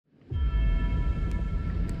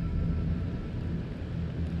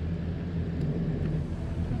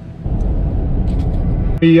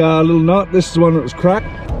The little nut, this is the one that was cracked.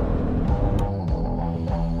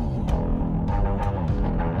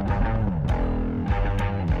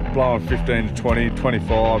 Blowing 15 to 20,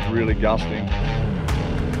 25, really gusting.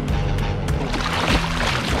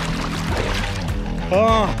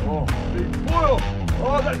 Oh, big boil!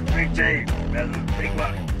 Oh, that's a big G! That's a big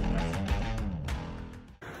one!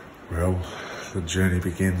 Well, the journey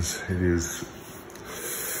begins. It is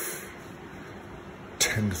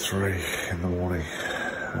 10 to 3 in the morning.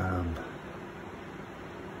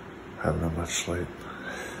 Haven't had much sleep.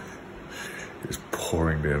 It's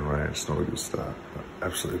pouring down rain. It's not a good start.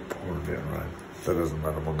 Absolutely pouring down rain. That doesn't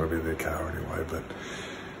matter. I'm not going to be in their car anyway, but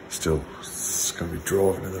still, it's going to be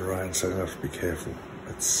driving in the rain, so I have to be careful.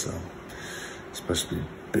 It's supposed to be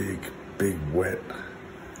big, wet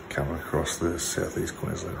coming across the southeast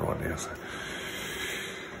Queensland right now. So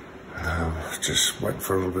just waiting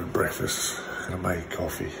for a little bit of breakfast. Gonna make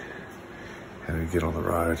coffee and then get on the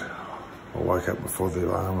road. I woke up before the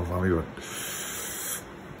alarm. I've only got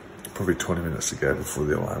probably 20 minutes to go before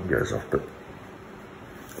the alarm goes off, but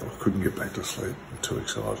I couldn't get back to sleep. I'm too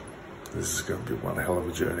excited. This is going to be one hell of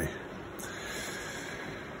a journey,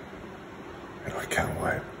 and I can't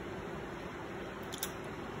wait.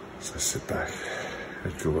 So sit back,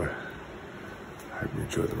 enjoy. Hope you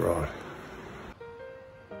enjoy the ride.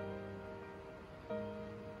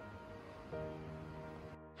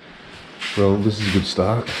 Well, this is a good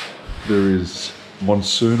start. There is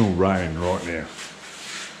monsoonal rain right now.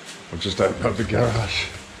 I've just opened up the garage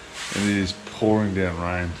and it is pouring down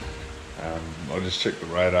rain. I just checked the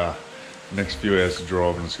radar. Next few hours to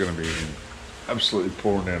drive and it's going to be absolutely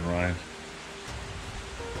pouring down rain.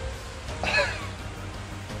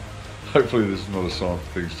 Hopefully this is not a sign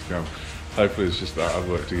for things to come. Hopefully it's just the hard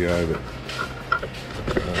work to go, but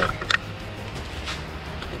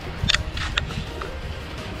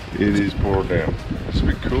it is pouring down. It's a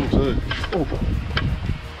bit cool too.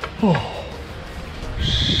 Oh,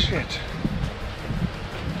 shit.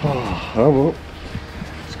 Oh well,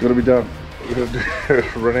 it's got to be done. We're going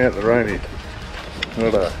to run out the rain here.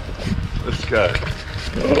 Right, let's go.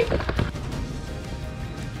 Oh.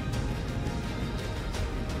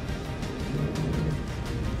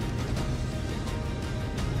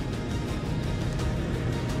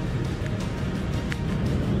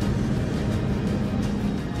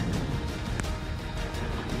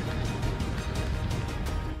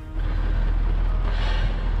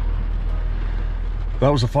 That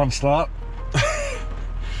was a fun start.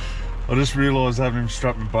 I just realised I haven't even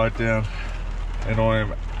strapped my boat down and I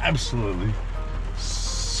am absolutely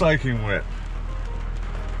soaking wet.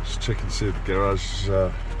 Just checking to see if the garage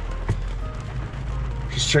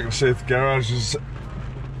is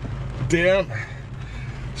down.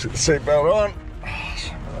 Let's get the seatbelt on.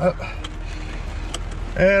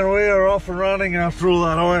 And we are off and running after all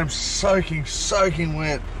that. I am soaking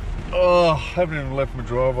wet. Oh, I haven't even left my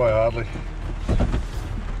driveway hardly.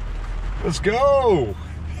 Let's go!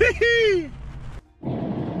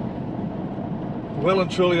 Well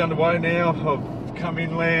and truly underway now. I've come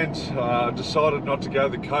inland, decided not to go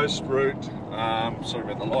the coast route. Sorry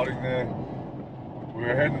about the lighting there.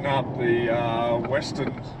 We're heading up the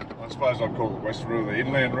western, I suppose I'd call it the western route, the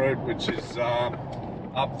inland route, which is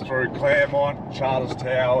up through Claremont, Charters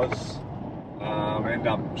Towers, end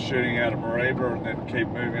up shooting out of Mareeba and then keep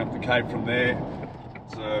moving up the Cape from there.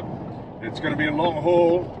 It's going to be a long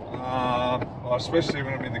haul, especially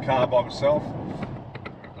when I'm in the car by myself.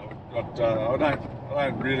 I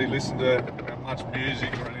don't really listen to much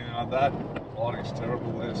music or anything like that. The lighting's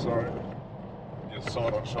terrible there, sorry. Get a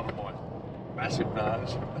side-on shot of my massive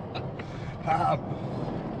nose.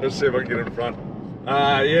 Let's see if I can get in front.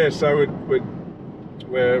 Yeah, so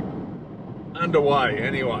we're underway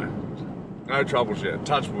anyway. No troubles yet,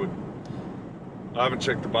 touch wood. I haven't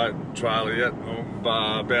checked the boat trailer yet. I'm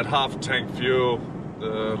about half a tank fuel.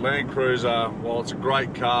 The Land Cruiser, while it's a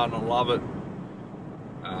great car and I love it,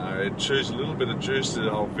 it chews a little bit of juice to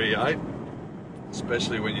the old V8,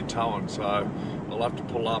 especially when you're towing. So I'll have to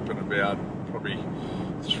pull up in about probably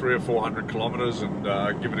 300 or 400 kilometres and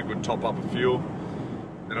give it a good top up of fuel.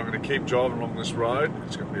 Then I'm going to keep driving along this road.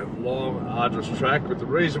 It's going to be a long, arduous track, but the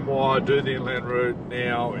reason why I do the inland route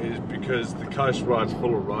now is because the coast road's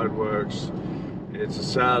full of roadworks. It's a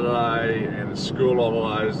Saturday and it's school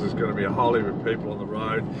holidays. There's going to be a whole heap of people on the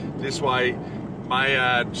road. This way may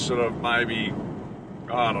add sort of maybe,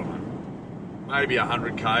 I don't know, maybe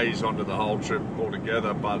 100 Ks onto the whole trip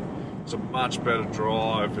altogether, but it's a much better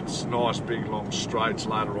drive. It's nice big long straights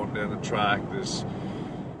later on down the track. There's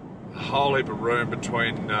a whole heap of room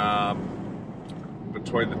between the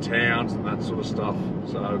towns and that sort of stuff.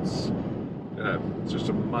 So it's just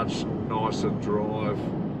a much nicer drive,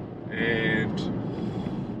 and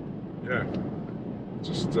yeah,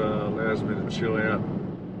 just allows me to chill out,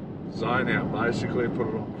 zone out basically, put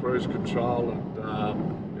it on cruise control,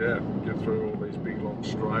 and yeah, get through all these big long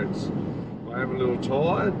straights. I am a little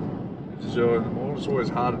tired. It's early in the morning. It's always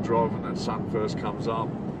hard to drive when that sun first comes up,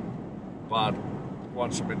 but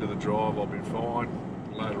once I'm into the drive, I'll be fine.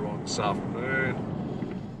 Later on this afternoon,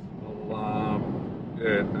 I'll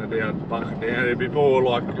yeah, no doubt bunker down. It'll be more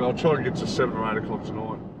like I'll try to get to 7 or 8 o'clock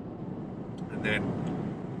tonight, and then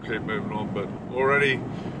keep moving on. But already,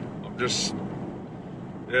 I'm just,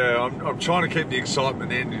 yeah, I'm trying to keep the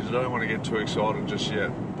excitement in because I don't want to get too excited just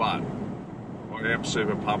yet. But I am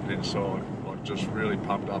super pumped inside, like just really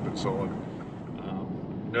pumped up inside.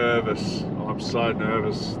 Nervous. I'm so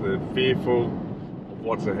nervous. They're fearful of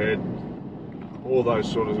what's ahead. All those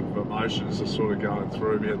sort of emotions are sort of going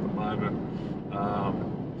through me at the moment.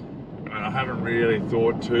 And I haven't really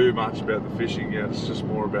thought too much about the fishing yet. It's just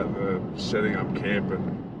more about the setting up camp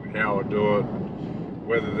and how I do it,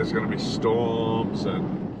 whether there's going to be storms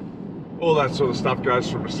and all that sort of stuff goes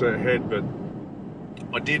through my head. But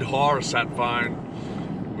I did hire a sat phone,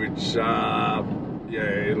 which yeah,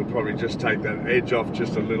 it'll probably just take that edge off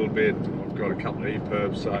just a little bit. I've got a couple of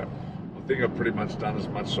EPIRBs, so I think I've pretty much done as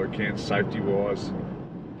much as I can safety-wise.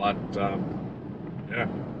 But yeah,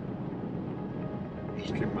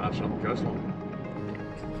 just keep marching up the coastline.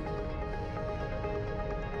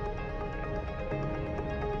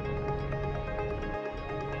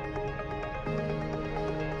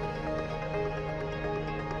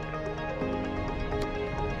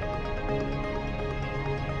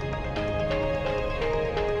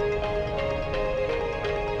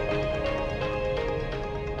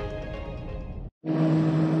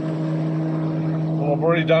 I've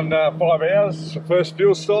already done 5 hours. First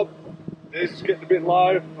fuel stop. It's getting a bit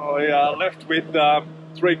low. I left with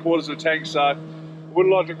 3/4 of a tank, so I would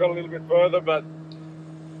like to have gone a little bit further, but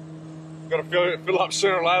got to fill up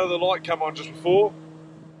sooner or later. The light come on just before.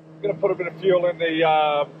 I'm going to put a bit of fuel in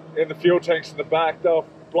the fuel tanks in the back. They're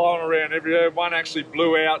blowing around everywhere. One actually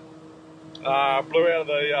blew out of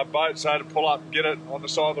the boat, so I had to pull up and get it on the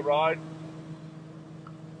side of the road.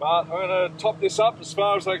 But I'm going to top this up as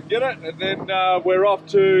far as I can get it, and then we're off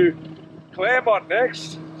to Claremont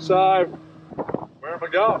next. So, where am I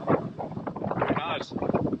going? Who knows?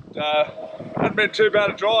 Hasn't been too bad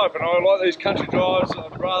a drive, and I like these country drives.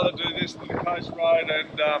 I'd rather do this than the coast road,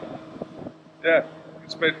 and yeah,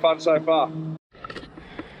 it's been fun so far.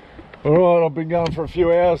 Alright, I've been going for a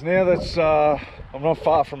few hours now. That's I'm not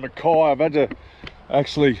far from Mackay. I've had to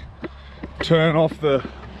actually turn off the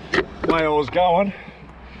way I was going.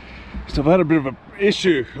 So I've had a bit of an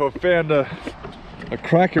issue. I've found a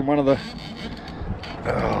crack in one of the,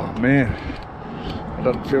 oh man, it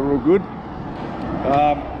doesn't feel real good.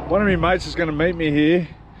 One of my mates is going to meet me here.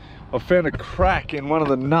 I've found a crack in one of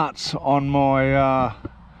the nuts on my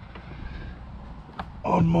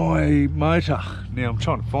motor. Now I'm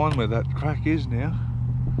trying to find where that crack is now.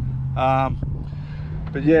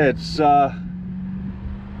 But yeah, it's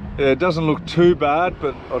yeah, it doesn't look too bad,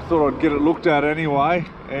 but I thought I'd get it looked at anyway.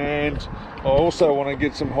 And I also want to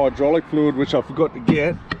get some hydraulic fluid, which I forgot to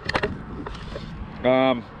get,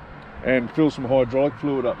 and fill some hydraulic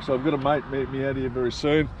fluid up. So I've got a mate meet me out here very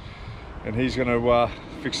soon, and he's going to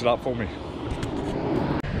fix it up for me.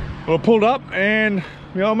 Well, I pulled up and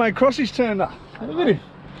my old mate Crossy's turned up. Look at him.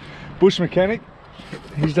 Bush mechanic.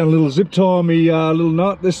 He's done a little zip tie on me little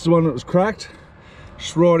nut. This is the one that was cracked.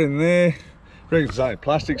 Just right in there. I reckon it's only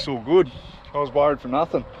plastic's all good. I was worried for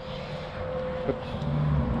nothing.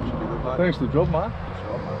 But thanks for the job, mate.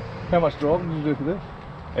 How much driving did you do for this?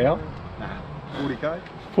 Hour? Nah, 40k.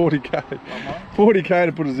 40k. 40k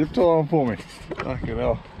to put a zip tie on for me. Fucking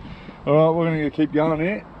hell. Alright, we're going to keep going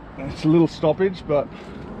here. It's a little stoppage, but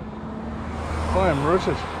I am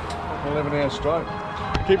rooted. 11 hours straight.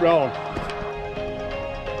 Keep rolling.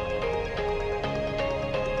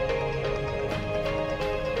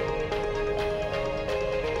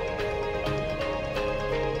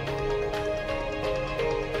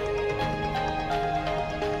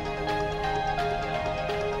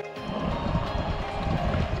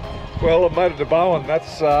 Well, I've made it to Bowen.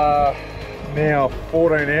 That's now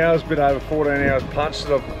 14 hours, a bit over 14 hours punch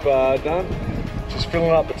that I've done. Just filling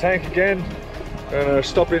up the tank again. Gonna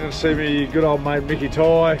stop in and see me good old mate Mickey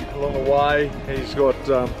Ty along the way. He's got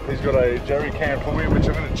a jerry can for me, which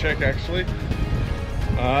I'm going to check actually.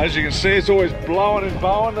 As you can see, it's always blowing in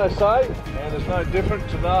Bowen, they say, and there's no different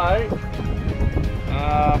today.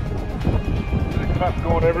 There's crap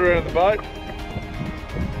going everywhere in the boat.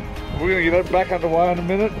 we're going to get back underway in a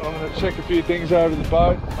minute. I'm going to check a few things over the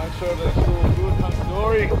boat, make sure that's all good,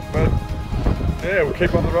 hunky-dory. But yeah, we'll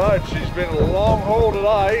keep on the road. She's been a long haul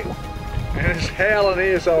today and it's howling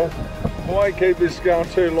here, so I won't keep this going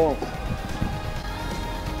too long.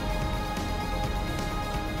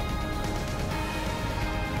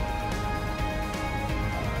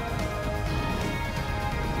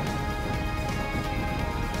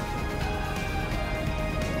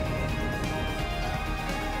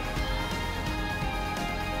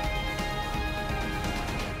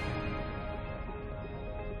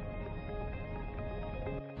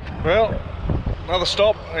 Well, another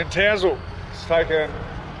stop in Townsville. It's taken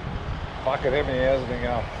fucking how many hours has it been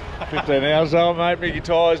going? 15 hours old, mate. Mickey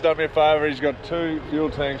Tyres done me a favour. He's got 2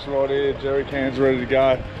 fuel tanks right here, jerry cans ready to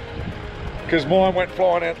go. Because mine went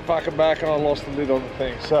flying out the fucking back and I lost the lid on the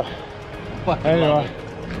thing. So, anyway.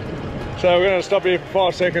 So we're going to stop here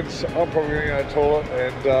for 5 seconds. I'm probably going to go to the toilet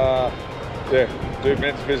and yeah, do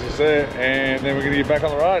men's business there. And then we're going to get back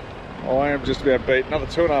on the road. I am just about beat. Another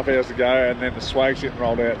 2.5 hours to go and then the swag's getting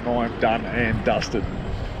rolled out and I'm done and dusted.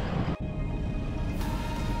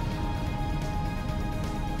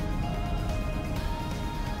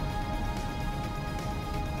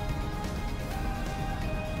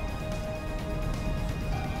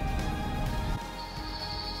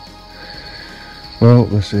 Well,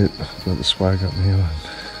 that's it. Got the swag up now and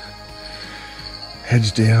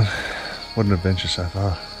heads down. What an adventure so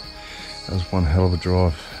far. That was one hell of a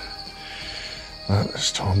drive. But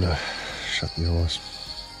it's time to shut the eyes.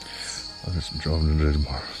 I've got some driving to do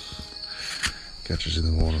tomorrow. Catch us in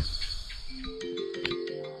the morning.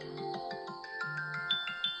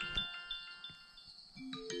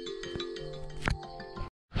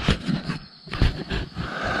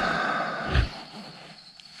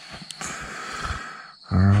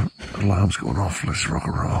 Alright, alarm's going off. Let's rock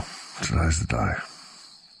and roll. Today's the day.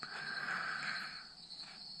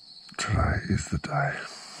 Today is the day.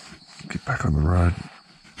 Get back on the road.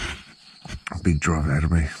 A big drive ahead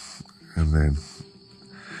of me. And then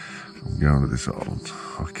I'm going to this island.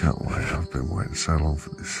 I can't wait. I've been waiting so long for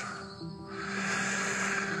this.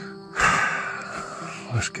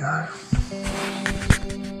 Let's go.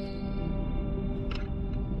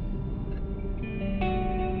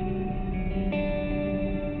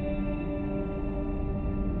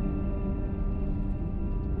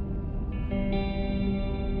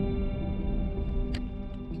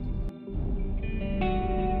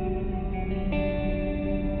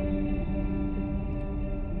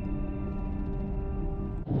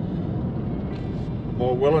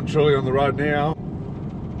 Well, well and truly on the road now.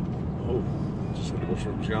 Oh, just had to watch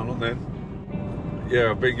what was going on then. Yeah,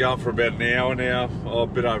 I've been going for about an hour now. Oh, a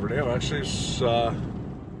bit over an hour actually. It's hour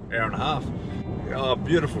and a half. Oh,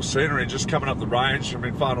 beautiful scenery just coming up the range. I'm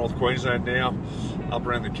in far north Queensland now, up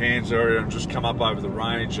around the Cairns area, and just come up over the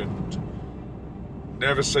range and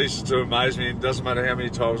never ceases to amaze me. It doesn't matter how many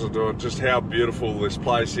times I do it, just how beautiful this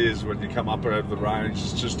place is when you come up over the range.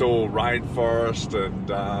 It's just all rainforest and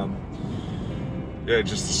yeah,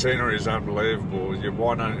 just the scenery is unbelievable. You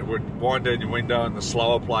wind down your window in the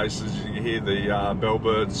slower places, you can hear the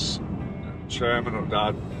bellbirds chirping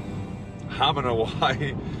or humming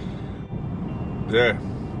away. Yeah,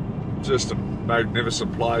 just a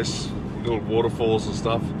magnificent place. Little waterfalls and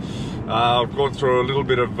stuff. I've gone through a little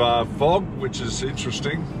bit of fog, which is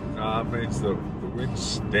interesting. Means the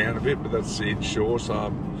wind's down a bit, but that's the inshore, so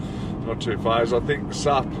I'm not too phased. I think this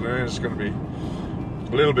afternoon is going to be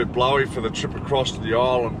a little bit blowy for the trip across to the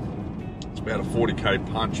island. It's about a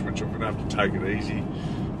 40k punch, which I'm going to have to take it easy.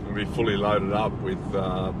 I'm going to be fully loaded up with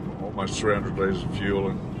almost 300 litres of fuel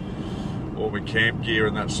and all my camp gear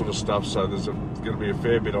and that sort of stuff, so there's going to be a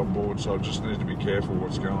fair bit on board, so I just need to be careful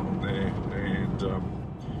what's going on there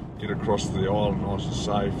and get across to the island nice and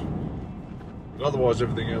safe. But otherwise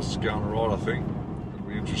everything else is going alright, I think. It'll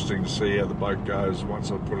be interesting to see how the boat goes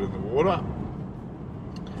once I put it in the water.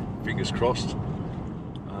 Fingers crossed.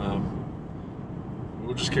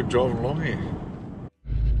 We'll just keep driving along here.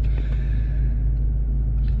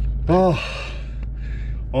 Oh,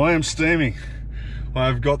 I am steaming.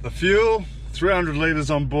 I've got the fuel, 300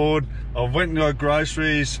 litres on board. I went and got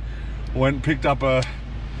groceries, went and picked up a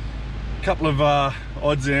couple of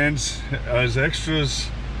odds and ends as extras,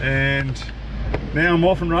 and now I'm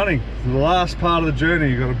off and running. The last part of the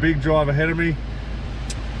journey. Got a big drive ahead of me.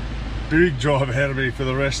 Big drive ahead of me for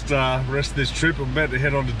the rest of this trip. I'm about to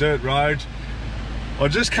head on to dirt road. I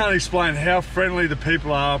just can't explain how friendly the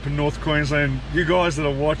people are up in North Queensland. You guys that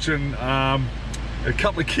are watching, a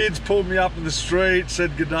couple of kids pulled me up in the street,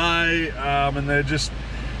 said good day, and they're just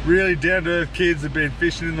really down to earth kids. They've been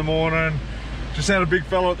fishing in the morning. Just had a big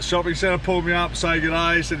fella at the shopping centre pulled me up, say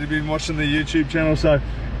g'day, said he'd been watching the YouTube channel. So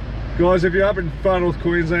guys, if you're up in far north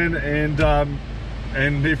Queensland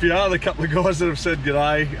and if you are the couple of guys that have said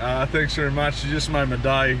g'day, thanks very much. You just made my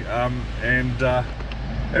day.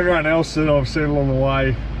 Everyone else that I've seen along the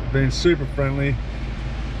way been super friendly.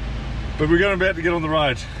 But we're about to get on the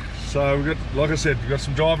road. So we've got, like I said, we've got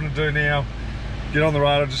some driving to do now. Get on the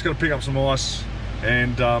road. I've just got to pick up some ice,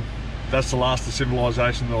 and that's the last of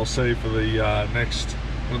civilization that I'll see for the next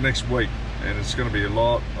week, and it's going to be a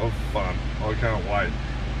lot of fun. I can't wait.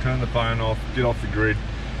 Turn the phone off, get off the grid.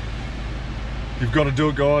 You've got to do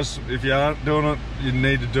it, guys. If you aren't doing it, you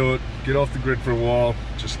need to do it. Get off the grid for a while,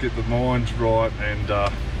 just get the mind right, and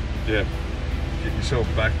yeah, get yourself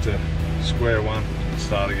back to square one and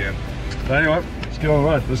start again. So anyway, let's get on the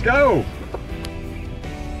road. Let's go!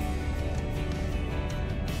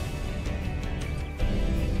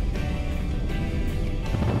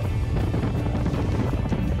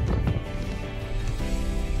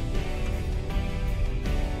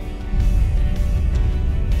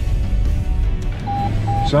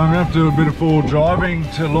 So I'm going to have to do a bit of forward driving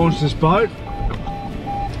to launch this boat.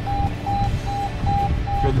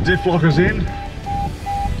 Got the diff lockers in.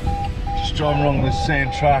 Just driving along this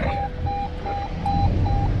sand track.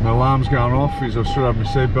 My alarm's going off because I should have my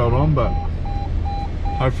seatbelt on, but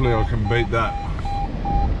hopefully I can beat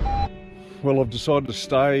that. Well, I've decided to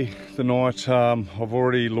stay the night. I've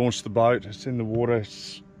already launched the boat. It's in the water.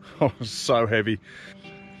 It's so heavy.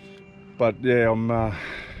 But yeah, I'm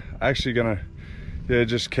actually going to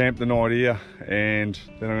just camp the night here, and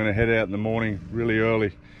then I'm going to head out in the morning really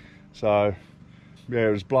early. So yeah,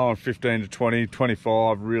 it was blowing 15 to 20,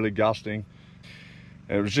 25, really gusting.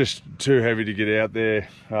 And it was just too heavy to get out there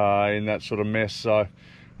in that sort of mess. So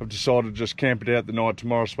I've decided to just camp it out the night.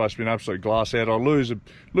 Tomorrow's supposed to be an absolute glass out. I'll lose a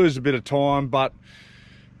bit of time, but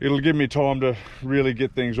it'll give me time to really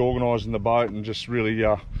get things organised in the boat and just really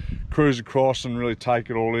cruise across and really take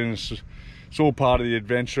it all in. It's all part of the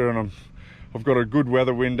adventure, and I've got a good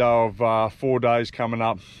weather window of 4 days coming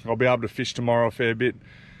up. I'll be able to fish tomorrow a fair bit.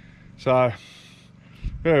 So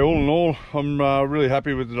yeah, all in all, I'm really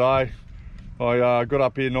happy with today. I got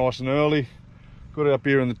up here nice and early. Got up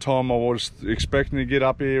here in the time I was expecting to get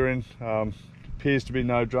up here in. Appears to be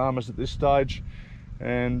no dramas at this stage.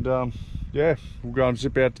 And yeah, we'll go and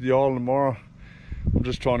zip out to the island tomorrow. I'm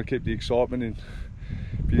just trying to keep the excitement in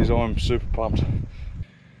because I'm super pumped.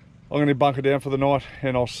 I'm going to bunker down for the night,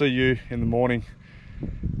 and I'll see you in the morning,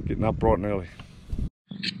 getting up bright and early.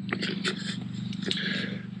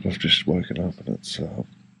 I've just woken up and it's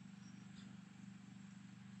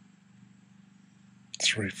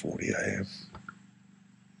 3:40 AM.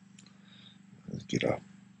 Get up.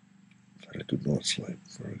 I've had a good night's sleep,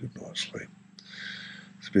 very good night's sleep.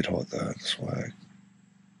 It's a bit hot though in the swag.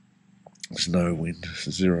 There's no wind,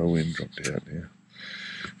 there's zero wind dropped out now.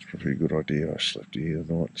 It's probably a good idea I slept here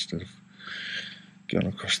tonight instead of going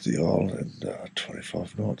across the island and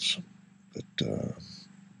 25 knots. But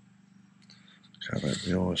can't open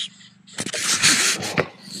my eyes.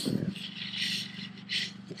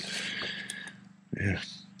 Yeah,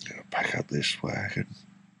 gotta pack up this swag and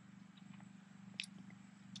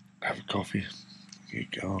have a coffee,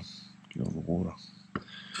 get going, get on the water,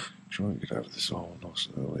 try and get over this island nice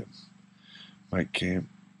and early, make camp,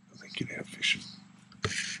 and then get out fishing.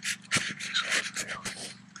 Let's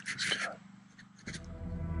go.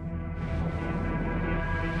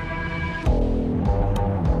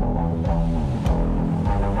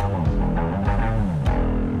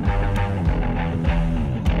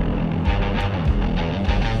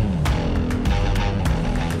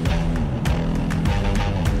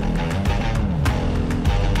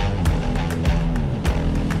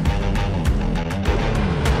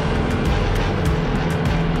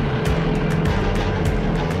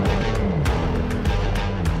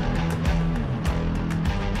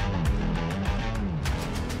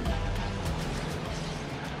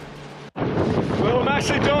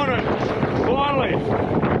 Actually doing it, finally.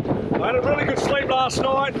 I had a really good sleep last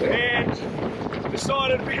night and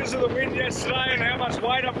decided because of the wind yesterday and how much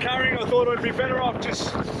weight I'm carrying, I thought I'd be better off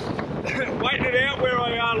just waiting it out where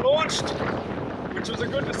I launched, which was a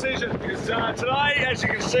good decision because today, as you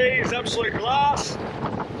can see, is absolute glass. It's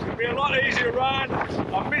going to be a lot easier to run.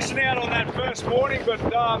 I'm missing out on that first morning, but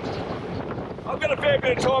I've got a fair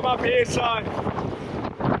bit of time up here, so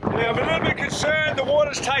yeah, I'm a little bit concerned. The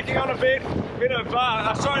water's taking on the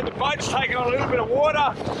boat's taking on a little bit of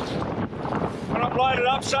water when I'm loaded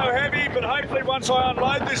up so heavy, but hopefully once I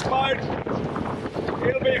unload this boat,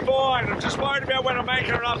 it'll be fine. I'm just worried about when I'm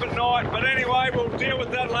anchoring it up at night, but anyway, we'll deal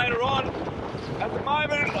with that later on. At the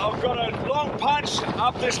moment, I've got a long punch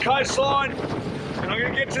up this coastline. And I'm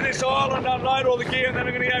going to get to this island, unload all the gear, and then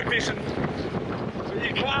I'm going to go fishing.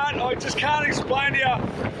 But I just can't explain to you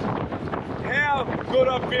how good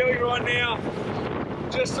I'm feeling right now.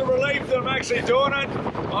 Just the relief that I'm actually doing it.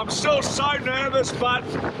 I'm still so nervous, but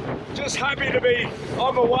just happy to be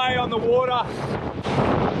on my way on the water.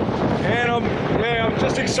 And I'm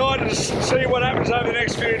just excited to see what happens over the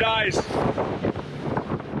next few days.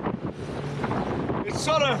 It's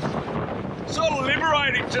sort of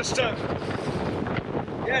liberating just to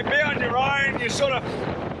be on your own. You're sort of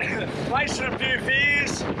facing a few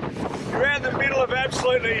fears. You're out in the middle of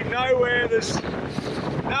absolutely nowhere. There's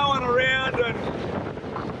no one around, and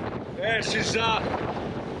it's just a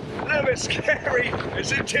little bit scary.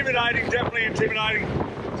 It's intimidating, definitely intimidating.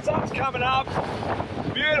 The sun's coming up.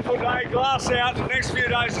 Beautiful day, glass out. The next few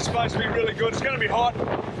days are supposed to be really good. It's going to be hot,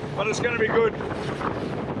 but it's going to be good.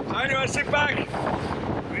 So anyway, sit back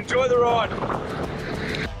and enjoy the ride.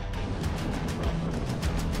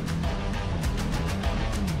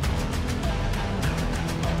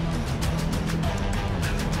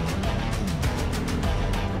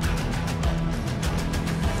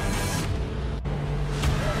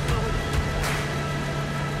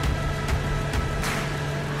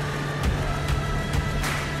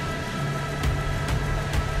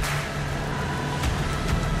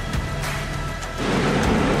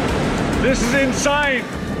 This is insane.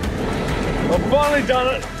 I've finally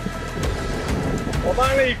done it. I'm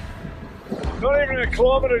only not even a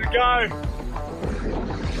kilometre to go.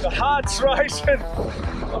 The heart's racing.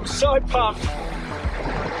 I'm so pumped.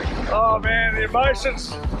 Oh man, the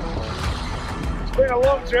emotions. It's been a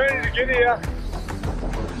long journey to get here.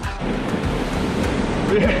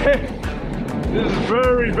 Yeah, this is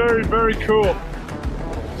very, very, very cool.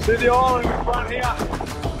 See the island in front here.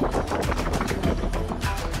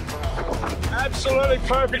 Absolutely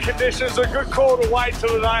perfect conditions. A good call to wait till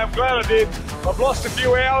today. I'm glad I did. I've lost a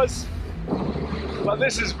few hours, but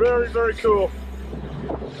this is very, very cool.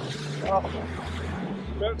 Oh,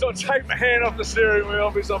 I'll take my hand off the steering wheel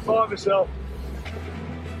because I find myself.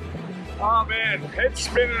 Oh man, head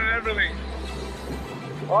spinning and everything.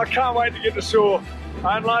 I can't wait to get to shore.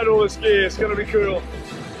 Unload all this gear. It's going to be cool.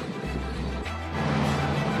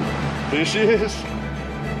 Here she is.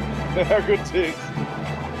 How good it is.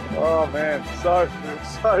 Oh man, so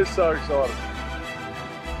excited.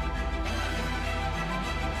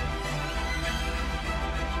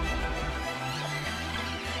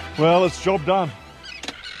 Well, it's job done.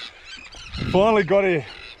 Finally got here.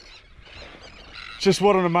 Just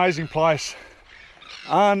what an amazing place.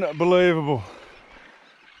 Unbelievable.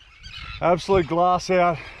 Absolute glass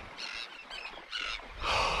out.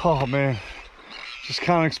 Oh man, just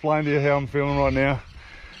can't explain to you how I'm feeling right now.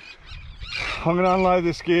 I'm going to unload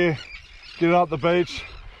this gear, get it up the beach.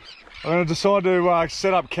 I'm going to decide to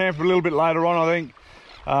set up camp a little bit later on, I think,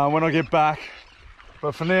 when I get back.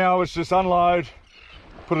 But for now, it's just unload,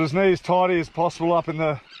 put it as neat as tidy as possible up in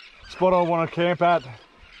the spot I want to camp at.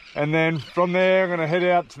 And then from there, I'm going to head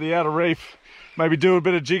out to the outer reef, maybe do a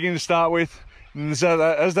bit of jigging to start with. And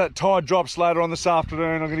as that tide drops later on this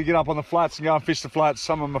afternoon, I'm going to get up on the flats and go and fish the flats,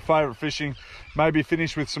 some of my favourite fishing. Maybe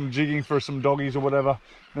finish with some jigging for some doggies or whatever.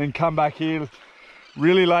 And then come back here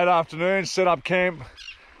really late afternoon, set up camp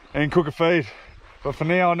and cook a feed. But for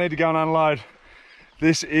now, I need to go and unload.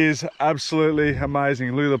 This is absolutely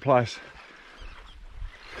amazing. Look at the place.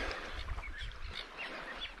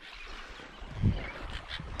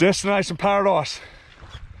 Destination paradise.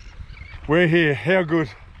 We're here. How good.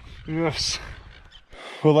 Yes.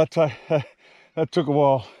 Well, that took a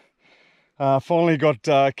while. Finally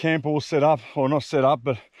got camp all set up, or not set up,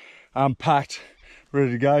 but packed,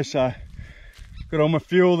 ready to go. So got all my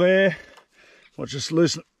fuel there. I'll just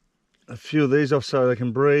loosen a few of these off so they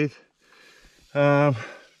can breathe. Oh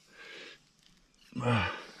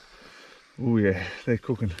yeah, they're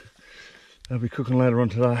cooking. They'll be cooking later on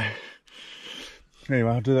today.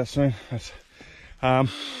 Anyway, I'll do that soon. Yeah,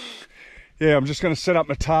 I'm just going to set up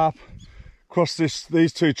my tarp across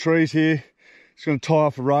these two trees here. Just going to tie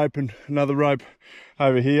off a rope and another rope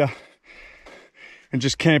over here and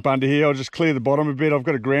just camp under here. I'll just clear the bottom a bit. I've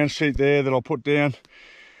got a ground sheet there that I'll put down.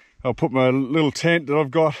 I'll put my little tent that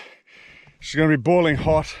I've got. It's going to be boiling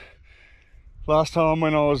hot. Last time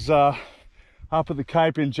when I was up at the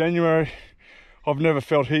Cape in January, I've never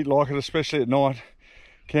felt heat like it, especially at night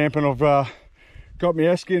camping. I've got my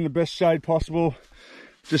esky in the best shade possible.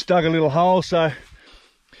 Just dug a little hole, so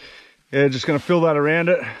yeah, just going to fill that around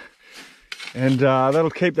it, and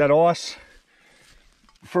that'll keep that ice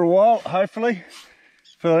for a while, hopefully,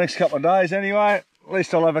 for the next couple of days anyway. At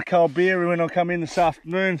least I'll have a cold beer when I come in this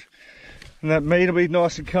afternoon, and that meat will be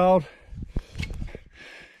nice and cold.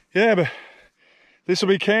 Yeah, but this will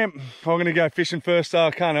be camp. I'm going to go fishing first.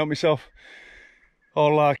 I can't help myself.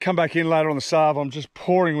 I'll come back in later on the Sarve. I'm just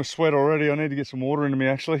pouring with sweat already. I need to get some water into me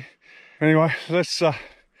actually. Anyway, let's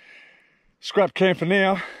scrap camp for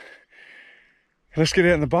now. Let's get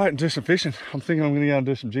out in the boat and do some fishing. I'm thinking I'm going to go and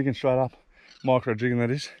do some jigging straight up. Micro jigging,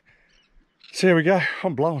 that is. So here we go.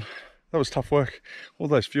 I'm blown. That was tough work. All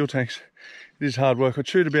those fuel tanks. It is hard work. I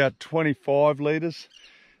chewed about 25 litres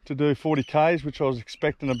to do 40 Ks, which I was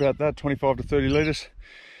expecting about that, 25 to 30 litres.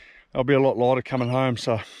 I'll be a lot lighter coming home,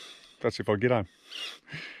 so that's if I get home.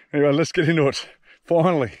 Anyway, let's get into it.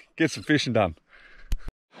 Finally, get some fishing done.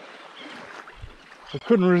 I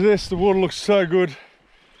couldn't resist. The water looks so good.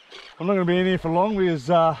 I'm not going to be in here for long because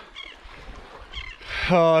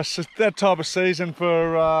it's that type of season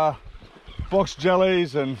for box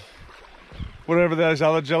jellies and whatever those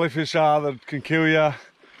other jellyfish are that can kill you.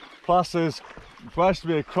 Plus there's supposed to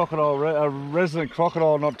be a crocodile, a resident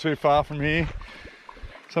crocodile not too far from here.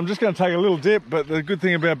 So I'm just going to take a little dip, but the good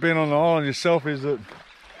thing about being on the island yourself is that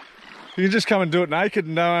you can just come and do it naked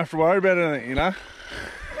and don't have to worry about anything, you know.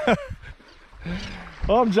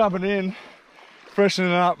 I'm jumping in,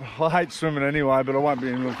 freshening up. I hate swimming anyway, but I won't be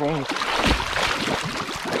in the corner.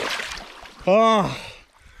 Oh,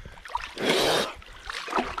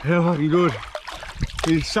 how fucking good.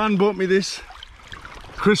 The son bought me this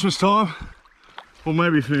Christmas time, or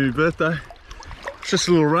maybe for my birthday. It's just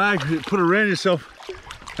a little rag, you put it around yourself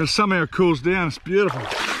and somehow it cools down. It's beautiful.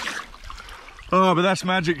 Oh, but that's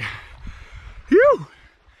magic. Phew!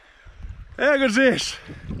 How good's this?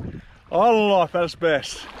 Island life at its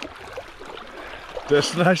best.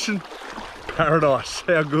 Destination paradise.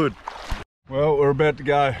 How good. Well, we're about to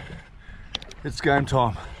go. It's game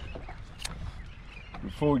time.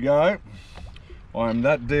 Before we go, I am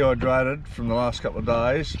that dehydrated from the last couple of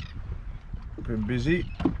days. Been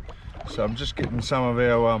busy, so I'm just getting some of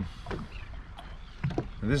our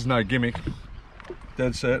this is no gimmick,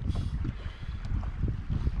 dead set.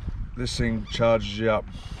 This thing charges you up.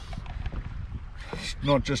 It's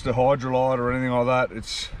not just a hydrolyte or anything like that.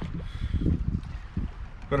 It's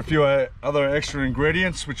got a few other extra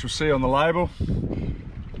ingredients which you'll see on the label,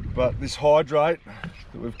 but this hydrate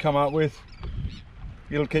that we've come up with,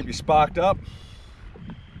 it'll keep you sparked up.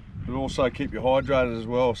 It'll also keep you hydrated as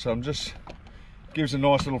well, so I'm just gives a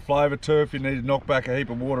nice little flavour too if you need to knock back a heap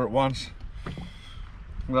of water at once.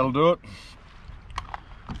 That'll do it.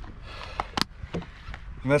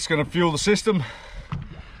 And that's going to fuel the system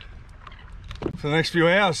for the next few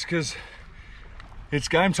hours because it's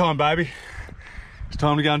game time, baby. It's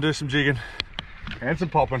time to go and do some jigging and some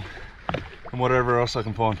popping and whatever else I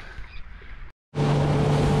can find.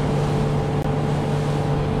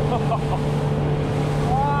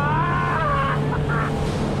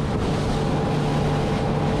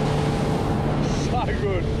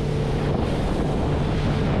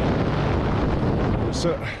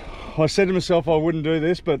 So I said to myself I wouldn't do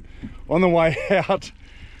this, but on the way out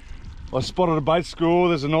I spotted a bait school.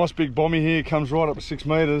 There's a nice big bommy here, it comes right up to 6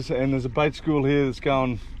 meters, and there's a bait school here that's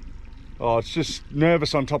going, oh, it's just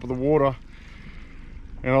nervous on top of the water.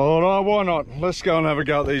 And I thought, oh, why not? Let's go and have a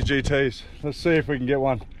go at these GTs. Let's see if we can get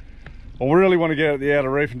one. I really want to get out the outer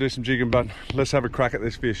reef and do some jigging, but let's have a crack at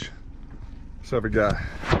this fish. Let's have a go.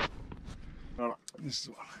 All right, this is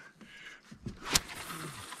one.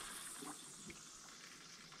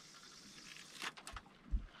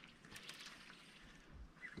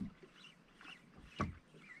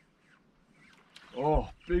 Oh,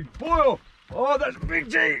 big boil. Oh, that's a big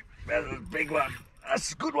G. That's a big one.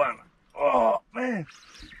 That's a good one. Oh, man.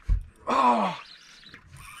 Oh,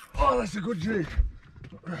 that's a good G.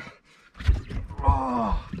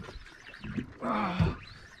 Oh. Oh.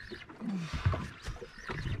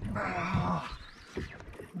 Oh.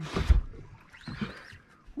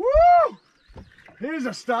 Woo! Here's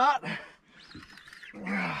a start.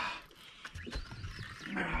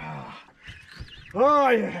 Oh,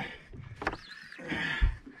 yeah.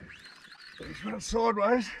 He's went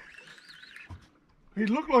sideways. He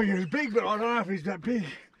looked like he was big, but I don't know if he's that big.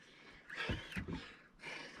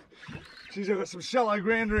 Geez, I've got some shallow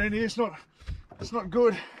ground around here. It's not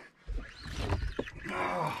good.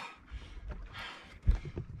 Oh.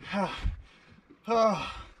 Oh.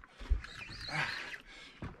 Oh.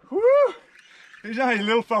 Woo! He's only a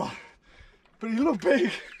little fella, but he looked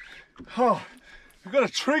big. Oh, we've got a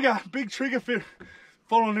trigger, big trigger fit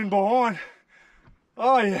following in behind.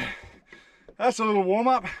 Oh yeah, that's a little warm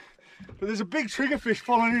up. But there's a big triggerfish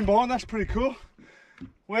following in behind. That's pretty cool.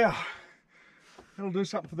 Wow, that'll do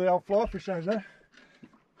something for the old fly fish, ain't that?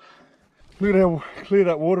 Look at how clear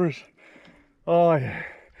that water is. Oh yeah,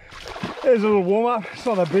 there's a little warm up. It's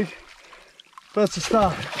not that big, but it's a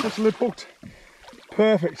start. That's lip hooked.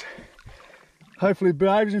 Perfect. Hopefully he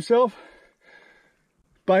behaves himself.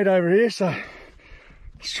 Bait over here, so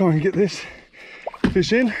let's try and get this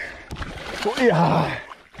fish in. Oh, yeah.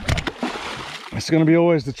 That's going to be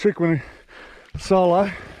always the trick when solo.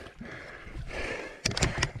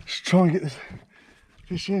 Just try and get this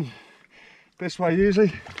fish in. Best way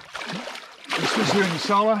usually, especially in the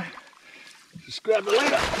solo, just grab the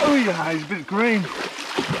leader. Oh yeah, he's a bit green.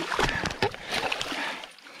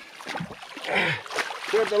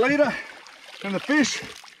 Grab the leader and the fish.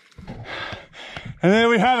 And there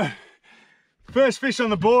we have it. First fish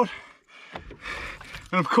on the board.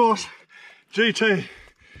 And of course, GT.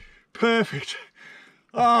 Perfect.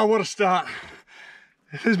 Oh, what a start.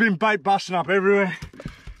 There's been bait busting up everywhere.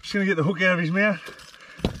 Just gonna get the hook out of his mouth.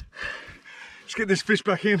 Just get this fish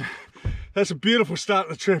back in. That's a beautiful start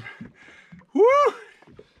to the trip. Woo!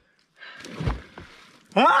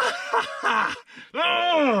 Ah!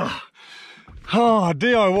 Oh,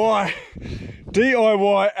 DIY.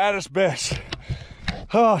 DIY at its best.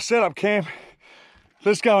 Oh, set up camp.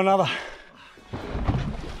 Let's go another.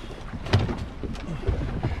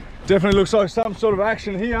 Definitely looks like some sort of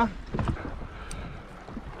action here.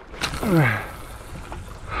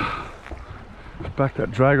 Back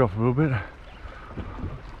that drag off a little bit.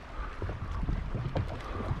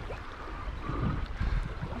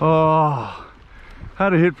 Oh,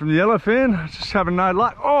 had a hit from the yellowfin. Just having no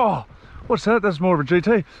luck. Oh, what's that? That's more of a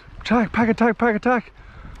GT. Pack attack.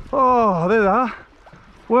 Oh, there they are.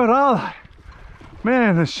 Where are they?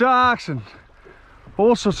 Man, there's sharks and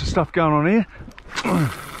all sorts of stuff going on here.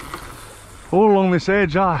 All along this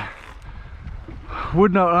edge, I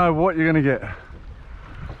would not know what you're going to get.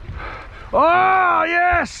 Oh,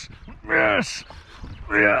 yes! Yes!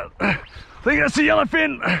 Yeah. I think that's the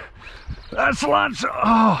yellowfin. That's lunch.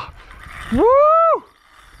 Oh, woo!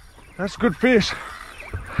 That's good fish.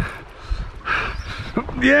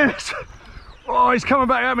 Yes! Oh, he's coming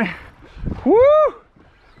back at me. Woo!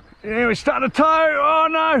 Yeah, we're starting to tow. Oh,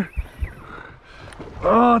 no.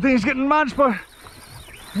 Oh, I think he's getting munched by...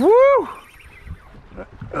 Woo!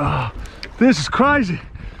 Oh, this is crazy.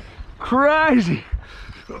 Crazy.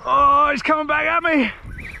 Oh, he's coming back at me.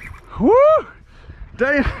 Woo!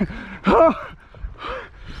 Damn. Oh,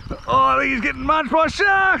 I think he's getting munched by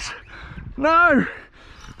sharks. No.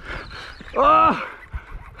 Oh.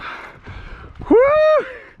 Woo!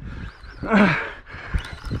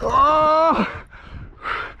 Oh.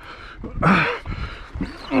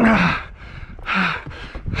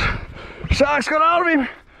 Shark's got hold of him.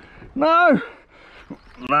 No.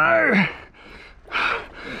 No.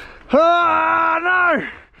 Oh, no.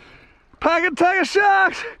 Pack and take of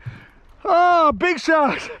sharks. Oh, big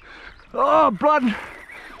sharks. Oh, blood.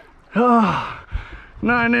 Oh,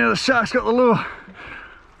 no, now the shark's got the lure.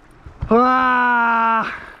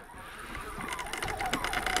 Ah.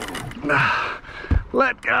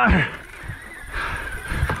 Let go.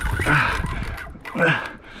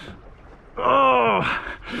 Oh.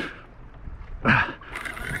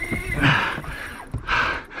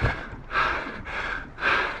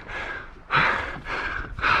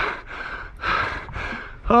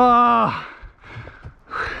 Ah.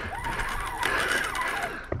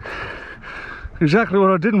 Exactly what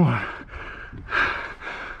I didn't want.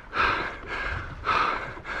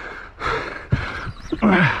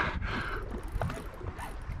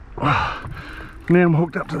 Now I'm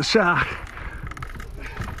hooked up to the shark.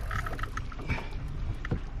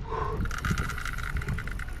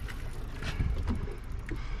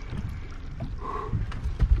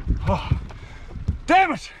 Oh,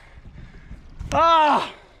 damn it!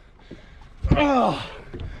 Ah! Oh,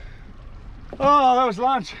 oh, that was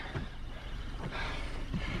lunch.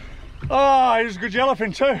 Oh, he was a good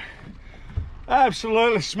yellowfin too.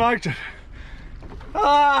 Absolutely smoked it.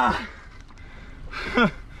 Ah!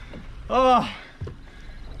 Oh,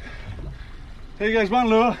 there goes one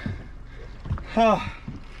lure. Oh,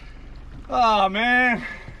 oh man.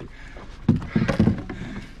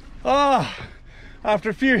 Oh, after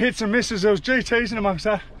a few hits and misses, there was GTs in amongst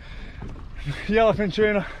that. Yellowfin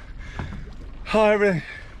tuna. Oh, everything.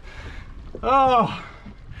 Oh,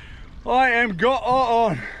 I am got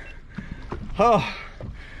on. Oh,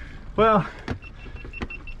 well,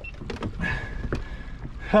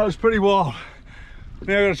 that was pretty wild.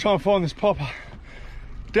 Now I've got to try and find this popper.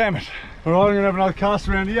 Damn it. All right, I'm gonna have another cast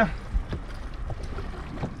around here.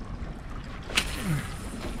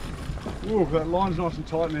 Ooh, that line's nice and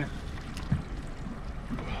tight now.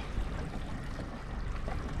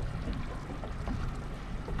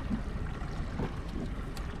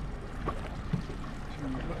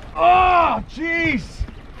 Oh, jeez,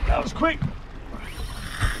 that was quick.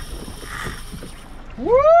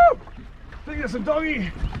 Woo! I think think that's a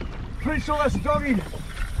doggy. Pretty sure that's a doggy.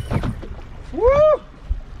 Woo!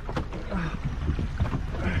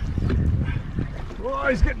 Oh,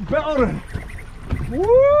 he's getting belted. Woo!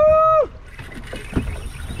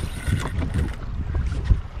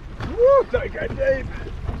 Woo! Don't go deep.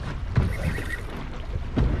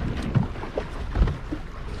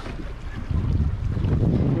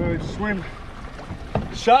 We're going to swim.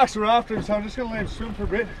 The sharks are after him, so I'm just going to let him swim for a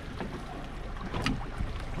bit.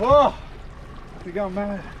 Oh! They're going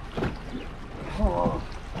mad. Oh!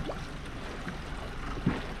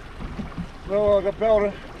 Oh, I got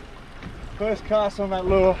belted. First cast on that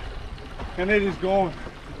lure, and it is gone.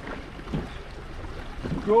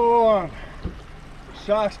 Gone.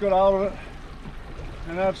 Sharks got hold of it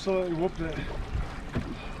and absolutely whooped it.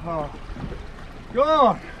 Oh.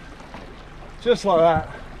 Gone. Just like that.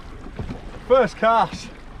 First cast.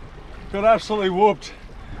 Got absolutely whooped.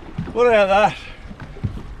 What about that?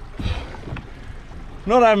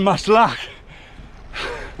 Not having much luck.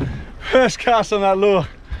 First cast on that lure.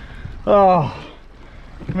 Oh,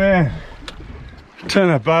 man. Turn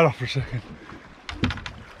that boat off for a second.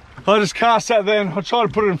 I just cast that then. I tried to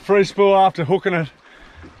put it in free spool after hooking it.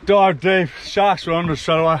 Dived deep. Sharks were under it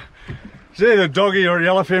straight away. It's either a doggy or a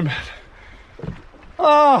yellowfin.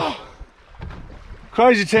 Oh,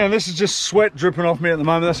 crazy town. This is just sweat dripping off me at the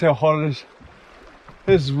moment. That's how hot it is.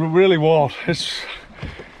 This is really wild. It's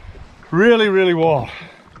really, really wild.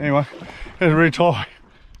 Anyway, it's retie. I'll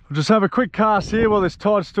just have a quick cast here while this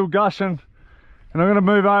tide's still gushing. And I'm going to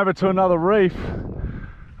move over to another reef.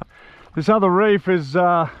 This other reef is it's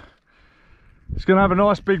going to have a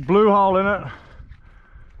nice big blue hole in it.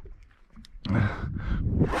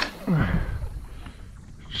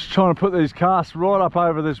 Just trying to put these casts right up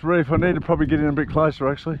over this reef. I need to probably get in a bit closer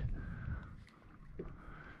actually.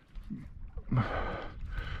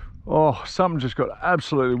 Oh, something just got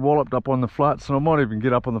absolutely walloped up on the flats, and I might even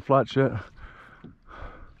get up on the flats yet.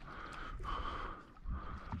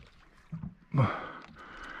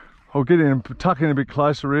 I'll get in and tuck in a bit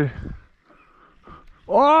closer here.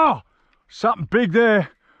 Oh, something big there.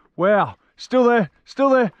 Wow, still there, still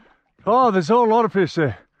there. Oh, there's a whole lot of fish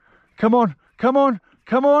there. Come on, come on,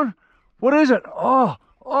 come on. What is it? Oh,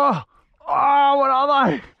 what are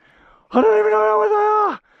they? I don't even know where they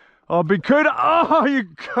are. Oh, big cooter. Oh, you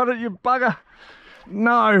got it, you bugger.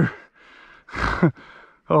 No.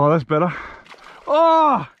 Oh, that's better.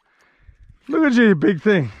 Oh, look at you, big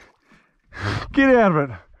thing. Get out of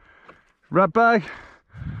it. Rat bag.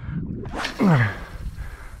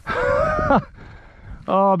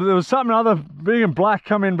 Oh, but there was something other big and black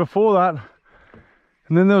come in before that.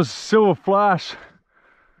 And then there was a silver flash.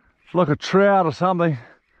 Like a trout or something.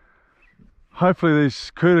 Hopefully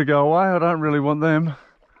these cooter go away. I don't really want them.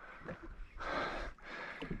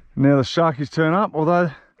 Now the sharkies turn up,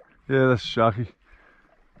 although, yeah, that's a sharky.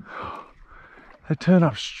 They turn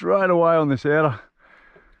up straight away on this outer.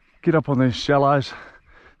 Get up on these shallows.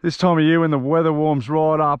 This time of year when the weather warms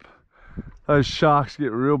right up, those sharks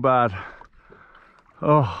get real bad.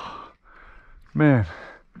 Oh, man,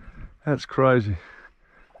 that's crazy.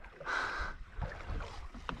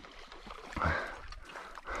 I'm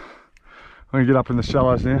gonna get up in the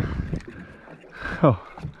shallows now. Oh.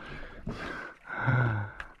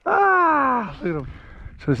 Ah, little.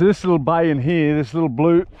 So this little bay in here, this little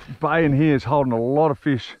blue bay in here is holding a lot of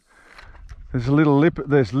fish. There's a little lip,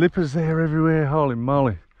 there's lippers there everywhere, holy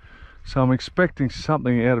moly. So I'm expecting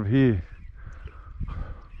something out of here.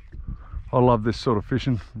 I love this sort of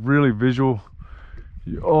fishing, really visual.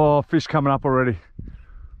 Oh, fish coming up already.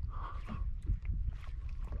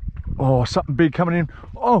 Oh, something big coming in.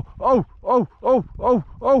 Oh,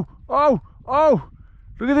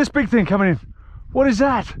 look at this big thing coming in. What is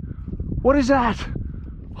that? What is that?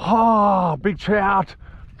 Oh, big trout,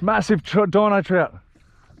 massive dino trout.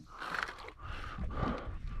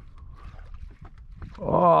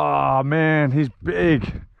 Oh man, he's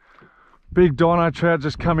big. Big dino trout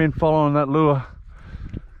just come in following that lure.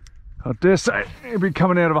 I dare say he'll be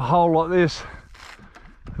coming out of a hole like this.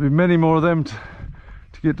 There'll be many more of them to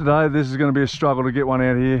get today. This is going to be a struggle to get one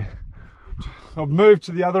out here. I've moved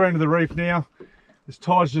to the other end of the reef now. This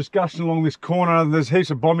tide's just gushing along this corner, and there's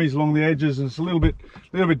heaps of bommies along the edges, and it's a little bit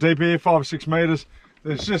deep here, 5 or 6 meters.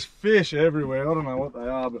 There's just fish everywhere. I don't know what they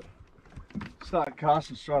are, but start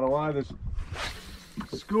casting straight away. There's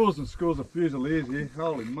schools and schools of fusiliers here.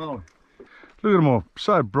 Holy moly. Look at them all,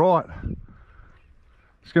 so bright.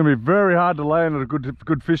 It's going to be very hard to land a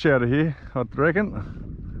good fish out of here, I reckon.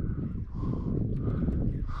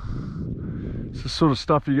 It's the sort of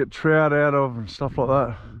stuff you get trout out of and stuff like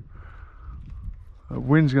that. The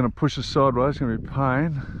wind's going to push us sideways, it's going to be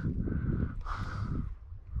pain.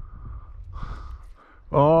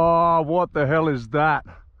 Oh, what the hell is that?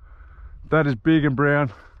 That is big and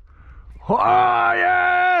brown. Oh,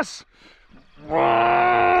 yes!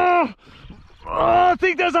 Oh, I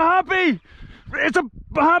think there's a humpy. It's a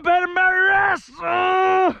hump-headed Mary Wrasse.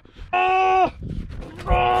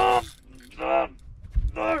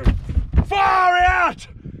 Far out!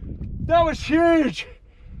 That was huge.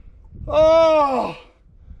 Oh,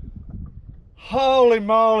 holy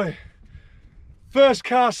moly. First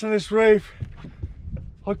cast on this reef.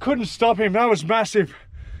 I couldn't stop him, that was massive.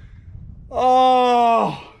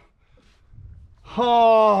 Oh,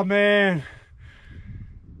 oh man.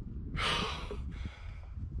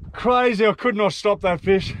 Crazy, I could not stop that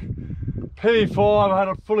fish. P5, I had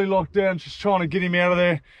it fully locked down, just trying to get him out of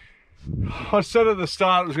there. I said at the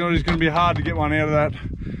start it was going to be hard to get one out of that.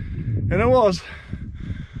 And it was.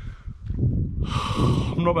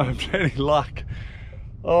 I'm not having any luck.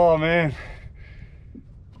 Oh man.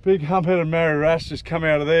 Big hump-headed Mary Wrasse just come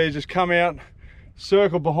out of there, just come out,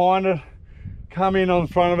 circle behind it, come in on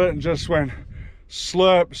the front of it and just went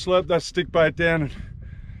slurp that stick bait down and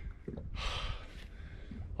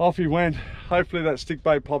off he went. Hopefully that stick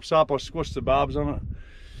bait pops up. I squashed the barbs on it.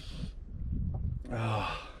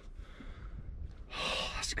 Oh,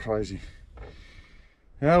 that's crazy.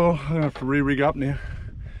 Yeah, well, I'm gonna have to re-rig up now.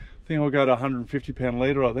 I think I'll go to 150 pound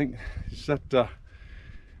leader, I think. It's that, there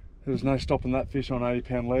was no stopping that fish on 80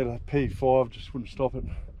 pound leader. That P5 just wouldn't stop it.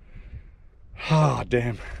 Ah,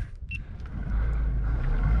 damn.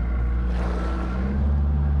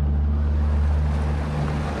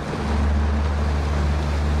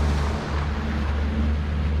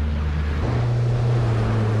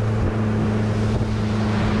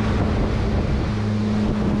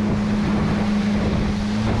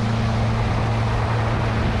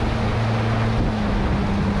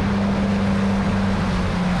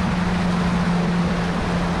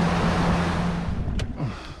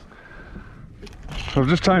 I've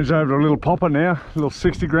just changed over to a little popper now, a little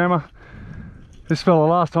 60 grammer. This fella,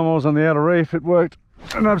 last time I was on the outer reef, it worked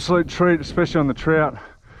an absolute treat, especially on the trout.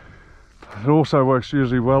 It also works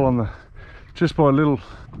usually well on the, just by little,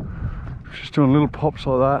 just doing little pops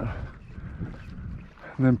like that.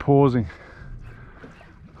 And then pausing.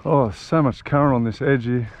 Oh, so much current on this edge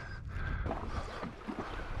here.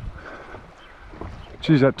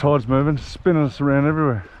 Geez, that tide's moving, spinning us around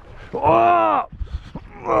everywhere. Oh!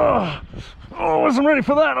 Oh! Oh, I wasn't ready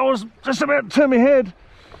for that. I was just about to turn my head.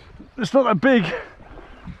 It's not that big.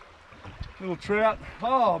 Little trout.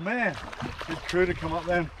 Oh man, good crew to come up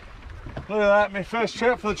then. Look at that, my first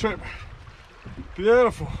trout for the trip.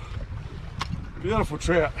 Beautiful, beautiful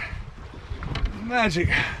trout. Magic.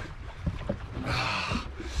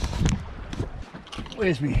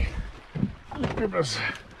 Where's me? Goodness.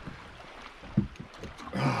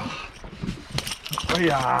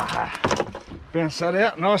 We are. Bounce that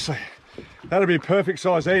out nicely. That'll be perfect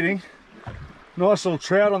size eating. Nice little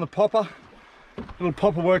trout on the popper. Little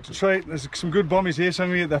popper work to treat. There's some good bombies here, so I'm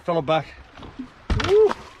gonna get that fella back.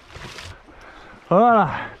 Woo.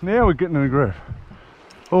 Alright, now we're getting in the groove.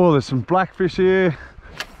 Oh, there's some blackfish here.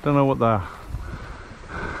 Don't know what they are.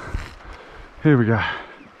 Here we go.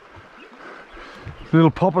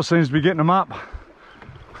 Little popper seems to be getting them up.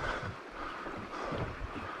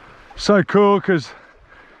 So cool, because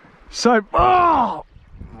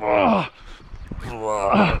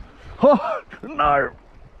oh no,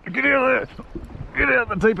 get out of there, get out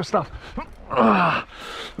the deeper stuff. I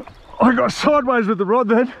got sideways with the rod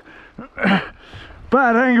then.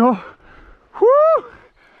 Bad angle. Woo!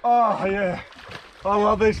 Oh yeah, I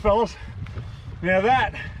love these fellas. Now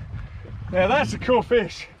that's a cool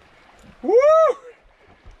fish. Woo!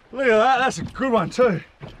 Look at that, that's a good one too.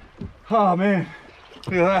 Oh man,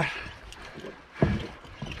 look at that.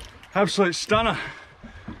 Absolute stunner.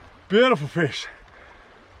 Beautiful fish.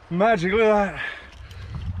 Magic, look at that.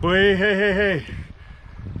 Wee, hey.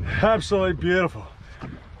 Absolutely beautiful.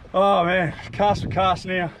 Oh man, cast for cast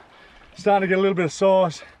now. Starting to get a little bit of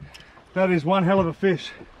size. That is one hell of a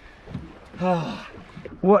fish. Oh,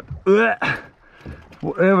 whatever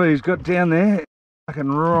he's got down there, is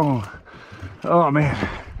fucking wrong. Oh man.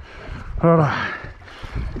 Alright,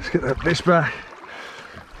 let's get that fish back.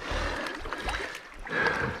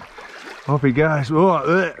 Off he goes.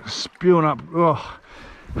 Oh, spewing up. Oh,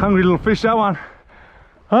 hungry little fish, that one.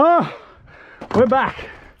 Oh, we're back.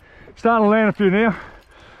 Starting to land a few now.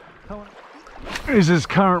 There's this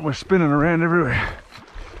current, we're spinning around everywhere.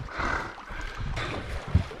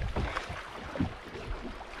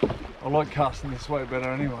 I like casting this way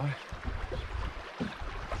better anyway.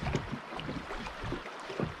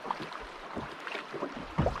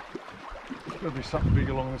 There's got to be something big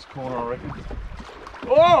along this corner, I reckon.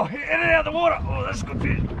 Oh, he hit it out of the water. Oh, that's a good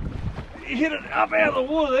fish. He hit it up out of the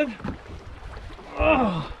water then.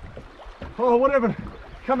 Oh, oh, whatever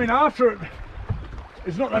coming after it,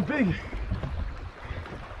 it's not that big.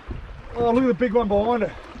 Oh, look at the big one behind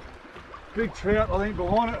it. Big trout, I think,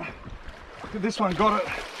 behind it. This one got it.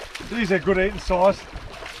 These are good eating size.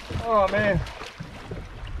 Oh man.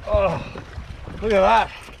 Oh, look at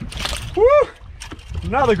that. Woo!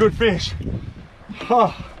 Another good fish.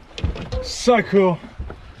 Oh, so cool.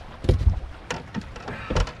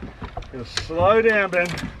 Gotta slow down, Ben.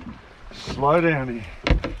 Slow down here.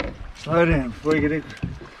 Slow down before you get in.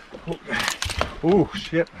 Oh,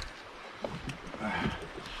 shit. I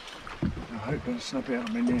hope it doesn't snap out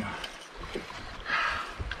of me now.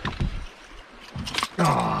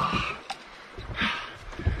 Oh.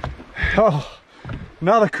 Oh,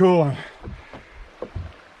 another cool one.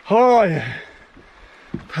 Oh yeah,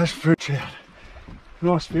 that's fruit trout.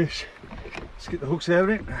 Nice fish. Let's get the hooks out of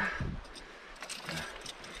it.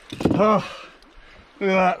 Oh, look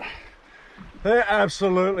at that. They're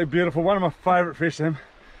absolutely beautiful. One of my favourite fish, them.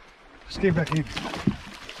 Just get back in.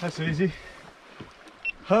 That's easy.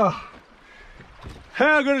 Oh,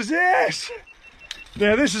 how good is this?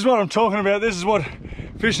 Now this is what I'm talking about. This is what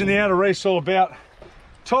fishing the outer reef's all about.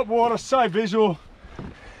 Top water, so visual.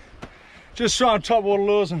 Just throwing top water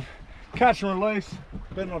lures and catch and release.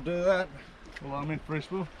 Better not do that. Well, I'm in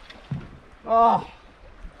freshwater. Oh,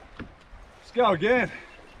 let's go again.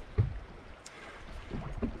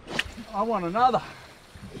 I want another.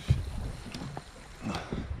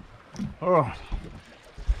 All right.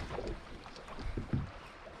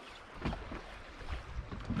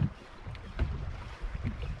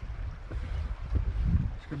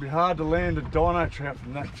 It's gonna be hard to land a dino trout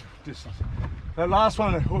from that distance. That last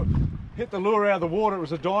one that hit the lure out of the water, it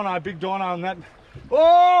was a dino, big dino, and that.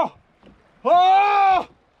 Oh! Oh!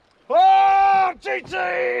 Oh!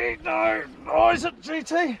 GT! No! Oh, is it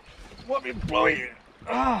GT? Might be Bluey.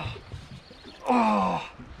 Oh! Oh!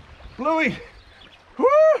 Bluey! Woo!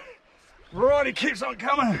 Right, he keeps on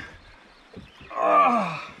coming.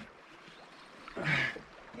 Oh! Need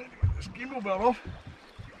to get this gimbal belt off.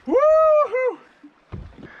 Woo-hoo!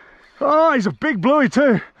 Oh, he's a big Bluey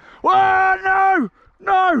too. Whoa! No!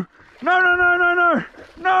 No! No! No! No! No! No!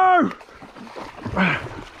 No!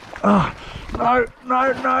 Oh, no!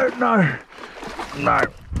 No! No! No! No!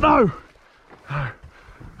 No!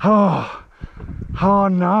 Oh! Oh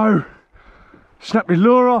no! Snapped my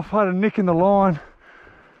lure off. I had a nick in the line.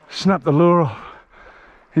 Snapped the lure off.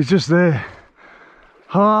 He's just there.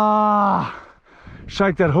 Ah!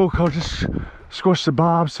 Shake that hook. I'll just squash the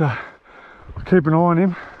barb, so I'll keep an eye on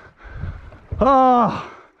him.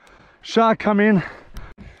 Ah! Shark come in.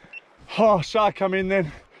 Oh, shark come in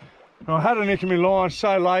then. And I had a nick in my line.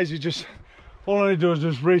 So lazy. Just all I need to do is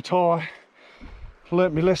just retie.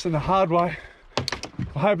 Learnt me lesson the hard way.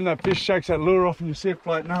 I'm hoping that fish shakes that lure off and you see it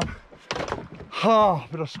floating up. Oh,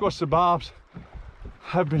 but I squashed the barbs.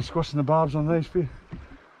 I have been squashing the barbs on these fish.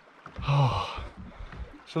 Oh,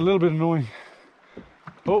 it's a little bit annoying.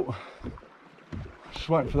 Oh, just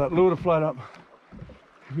waiting for that lure to float up.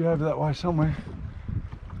 Could be over that way somewhere.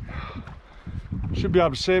 Should be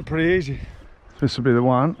able to see it pretty easy. This will be the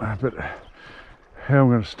one, but how I'm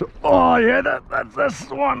going to stop. Oh yeah, that's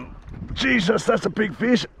the one. Jesus, that's a big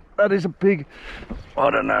fish. That is a big, I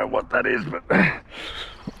don't know what that is, but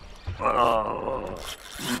oh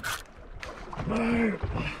no.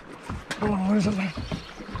 Oh, what is it?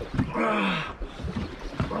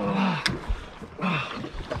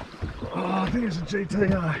 I think it's a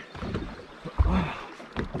GT.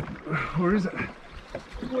 Where is it?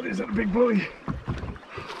 What is it? A big Bluey?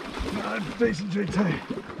 No, decent GT.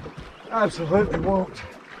 Absolutely walked.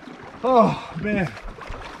 Oh man.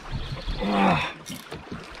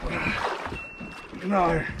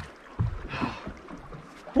 No.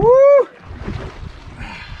 Woo!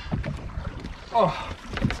 Oh.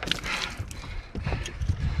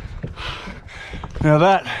 Now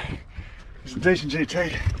that is a decent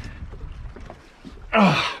GT.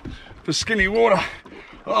 Oh, for skinny water.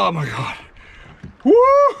 Oh my god. Woo!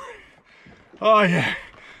 Oh yeah.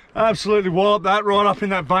 Absolutely walloped that right up in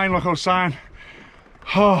that vein like I was saying.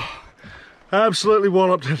 Oh, absolutely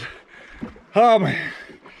walloped it. Oh man.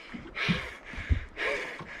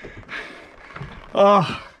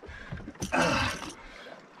 Oh.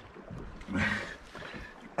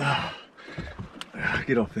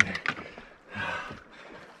 Get off there.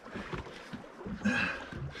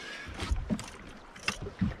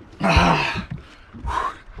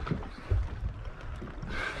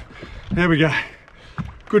 There we go.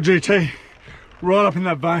 Good GT. Right up in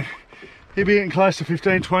that vein. He'll be getting close to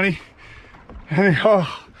 15, 20. And then,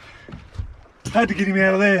 oh, Had to get him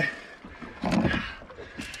out of there.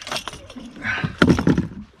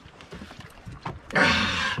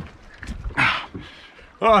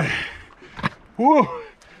 Oh, whoa.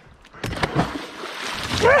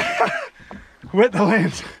 Wet the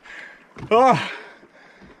lens. Oh,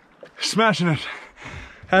 smashing it.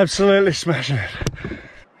 Absolutely smashing it.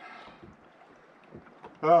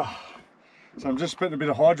 Oh, so I'm just putting a bit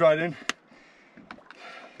of hydrate in.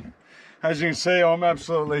 As you can see, I'm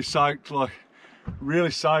absolutely soaked, like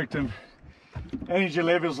really soaked, and energy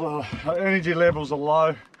levels are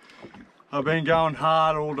low. I've been going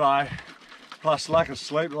hard all day, plus lack of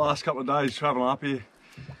sleep the last couple of days traveling up here.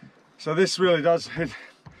 So this really does,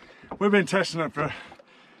 we've been testing it for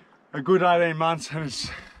a good 18 months, and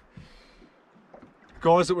it's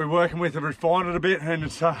guys that we're working with have refined it a bit, and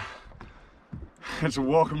it's a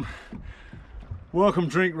welcome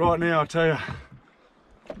drink right now, I tell you.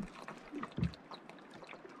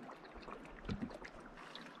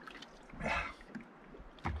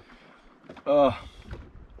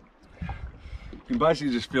 You can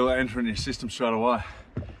basically just feel it entering your system straight away.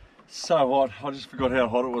 It's so hot. I just forgot how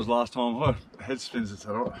hot it was last time. Oh, head spins, it's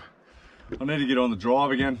hot. I need to get on the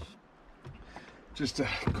drive again just to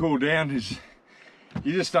cool down. You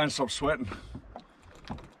just don't stop sweating.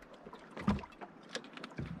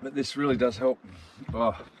 But this really does help.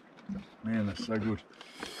 Oh man, that's so good.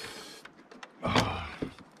 Oh,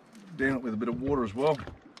 down it with a bit of water as well.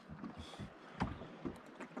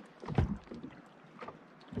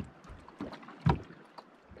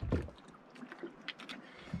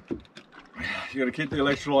 You got to keep the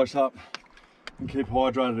electrolytes up and keep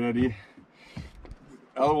hydrated out here.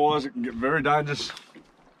 Otherwise, it can get very dangerous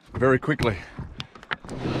very quickly.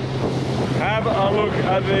 Have a look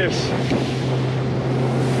at this.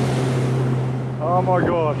 Oh my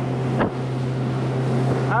God.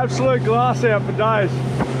 Absolute glass out for days.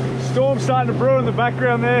 Storm starting to brew in the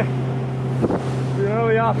background there. It's an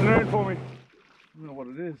early afternoon for me. I don't know what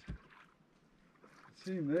it is. I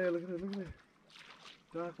see him there, look at it, look at it.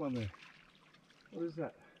 Dark one there. What is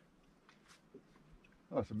that?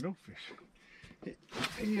 Oh, it's a milkfish.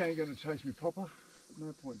 He ain't going to chase me proper.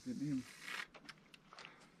 No point getting him.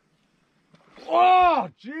 Oh,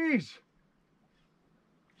 jeez! As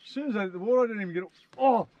soon as I hit the water, I didn't even get it.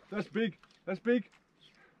 Oh, that's big. That's big.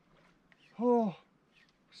 Oh,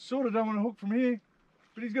 sort of don't want to hook from here,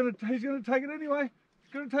 but he's gonna take it anyway.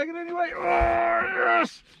 He's gonna take it anyway. Oh,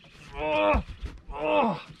 yes! Oh,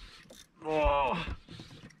 oh, oh,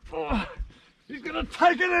 oh. He's gonna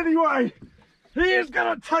take it anyway. He is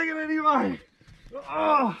gonna take it anyway.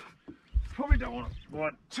 Oh, probably don't want to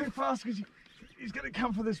ride too fast because he's gonna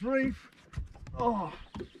come for this reef. Oh,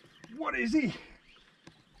 what is he?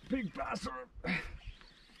 Big bastard.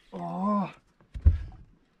 Oh,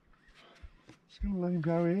 just gonna let him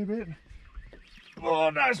go here a bit. Oh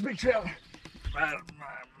no, it's a big trout.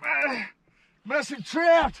 Massive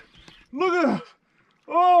trout. Look at it.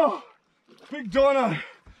 Oh, big dino.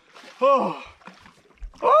 Oh.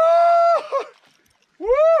 Oh!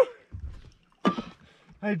 Woo!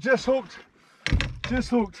 Hey, just hooked. Just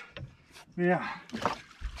hooked. Yeah.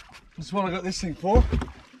 That's what I got this thing for.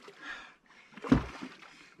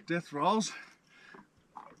 Death rolls.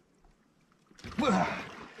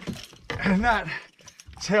 And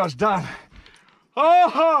that's how it's done.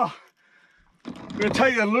 Oh! I'm going to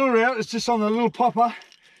take the lure out. It's just on the little popper.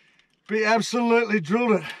 We absolutely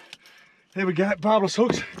drilled it. There we go, barbless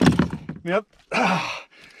hooks. Yep.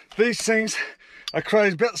 These things are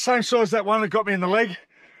crazy. About the same size as that one that got me in the leg.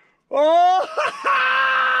 Oh!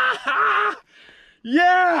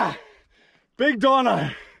 Yeah! Big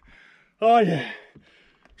dino. Oh yeah.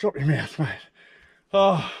 Drop your mouth, mate.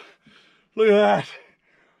 Oh, look at that.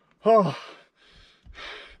 Oh.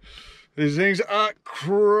 These things are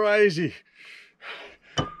crazy.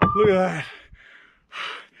 Look at that.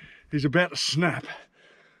 He's about to snap.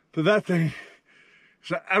 But that thing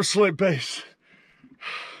is an absolute beast.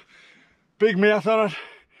 Big mouth on it.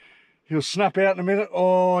 He'll snap out in a minute.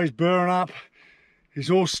 Oh, he's burring up. He's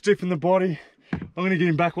all stiff in the body. I'm going to get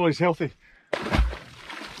him back while he's healthy.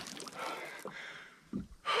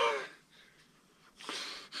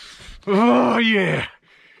 Oh yeah.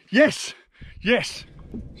 Yes. Yes.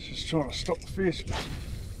 Just trying to stop the fish.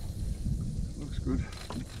 Looks good.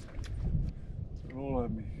 All over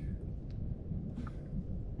me.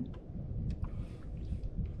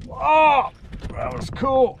 Oh, that was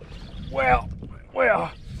cool. Wow,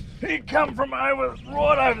 wow. He come from right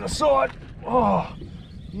over the side. Oh,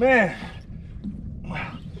 man.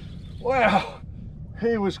 Wow.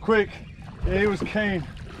 He was quick. Yeah, he was keen.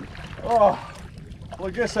 Oh, well,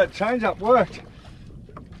 I guess that change up worked.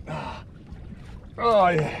 Oh,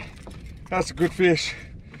 yeah. That's a good fish.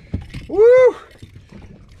 Woo!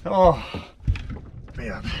 Oh,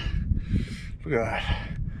 man. Look at that.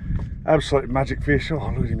 Absolute magic fish. Oh,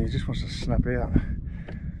 look at him, he just wants to snap out.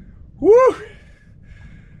 Woo!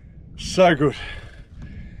 So good.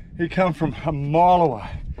 He come from a mile away.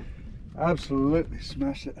 Absolutely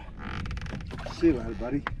smashed it. See you later,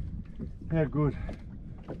 buddy. How good.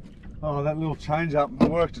 Oh, that little change up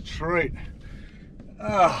worked a treat.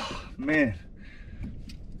 Oh, man.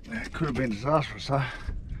 That could have been disastrous, huh?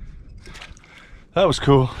 That was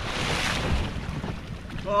cool.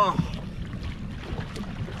 Oh.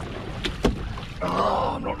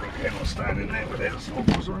 Oh, I'm not really keen on staying in there without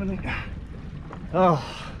snorkels or anything. Oh.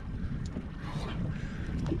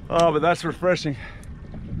 Oh, but that's refreshing.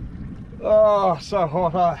 Oh, so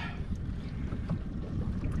hot, eh?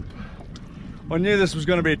 I knew this was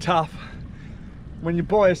going to be tough. When you're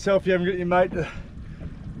by yourself, you haven't got your mate to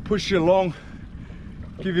push you along,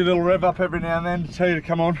 give you a little rev up every now and then to tell you to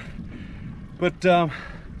come on. But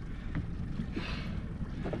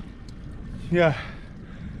yeah,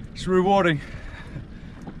 it's rewarding.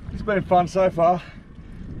 It's been fun so far.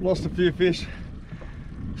 Lost a few fish,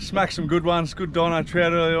 smacked some good ones, good dino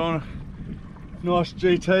trout early on. Nice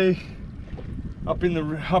GT up in the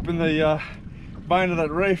vein of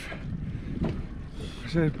that reef.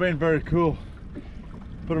 So it's been very cool.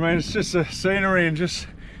 But I mean, it's just the scenery and just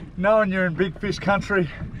knowing you're in big fish country.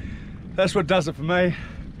 That's what does it for me.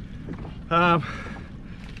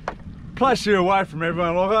 Place you away from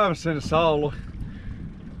everyone. Like, I haven't seen a soul. Look,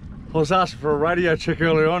 I was asking for a radio check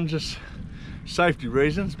earlier on, just safety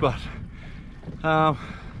reasons, but yeah,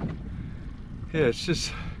 it's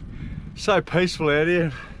just so peaceful out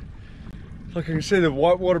here. Like, I can see the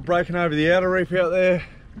whitewater breaking over the outer reef out there.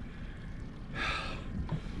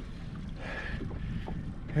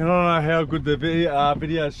 And I don't know how good the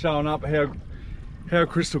video's showing up, how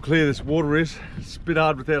crystal clear this water is. It's a bit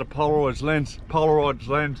hard without a polarized lens,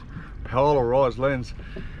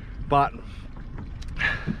 but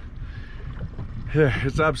yeah,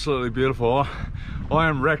 it's absolutely beautiful. I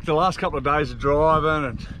am wrecked. The last couple of days of driving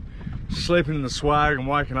and sleeping in the swag and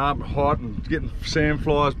waking up hot and getting sand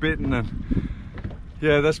flies bitten, and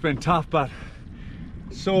yeah, that's been tough, but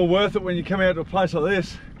it's all worth it when you come out to a place like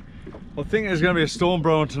this. I think there's going to be a storm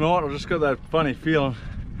brewing tonight. I've just got that funny feeling.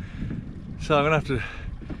 So I'm going to have to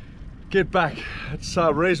get back at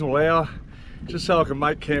a reasonable hour, just so I can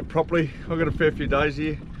make camp properly. I've got a fair few days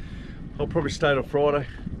here. I'll probably stay till Friday,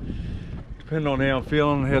 depending on how I'm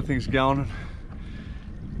feeling and how things are going.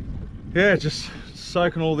 Yeah, just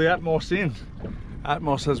soaking all the atmos in.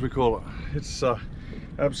 Atmos, as we call it. It's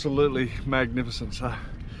absolutely magnificent. So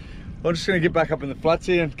I'm just going to get back up in the flats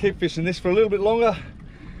here and keep fishing this for a little bit longer.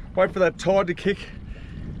 Wait for that tide to kick,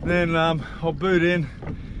 then I'll boot in,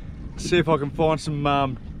 see if I can find some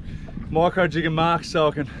micro jigging marks so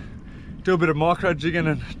I can do a bit of micro jigging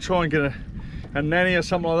and try and get a nanny or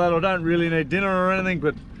something like that. I don't really need dinner or anything,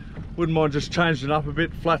 but wouldn't mind just changing it up a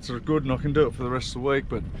bit. Flats are good and I can do it for the rest of the week,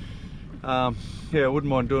 but yeah, I wouldn't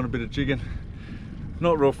mind doing a bit of jigging.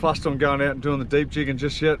 Not real fussed on going out and doing the deep jigging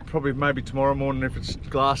just yet. Probably maybe tomorrow morning if it's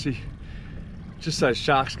glassy. Just those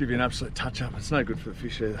sharks give you an absolute touch up. It's no good for the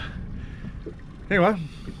fish either. Anyway,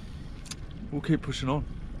 we'll keep pushing on.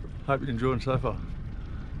 Hope you're enjoying so far.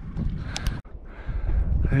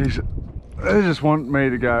 They just want me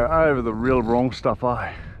to go over the real wrong stuff,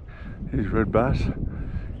 eh? These red bass.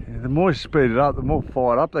 Yeah, the more you speed it up, the more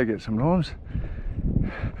fired up they get sometimes.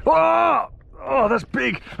 Oh! Oh, that's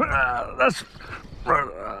big! That's...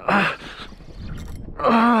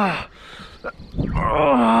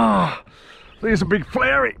 I think it's a big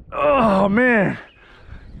flary. Oh man.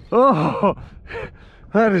 Oh,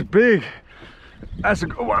 that is big. That's a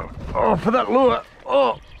good one. Oh, for that lure.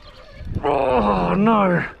 Oh, oh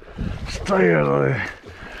no. Stay out of there.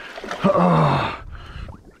 Oh.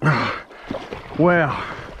 Wow.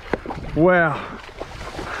 Wow.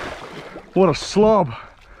 What a slob.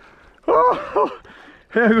 Oh,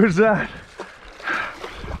 how good is that?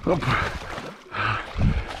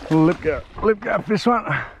 Lip go fish one.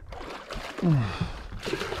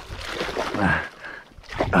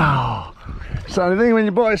 Oh, it's the only thing when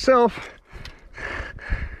you're by yourself,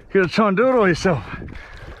 you gotta try and do it all yourself.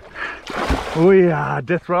 We are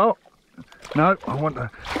death roll. No, I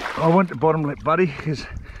want the bottom lip, buddy, because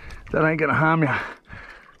that ain't gonna harm you.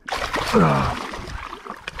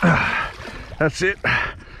 That's it.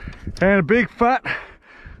 And a big fat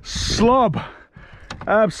slob,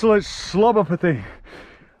 absolute slob of a thing.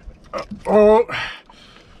 Oh,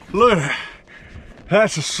 look.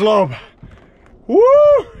 That's a slob. Woo!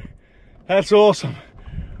 That's awesome.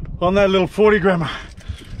 On that little 40 grammer.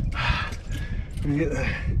 Let me get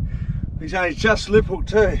He's only just lip hooked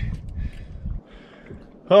too.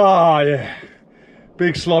 Oh yeah,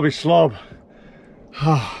 big slobby slob.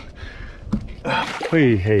 Oh.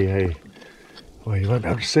 Hey. Well, you won't be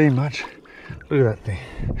able to see much. Look at that thing.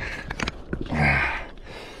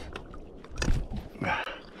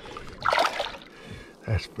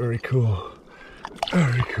 That's very cool.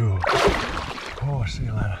 Very cool. Oh, see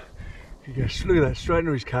you later. You go, look at that, straight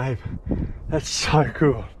into his cave. That's so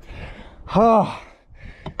cool. Oh,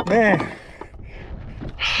 man.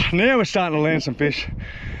 Now we're starting to land some fish.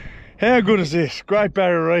 How good is this? Great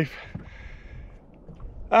Barrier Reef.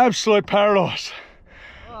 Absolute paradise.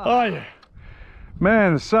 Oh yeah.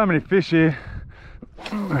 Man, there's so many fish here.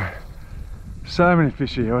 So many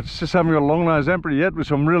fish here. I just haven't got a long nose emperor yet, which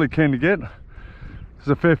I'm really keen to get. There's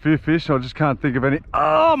a fair few fish, I just can't think of any.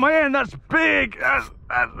 Oh man, that's big. That's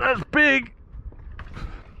big.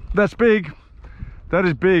 That's big. That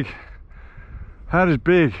is big. That is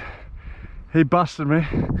big. He busted me,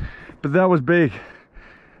 but that was big.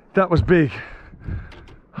 That was big.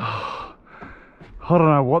 I don't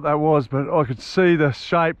know what that was, but I could see the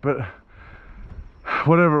shape, but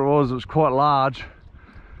whatever it was quite large.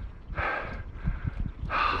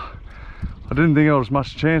 I didn't think there was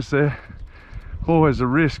much chance there. Always a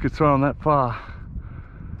risk of throwing that far.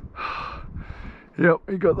 Yep,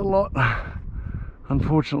 he got the lot,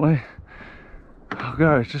 unfortunately. I'll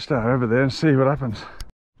go just over there and see what happens.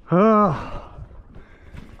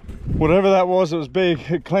 Whatever that was, it was big.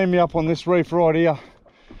 It cleaned me up on this reef right here.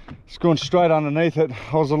 It's going straight underneath it.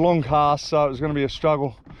 I was a long cast, so it was going to be a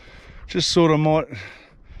struggle. Just sort of might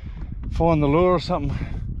find the lure or something.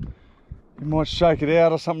 You might shake it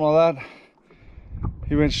out or something like that.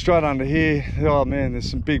 He went straight under here. Oh man, there's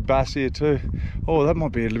some big bass here too. Oh, that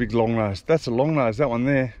might be a big long nose. That's a long nose, that one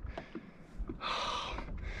there.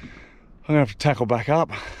 I'm gonna have to tackle back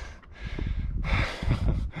up.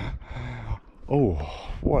 Oh,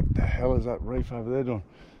 what the hell is that reef over there doing?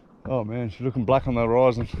 Oh man, she's looking black on the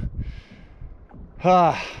horizon.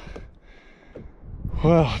 Well,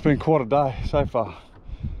 it's been quite a day so far.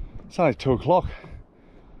 It's only 2 o'clock.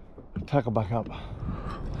 Tackle back up.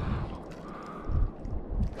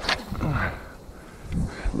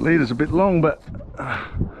 Leader's a bit long, but I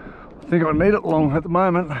think I need it long at the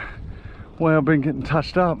moment. The way I've been getting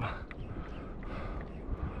touched up.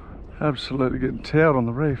 Absolutely getting towed on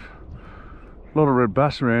the reef. A lot of red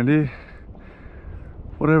bass around here.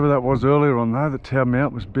 Whatever that was earlier on though that towed me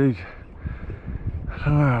up was big. I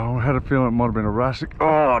don't know, I had a feeling it might have been a rustic.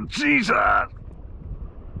 Oh, Jesus!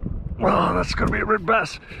 Oh, that's gonna be a red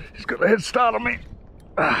bass. He's got a head start on me.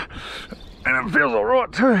 And it feels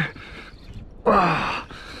alright too. Oh,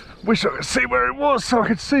 wish I could see where he was so I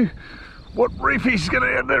could see what reef he's gonna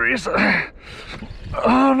have. There he is.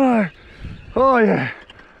 Oh no. Oh yeah.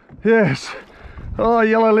 Yes. Oh,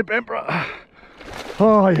 yellow lip emperor.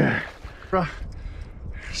 Oh yeah.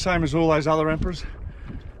 Same as all those other emperors.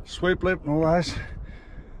 Sweep lip and all those.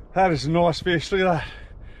 That is a nice fish, look at that.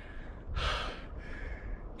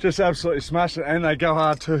 Just absolutely smashed it, and they go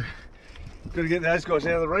hard too. Got to get those guys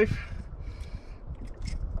out of the reef.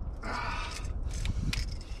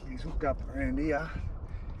 He's hooked up around here.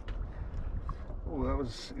 Oh, that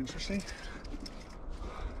was interesting.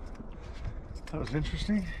 That was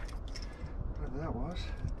interesting. Whatever that was.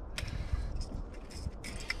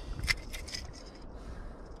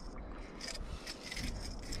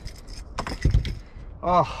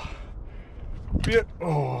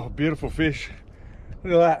 Oh, beautiful fish.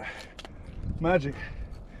 Look at that. Magic.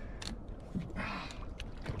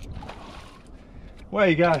 Away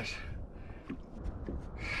he goes.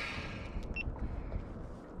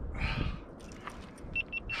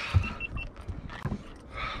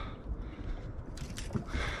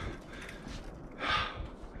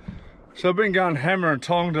 So I've been going hammer and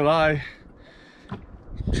tong today,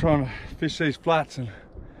 trying to fish these flats, and I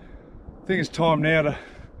think it's time now to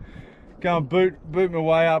go and boot my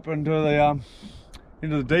way up into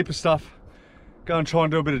the deeper stuff. Go and try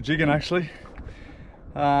and do a bit of jigging actually.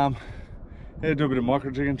 Yeah, do a bit of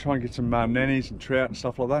micro jigging, try and get some nannies and trout and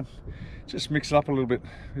stuff like that. Just mix it up a little bit.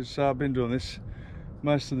 Because I've been doing this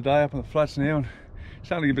most of the day up on the flats now, and it's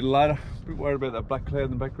starting to get a bit later. A bit worried about that black cloud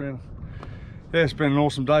in the background. Yeah, it's been an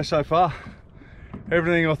awesome day so far.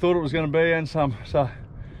 Everything I thought it was going to be and some. So, a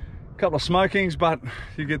couple of smokings, but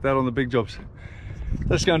you get that on the big jobs.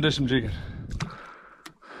 Let's go and do some jigging.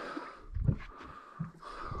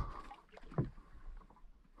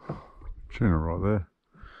 Tuna right there.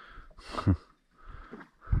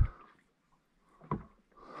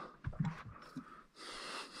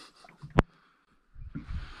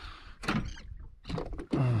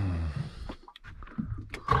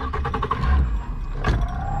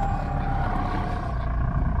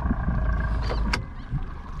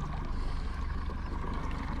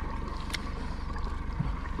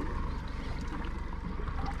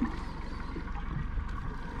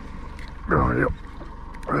 Oh, yep.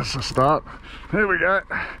 That's the start. Here we go.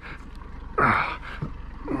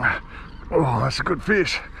 Oh, that's a good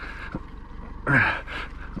fish.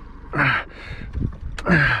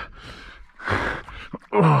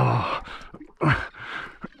 Oh.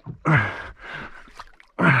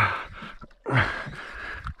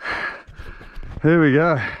 Here we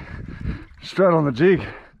go. Straight on the jig.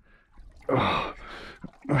 Oh.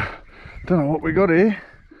 Don't know what we got here.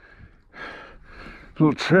 A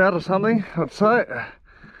little trout or something, I'd say.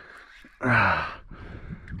 Oh,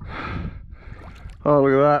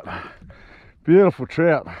 look at that. Beautiful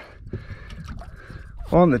trout.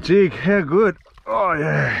 On the jig, how good. Oh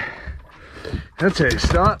yeah. That's how you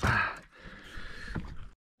start.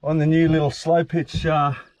 On the new little slow pitch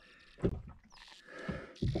car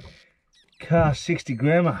 60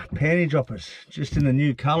 grammer panty droppers, just in the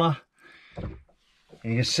new colour.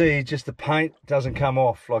 And you can see just the paint doesn't come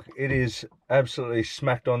off, like it is absolutely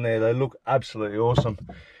smacked on there. They look absolutely awesome.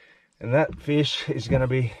 And that fish is going to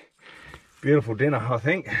be beautiful dinner, I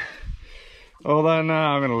think. Although no,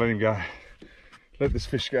 I'm going to let him go. Let this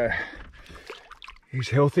fish go. He's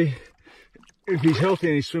healthy. If he's healthy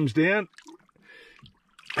and he swims down,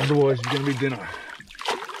 otherwise he's going to be dinner.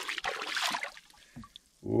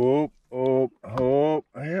 Oh, oh, oh,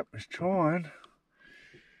 yep, he's trying.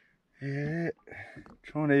 Yeah,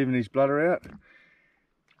 trying to even his bladder out.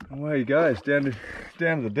 And away he goes, down to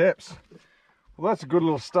the depths. Well, that's a good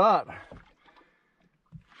little start.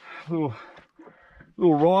 Little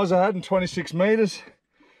rise I had in 26 metres.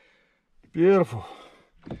 Beautiful.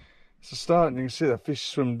 It's a start, and you can see that fish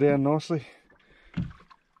swimming down nicely.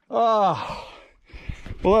 Ah,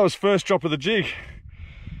 well, that was first drop of the jig.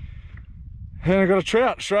 And I got a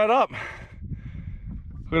trout straight up.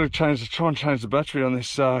 I've got to try and change the battery on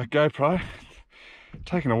this GoPro.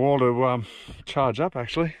 Taking a while to charge up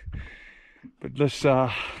actually, but let's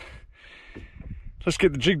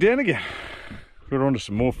get the jig down again. We're onto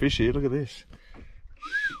some more fish here. Look at this.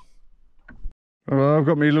 Well, I've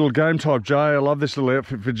got me little game type J. I love this little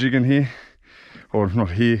outfit for jigging here, or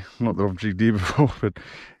not here. Not that I've jigged here before, but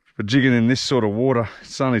for jigging in this sort of water.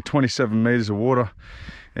 It's only 27 meters of water,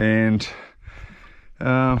 and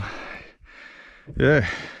yeah,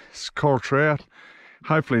 it's coral trout,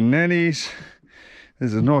 hopefully nannies.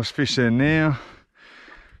 There's a nice fish there now.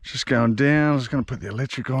 It's just going down. I was going to put the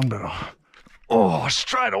electric on, but oh,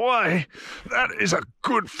 straight away, that is a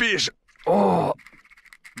good fish. Oh,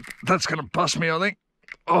 that's going to bust me, I think.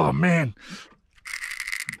 Oh man,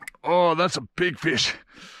 oh, that's a big fish.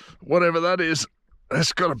 Whatever that is,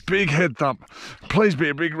 that's got a big head thump. Please be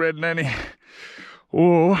a big red nanny.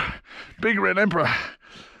 Oh, big red emperor.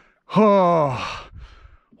 Oh,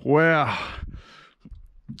 wow.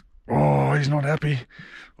 Oh, he's not happy.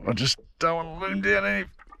 I just don't want to let him down any.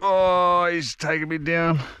 Oh, he's taking me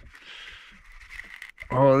down.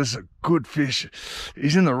 Oh, this is a good fish.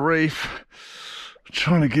 He's in the reef. I'm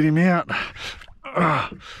trying to get him out.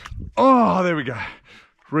 Oh, there we go.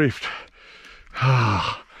 Reefed.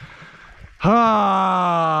 Ah,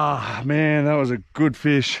 man, that was a good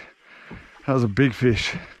fish. That was a big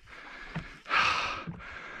fish.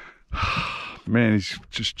 Man, he's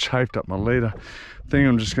just chafed up my leader. I think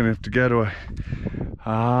I'm just going to have to go to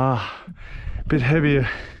a bit heavier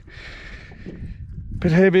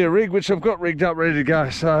rig, which I've got rigged up ready to go.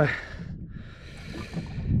 So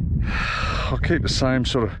I'll keep the same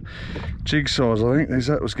sort of jig size. I think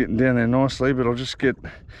that was getting down there nicely, but I'll just get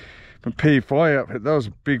my P5 outfit. That was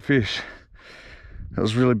a big fish. That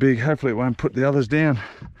was really big. Hopefully it won't put the others down.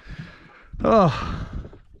 Oh.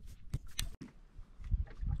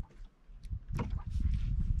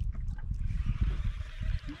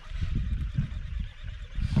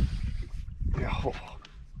 Yeah, oh,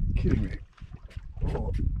 kidding me.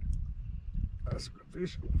 Oh, that's a good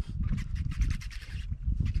fish.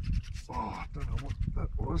 Oh, I don't know what that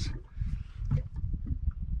was.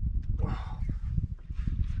 Oh,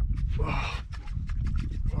 I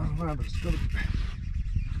don't know, but it's got to be.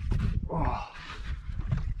 Oh,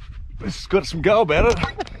 this has got some go about it.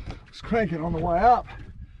 It's cranking on the way up.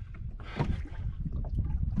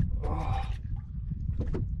 Oh,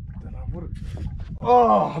 don't know what it.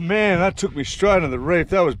 Oh man, that took me straight into the reef.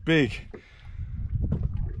 That was big.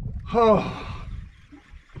 Oh,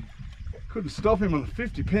 couldn't stop him on the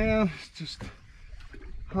 50 pound. It's just,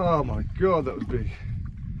 oh my god, that was big.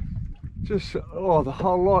 Just, oh, the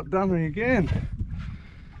whole lot done me again.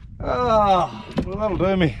 Ah, oh, well, that'll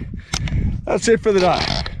do me. That's it for the day.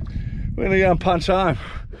 We're gonna go and punch home.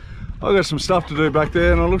 I've got some stuff to do back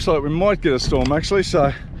there, and it looks like we might get a storm actually,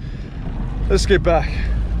 so let's get back.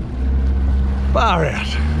 Far out.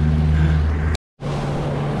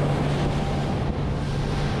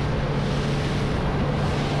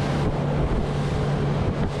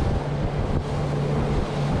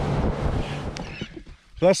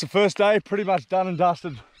 That's the first day, pretty much done and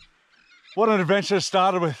dusted. What an adventure it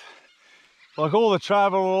started with. Like all the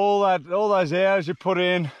travel, all those hours you put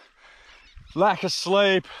in, lack of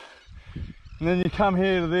sleep, and then you come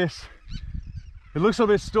here to this. It looks a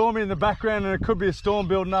bit stormy in the background and it could be a storm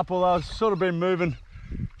building up, although it's sort of been moving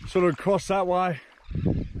sort of across that way.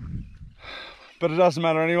 But it doesn't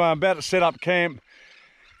matter anyway. I'm about to set up camp.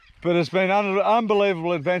 But it's been an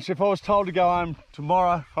unbelievable adventure. If I was told to go home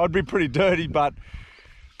tomorrow, I'd be pretty dirty, but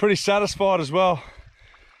pretty satisfied as well.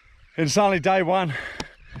 It's only day one.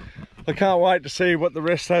 I can't wait to see what the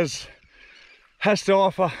rest has to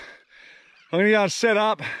offer. I'm gonna go and set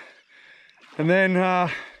up, and then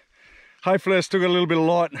hopefully I still got a little bit of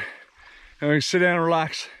light, and we can sit down and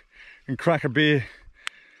relax and crack a beer,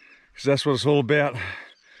 because that's what it's all about.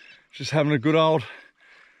 Just having a good old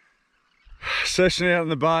session out in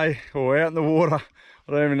the bay or out in the water.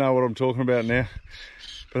 I don't even know what I'm talking about now,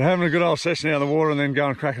 but having a good old session out in the water and then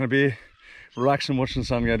going cracking a beer, relaxing, watching the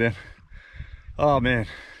sun go down. Oh man,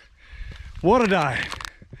 what a day.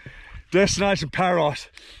 Destination paradise.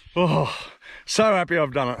 Oh, so happy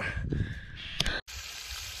I've done it.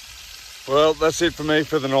 Well, that's it for me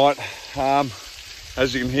for the night.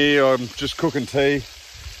 As you can hear, I'm just cooking tea.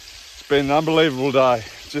 It's been an unbelievable day,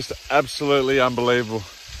 just absolutely unbelievable.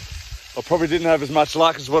 I probably didn't have as much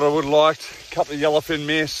luck as what I would have liked. A couple of yellowfin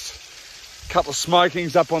missed, a couple of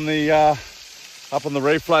smokings up on the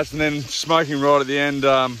reef flats, and then smoking right at the end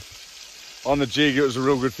on the jig. It was a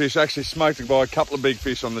real good fish. Actually smoked by a couple of big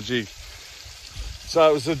fish on the jig. So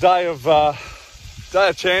it was a day of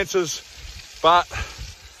chances, but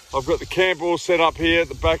I've got the camp all set up here at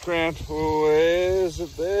the background. Oh, where's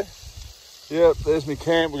it there? Yep, there's my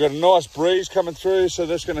camp. We've got a nice breeze coming through, so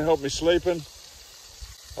that's going to help me sleeping.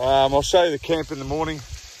 I'll show you the camp in the morning.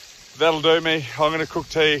 That'll do me. I'm going to cook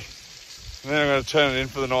tea, and then I'm going to turn it in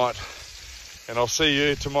for the night. And I'll see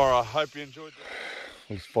you tomorrow. Hope you enjoyed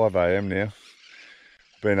that. It's 5 AM now.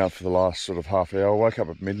 Been up for the last sort of half hour. I woke up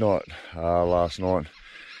at midnight last night.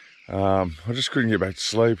 I just couldn't get back to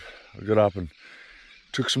sleep. I got up and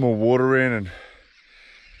took some more water in and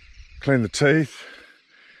cleaned the teeth.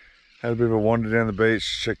 Had a bit of a wander down the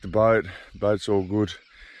beach, checked the boat. The boat's all good.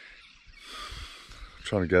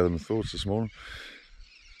 Trying to gather my thoughts this morning.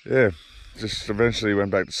 Yeah, just eventually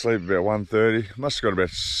went back to sleep about 1:30. Must have got about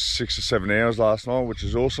 6 or 7 hours last night, which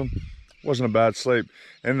is awesome. Wasn't a bad sleep.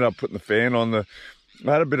 Ended up putting the fan on. I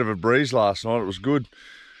had a bit of a breeze last night. It was good.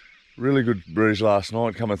 Really good breeze last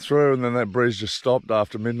night coming through, and then that breeze just stopped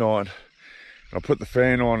after midnight. I put the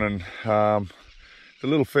fan on, and the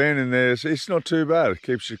little fan in there, it's not too bad. It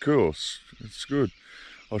keeps you cool. It's good.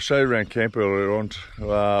 I'll show you around camp earlier on,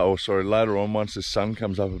 later on once the sun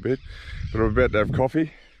comes up a bit. But I'm about to have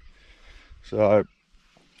coffee. So,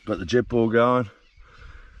 got the jet ball going.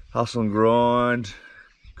 Hustle and grind.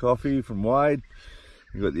 Coffee from Wade.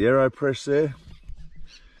 We've got the AeroPress there.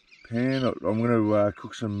 Pan. I'm going to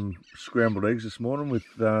cook some scrambled eggs this morning with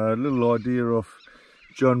a little idea of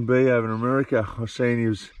John B over in America. I was saying he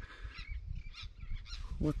was...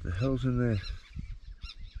 What the hell's in there?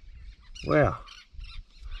 Wow.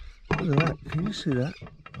 Look at that. Can you see that?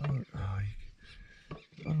 I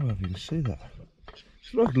don't know if you can see that.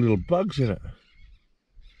 It's like little bugs in it.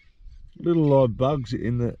 Little live bugs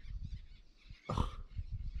in the... Oh.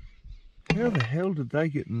 How the hell did they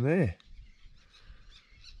get in there?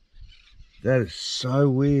 That is so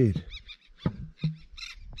weird.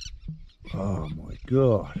 Oh my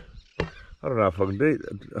God. I don't know if I can do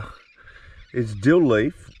that. It's dill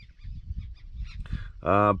leaf.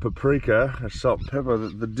 Paprika, salt and pepper.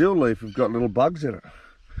 The dill leaf have got little bugs in it.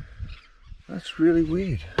 That's really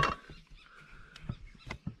weird.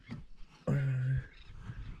 I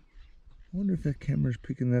wonder if that camera's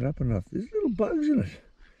picking that up enough. There's little bugs in it.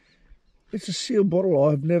 It's a sealed bottle.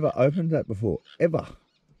 I've never opened that before, ever.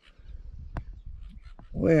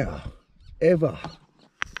 Wow, ever.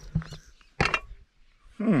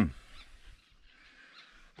 I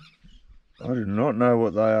do not know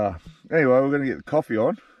what they are. Anyway, we're going to get the coffee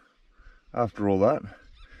on after all that.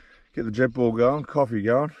 Get the jet ball going, coffee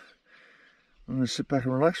going. I'm going to sit back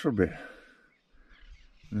and relax for a bit.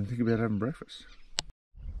 And then think about having breakfast.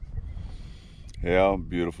 How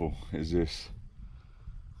beautiful is this?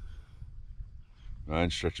 My own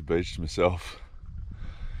stretch of beach to myself.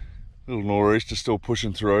 Little nor'easter still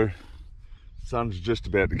pushing through. Sun's just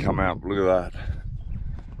about to come out. Look at that.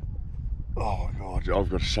 Oh my God, I've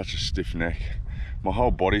got such a stiff neck. My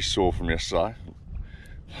whole body's sore from yesterday.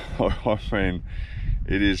 I mean,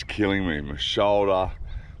 it is killing me. My shoulder,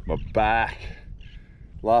 my back.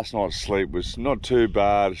 Last night's sleep was not too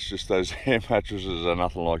bad. It's just those air mattresses are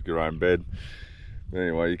nothing like your own bed. But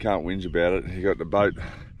anyway, you can't whinge about it. You got the boat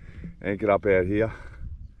anchored up out here.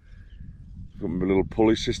 Got my little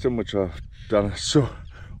pulley system, which I've done a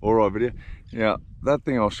alright video. Now that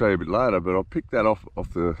thing I'll show you a bit later, but I picked that off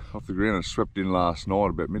the ground and swept in last night,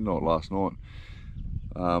 about midnight last night.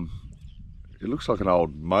 It looks like an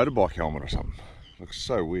old motorbike helmet or something. It looks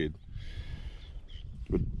so weird.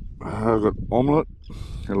 But I've got omelette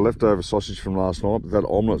and a leftover sausage from last night, but that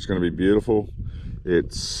omelette's going to be beautiful.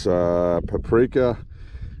 It's paprika,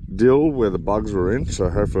 dill where the bugs were in, so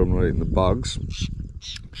hopefully I'm not eating the bugs.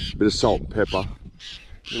 Bit of salt and pepper.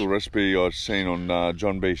 Little recipe I've seen on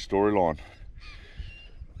John B Storyline.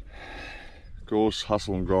 Of course,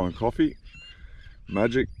 hustle and grind coffee.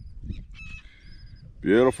 Magic.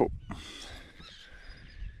 Beautiful.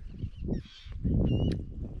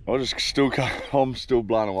 I'm still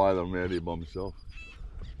blown away that I'm out here by myself.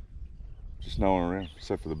 Just no one around,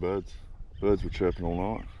 except for the birds. Birds were chirping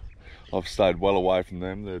all night. I've stayed well away from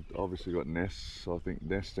them. They've obviously got nests. I think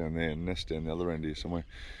nests down there and nests down the other end here somewhere.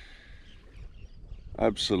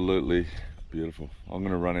 Absolutely beautiful. I'm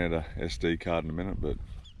going to run out of SD card in a minute, but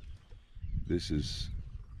this is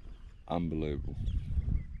unbelievable.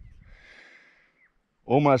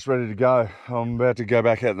 Almost ready to go. I'm about to go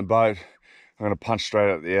back out in the boat. I'm going to punch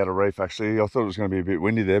straight out the outer reef actually. I thought it was going to be a bit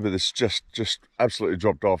windy there, but it's just absolutely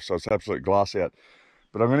dropped off, so it's absolute glass out.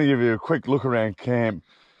 But I'm going to give you a quick look around camp.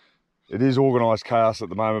 It is organised chaos at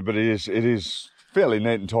the moment, but it is fairly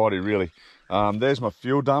neat and tidy really. There's my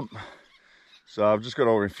fuel dump. So I've just got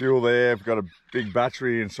all my fuel there. I've got a big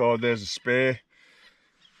battery inside. There's a spare.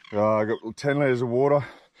 I've got 10 litres of water.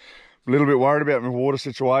 A little bit worried about my water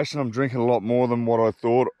situation. I'm drinking a lot more than what I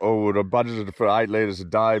thought. I would have budgeted for 8 litres a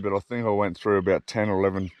day, but I think I went through about 10 or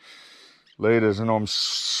 11 litres, and I'm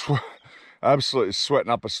absolutely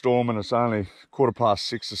sweating up a storm, and it's only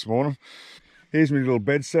 6:15 this morning. Here's my little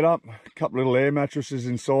bed set up. A couple little air mattresses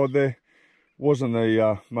inside there. Wasn't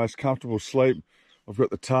the most comfortable sleep. I've got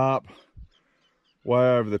the tarp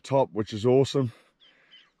way over the top, which is awesome.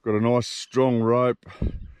 Got a nice strong rope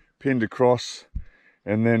pinned across,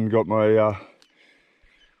 and then got my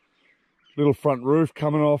little front roof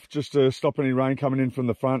coming off just to stop any rain coming in from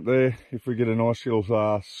the front there if we get a nice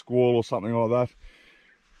little squall or something like that.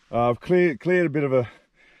 I've cleared a bit of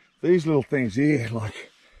these little things here,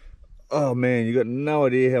 like, oh man, you got no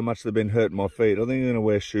idea how much they've been hurting my feet. I think I'm going to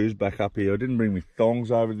wear shoes back up here. I didn't bring my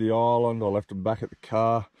thongs over to the island. I left them back at the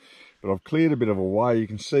car. But I've cleared a bit of a way. You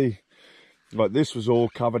can see, like, this was all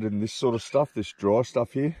covered in this sort of stuff, this dry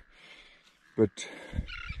stuff here. But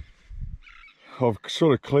I've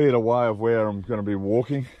sort of cleared a way of where I'm going to be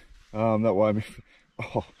walking. That way,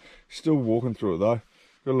 still walking through it though.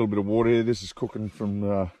 Got a little bit of water here. This is cooking from,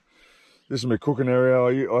 this is my cooking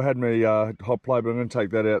area. I had my hot plate, but I'm going to take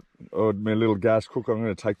that out, or my little gas cooker. I'm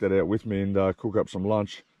going to take that out with me and cook up some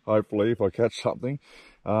lunch, hopefully, if I catch something.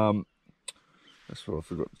 That's what I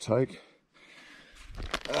forgot to take.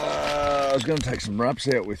 I was going to take some wraps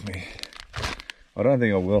out with me. I don't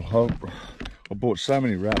think I will. I bought so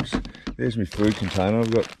many wraps. There's my food container.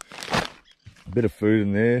 I've got a bit of food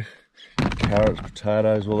in there. Carrots,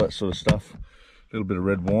 potatoes, all that sort of stuff. A little bit of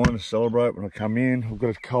red wine to celebrate when I come in. I've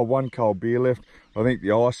got one cold beer left. I think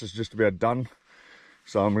the ice is just about done.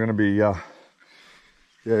 So I'm going to be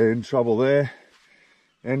in trouble there.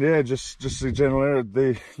 And yeah, just the general area.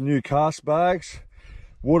 The new cast bags,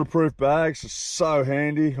 waterproof bags, are so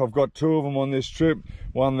handy. I've got 2 of them on this trip.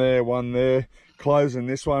 One there, one there. Clothes in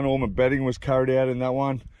this one. All my bedding was carried out in that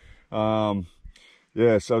one.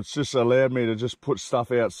 Yeah, so it's just allowed me to just put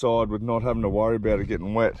stuff outside with not having to worry about it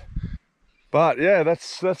getting wet. But yeah,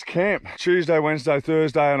 that's camp. Tuesday, Wednesday,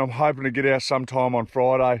 Thursday, and I'm hoping to get out sometime on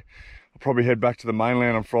Friday. I'll probably head back to the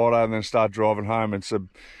mainland on Friday and then start driving home. It's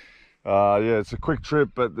a quick trip,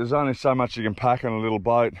 but there's only so much you can pack on a little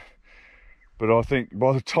boat. But I think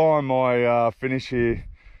by the time I finish here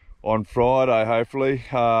on Friday, hopefully,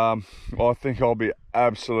 I think I'll be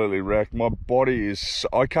absolutely wrecked. My body is,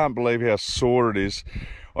 I can't believe how sore it is.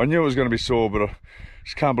 I knew it was going to be sore, but I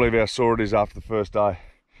just can't believe how sore it is after the first day.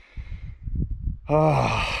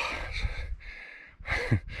 I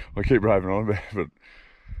keep raving on about it, but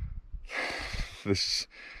this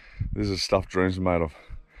is stuff dreams are made of.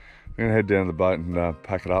 I'm going to head down to the boat and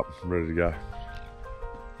pack it up, ready to go.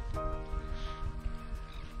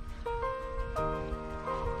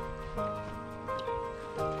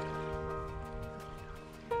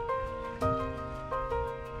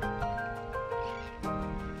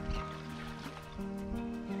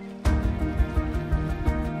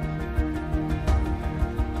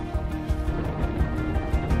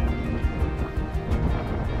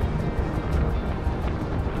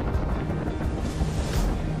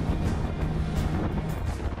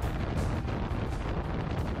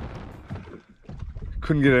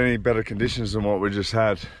 couldn't get any better conditions than what we just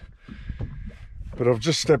had. But I've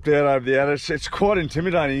just stepped out over the edge. It's quite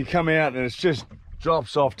intimidating. You come out and it just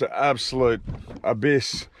drops off to absolute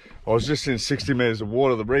abyss. I was just in 60 metres of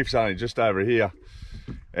water. The reef's only just over here.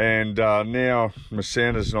 And now my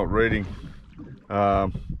sounder's not reading.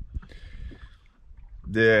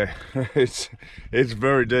 Yeah, it's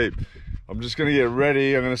very deep. I'm just gonna get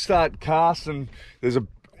ready. I'm gonna start casting. There's a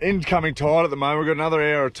incoming tide at the moment. We've got another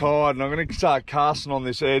hour of tide, and I'm gonna start casting on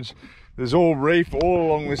this edge. There's all reef all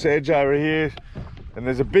along this edge over here, and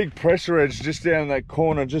there's a big pressure edge just down that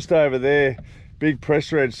corner, just over there. Big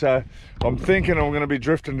pressure edge. So I'm thinking I'm gonna be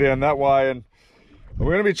drifting down that way, and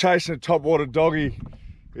we're gonna be chasing a topwater doggy.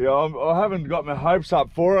 Yeah, I haven't got my hopes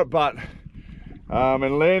up for it, but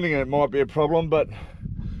and landing it might be a problem, but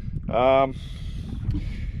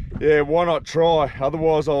yeah, why not try?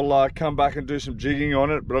 Otherwise I'll come back and do some jigging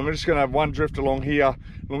on it. But I'm just going to have one drift along here,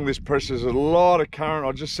 along this pressure. There's a lot of current.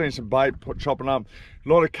 I've just seen some bait chopping up. A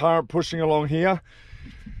lot of current pushing along here.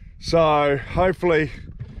 So hopefully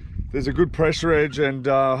there's a good pressure edge, and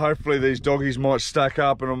hopefully these doggies might stack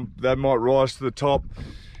up and they might rise to the top.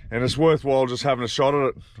 And it's worthwhile just having a shot at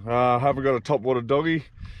it. I haven't got a topwater doggy,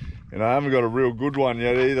 and I haven't got a real good one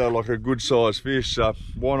yet either, like a good sized fish. So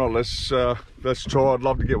why not, let's try. I'd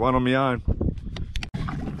love to get one on my own.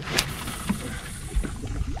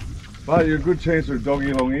 But you're a good chance of a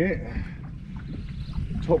doggy along here.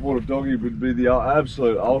 Topwater doggy would be the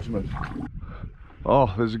absolute ultimate.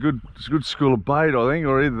 Oh, there's a good school of bait, I think,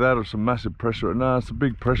 or either that or some massive pressure. No, it's a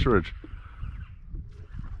big pressure edge.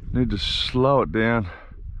 Need to slow it down.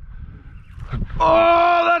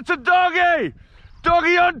 Oh, that's a doggy!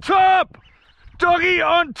 Doggy on top! Doggy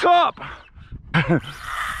on top!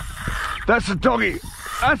 That's a doggy!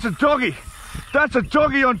 That's a doggy! That's a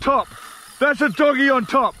doggy on top! That's a doggy on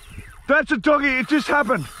top! That's a doggy! It just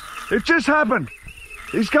happened! It just happened!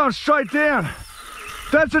 He's going straight down!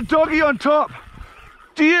 That's a doggy on top!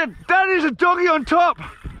 That is a doggy on top!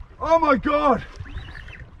 Oh my god!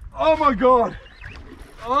 Oh my god!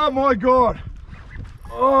 Oh my god!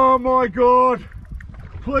 Oh my god!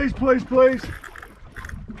 Please, please, please!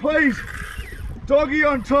 Please! Doggy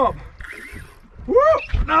on top! Woo!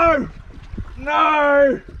 No!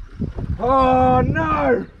 No! Oh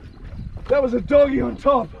no! That was a doggy on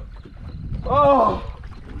top! Oh!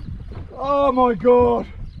 Oh my god!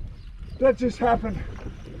 That just happened!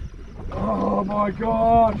 Oh my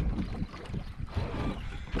god!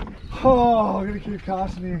 Oh, I'm gonna keep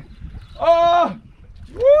casting here. Oh!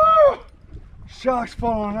 Woo! Shark's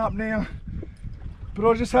following up now. But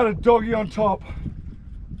I just had a doggy on top.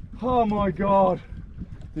 Oh my god.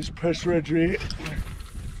 This pressure edge here.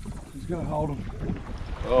 He's gonna hold him.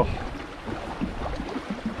 Oh.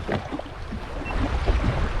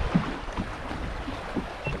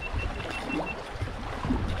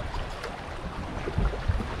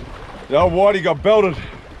 The old whitey got belted.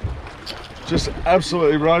 Just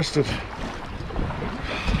absolutely roasted.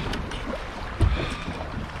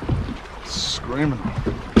 Screaming.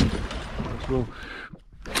 Well,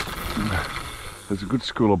 there's a good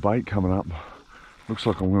school of bait coming up. Looks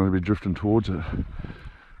like I'm going to be drifting towards it.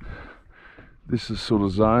 This is sort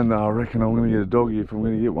of zone that I reckon I'm going to get a doggy if I'm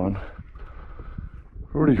going to get one.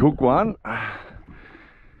 Already hooked one.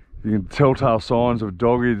 You can telltale signs of a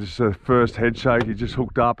doggy. Just the first head shake, he just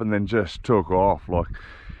hooked up and then just took off. Like,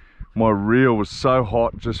 my reel was so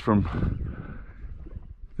hot just from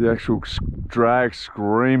the actual drag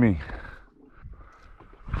screaming.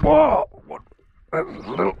 Whoa! What? That was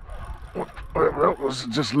little. That was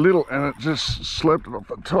just little, and it just slurped it off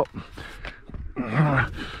the top.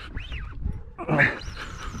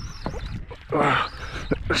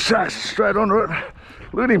 The shark's straight onto it.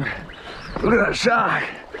 Look at him. Look at that shark.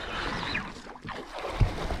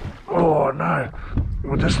 Oh no.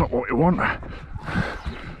 Well, that's not what you want.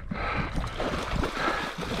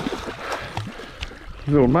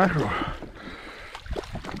 Little mackerel.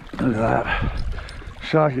 Look at that.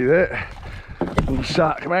 Sharky there. Little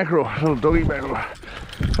shark mackerel. Little doggy mackerel.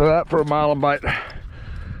 Look at that for a marlin bait.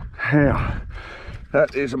 Now,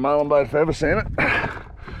 that is a marlin bait if I've ever seen it.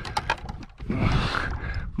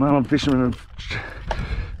 Marlin fishermen.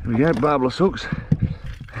 Here we go, barbless hooks.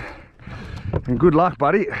 And good luck,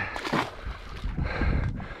 buddy.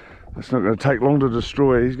 It's not going to take long to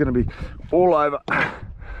destroy. He's going to be all over.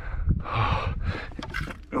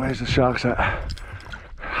 Where's the sharks at?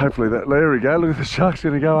 Hopefully that, there we go. Look at the shark's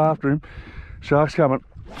going to go after him. Shark's coming.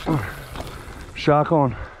 Shark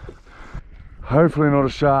on. Hopefully not a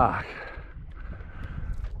shark.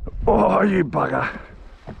 Oh, you bugger.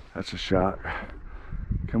 That's a shark.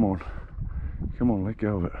 Come on. Come on, let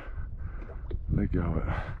go of it. Let go of it.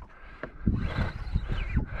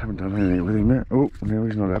 Haven't done anything with him yet. Oh, now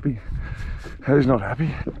he's not happy. He's not happy.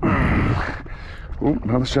 Oh,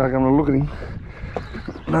 another shark having a look at him.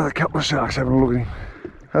 Another couple of sharks having a look at him.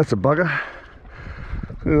 That's a bugger.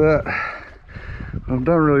 Look at that. I don't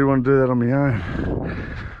really want to do that on my own.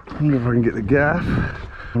 I wonder if I can get the gaff.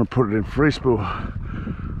 I'm going to put it in free spool.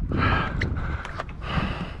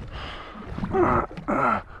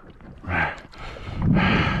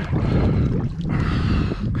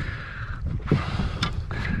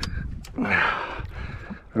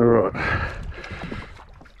 Alright.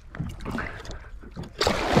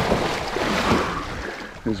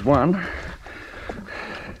 There's one.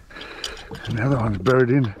 And the other one's buried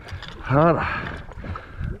in harder.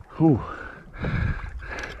 Ooh.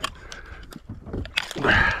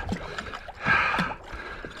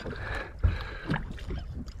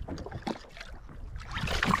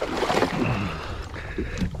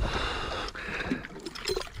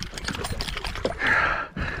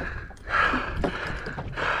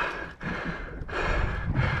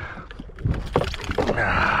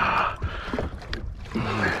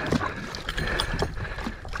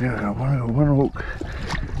 Yeah, I got one hook.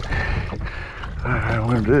 I don't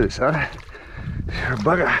want to do this, huh? You're a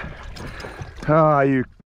bugger. Ah, you.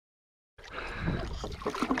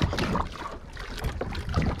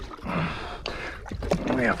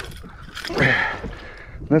 Yeah.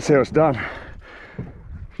 That's how it's done. A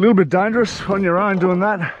little bit dangerous on your own doing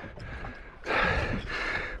that,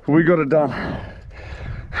 but we got it done.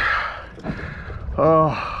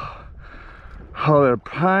 Oh, they're a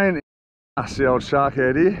pain. That's the old shark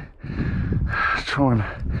out here. Let's try and.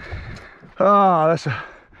 Oh, that's a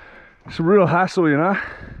real hassle, you know. I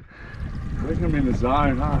reckon I'm in the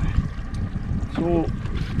zone, huh? It's all.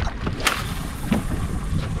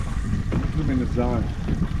 I'm in the zone.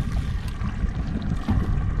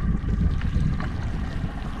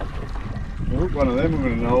 Well, one of them we're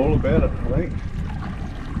going to know all about it, I think.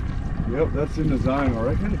 Yep, that's in the zone, I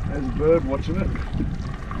reckon. There's a bird watching it.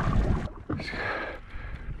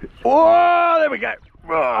 Oh, there we go.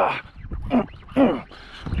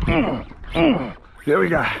 There we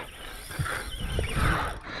go.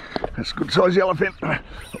 That's a good size yellowfin.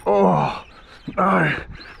 Oh, no.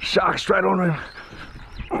 Shark straight on him.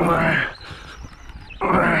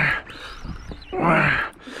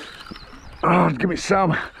 Oh, give me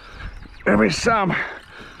some. Give me some.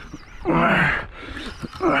 I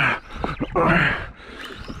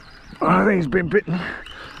think he's been bitten.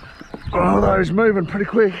 Although he's moving pretty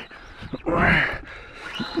quick.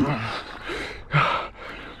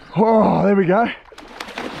 Oh, there we go.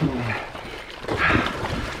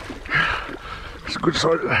 It's a good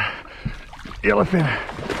size yellowfin.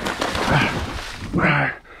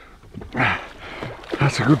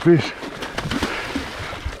 That's a good fish.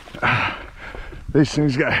 These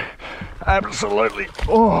things go absolutely.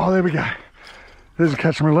 Oh, there we go. There's a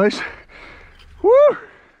catch and release. Woo!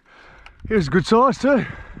 Here's a good size too.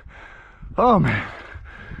 Oh man.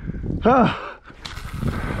 Oh.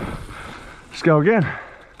 Let's go again.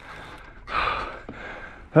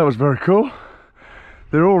 That was very cool.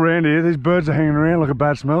 They're all around here. These birds are hanging around like a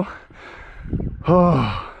bad smell.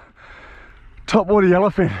 Oh. Top water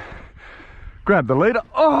yellowfin. Grab the leader.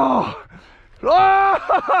 Oh!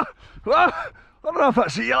 Oh! I don't know if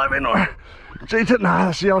that's a yellowfin or cheetah. No,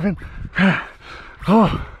 that's a yellowfin.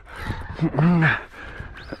 Oh.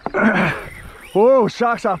 Whoa,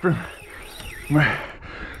 shark's after him.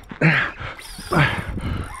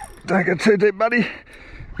 Don't get too deep, buddy.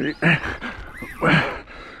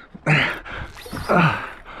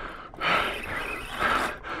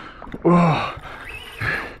 Oh.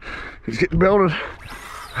 He's getting belted.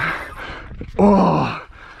 Oh.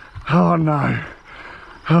 Oh no.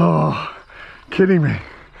 Oh. Kidding me.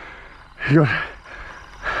 He got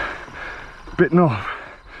bitten off.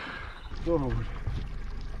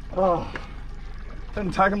 Oh.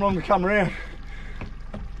 Didn't take him long to come around.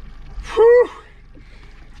 Whew.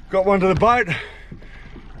 Got one to the boat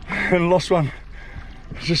and lost one.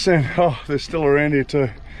 Just saying, oh, they're still around here too.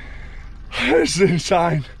 This is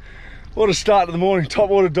insane. What a start to the morning. Top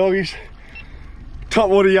water doggies, top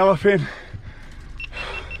water yellowfin.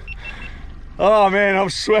 Oh man, I'm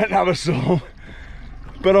sweating up a storm.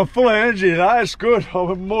 But I'm full of energy today, it's good. I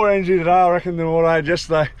have more energy today, I reckon, than what I had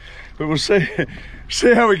yesterday. But we'll see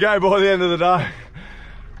how we go by the end of the day.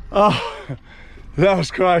 Oh, that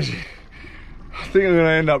was crazy. I think I'm going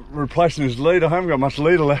to end up replacing his lead. I haven't got much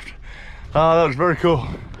leader left. That was very cool.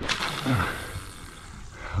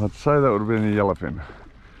 I'd say that would have been a yellowfin.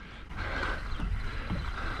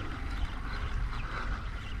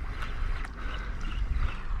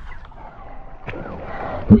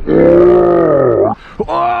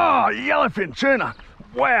 Oh, yellowfin tuna.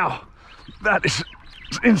 Wow, that is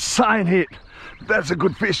insane hit. That's a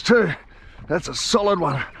good fish too. That's a solid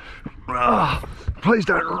one. Oh, please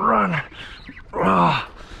don't run. Oh,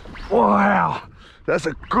 wow, that's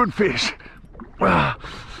a good fish.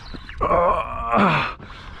 Oh,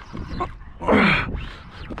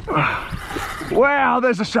 wow,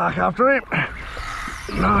 there's a shark after him.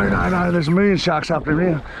 No, there's a million sharks after him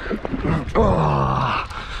here. Oh,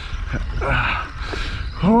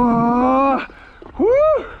 oh,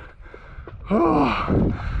 woo.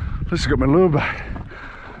 Oh, this has got my lure back.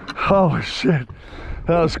 Holy shit,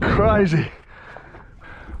 that was crazy.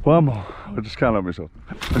 One more, I just can't help myself.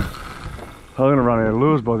 I'm gonna run out of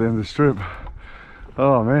lures by the end of this trip.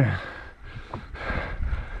 Oh man.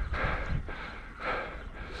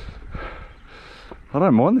 I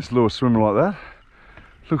don't mind this lure swimming like that.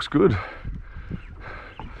 Looks good.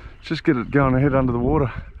 Just get it going ahead under the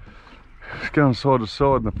water. It's going side to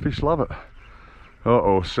side and the fish love it.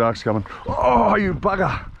 Uh-oh, shark's coming. Oh, you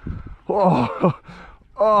bugger. Oh,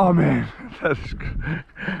 oh man, that is good.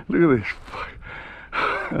 Look at this.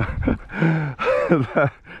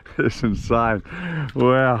 That is insane.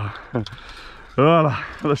 Wow. Right,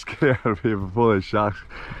 let's get out of here before these sharks.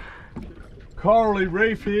 Corally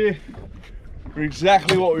reef here. For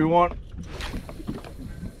exactly what we want.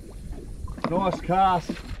 Nice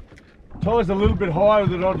cast. Tide's a little bit higher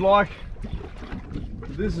than I'd like.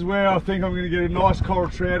 But this is where I think I'm going to get a nice coral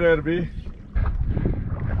trout out of here.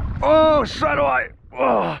 Oh, straight away.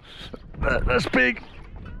 Oh, that's big.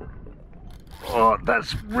 Oh,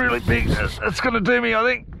 that's really big. That's going to do me, I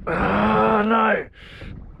think. Oh, no.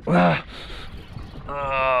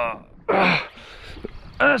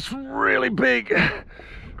 That's really big.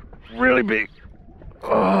 Really big.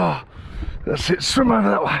 Oh, that's it. Swim over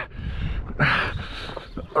that way.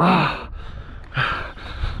 Oh,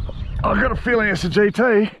 I've got a feeling it's a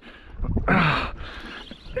GT.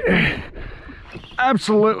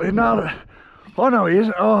 Absolutely nailed it. I know he is.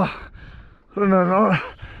 Oh, I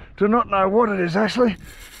do not know what it is actually.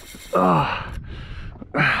 Oh.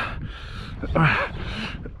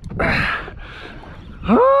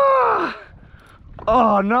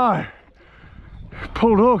 Oh no.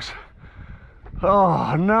 Pulled hooks.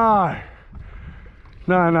 Oh no.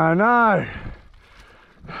 No.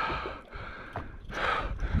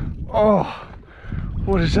 Oh,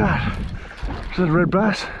 what is that? Is that a red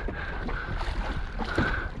bass?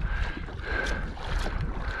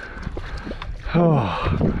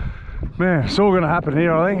 Oh man, it's all gonna happen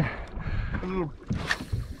here, I think.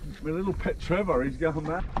 My little pet Trevor, he's going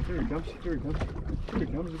mad. Here he comes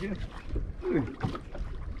again. Look at him.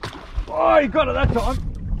 Oh, he got it that time.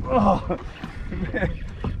 Oh man,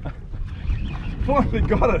 finally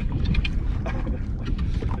got it.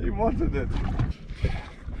 He wanted it.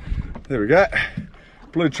 There we go.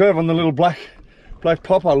 Blue Trev on the little black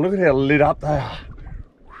popper. Look at how lit up they are.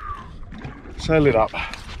 So lit up.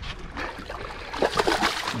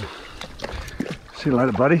 See you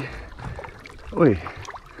later, buddy. Oi.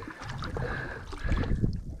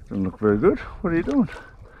 Doesn't look very good. What are you doing?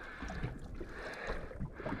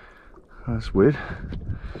 Oh, that's weird.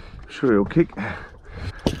 Sure he'll kick.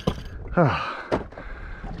 Ah,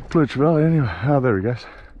 Blue Trevally anyway. Oh, there he goes.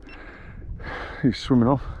 He's swimming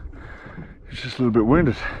off. He's just a little bit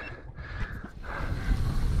wounded.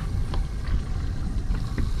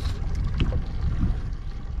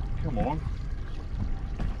 Come on.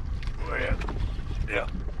 Yeah.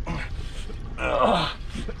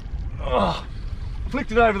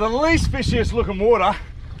 Flicked it over the least fishiest looking water,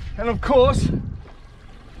 and of course,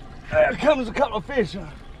 out comes a couple of fish.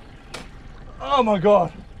 Oh my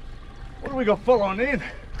God. What do we got following in?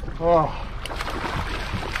 Oh.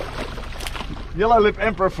 Yellow lip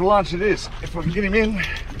emperor for lunch it is. If I can get him in.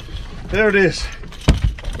 There it is.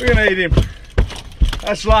 We're gonna eat him.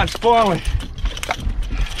 That's lunch, finally.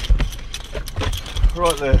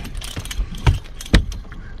 Right there.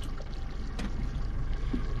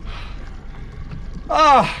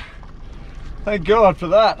 Ah, thank God for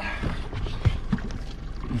that.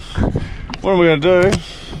 What am we gonna do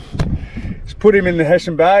is put him in the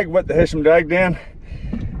Hessian bag, wet the Hessian bag down.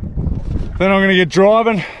 Then I'm gonna get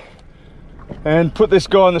driving and put this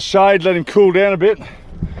guy in the shade, let him cool down a bit.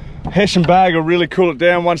 Hessian bag will really cool it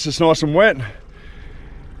down once it's nice and wet.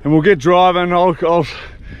 And we'll get driving. I'll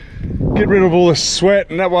get rid of all the sweat,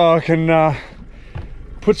 and that way I can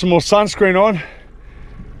put some more sunscreen on.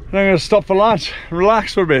 And I'm going to stop for lunch and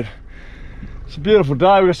relax for a bit. It's a beautiful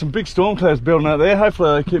day. We've got some big storm clouds building out there.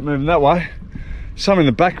 Hopefully they keep moving that way. Some in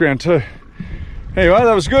the background too. Anyway,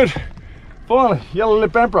 that was good. Finally, yellow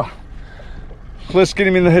lip emperor. Let's get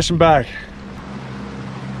him in the Hessian bag.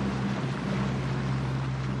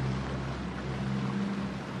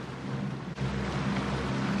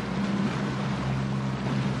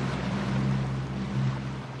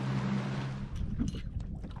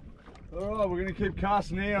 Oh, we're gonna keep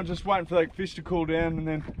casting here. I'm just waiting for that fish to cool down and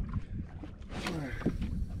then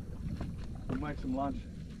we'll make some lunch.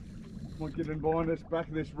 Might get in behind this back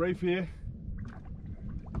of this reef here.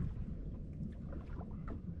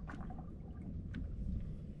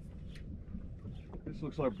 This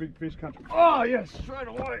looks like big fish country. Oh yes, straight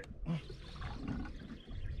away.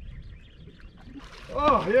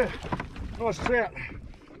 Oh yeah, nice trout.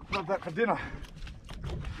 Love that for dinner.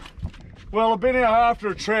 Well, I've been out after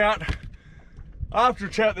a trout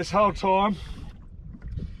this whole time,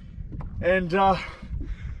 and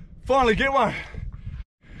finally get one.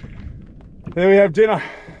 There we have dinner.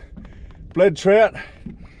 Bled trout.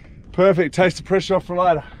 Perfect. Taste the pressure off for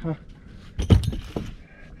later.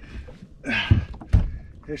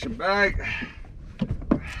 Fishing bag.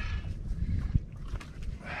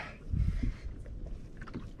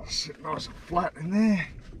 Sit nice and flat in there.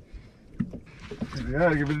 There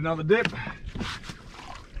we go, give it another dip.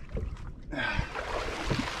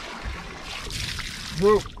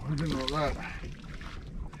 Whoa, I didn't like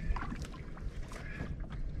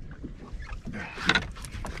that.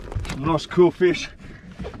 Some nice cool fish.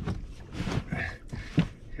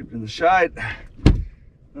 Kept in the shade.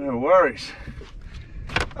 No worries.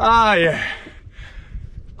 Ah, yeah.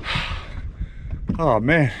 Oh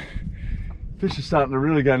man, fish are starting to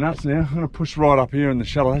really go nuts now. I'm going to push right up here in the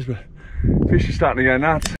shallows, but fish are starting to go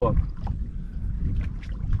nuts.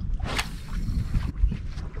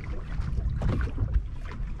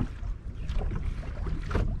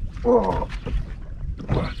 Oh,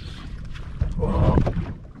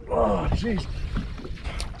 oh, jeez.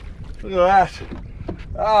 Look at that.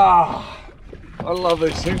 Ah, I love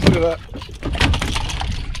these things. Look at that.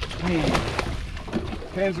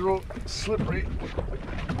 Hands are all slippery.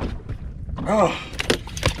 Oh,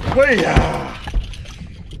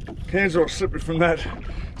 hands are all slippery from that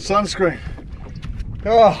sunscreen.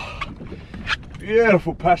 Oh,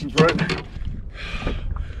 beautiful passion for it.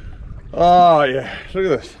 Oh yeah, look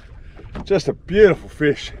at this. Just a beautiful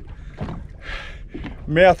fish.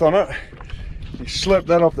 Mouth on it. You slurp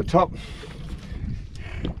that off the top.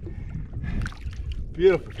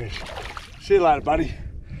 Beautiful fish. See you later, buddy.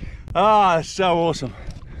 Ah, it's so awesome.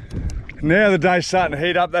 Now the day's starting to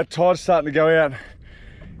heat up, that tide's starting to go out,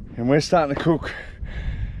 and we're starting to cook.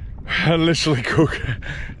 Literally cook.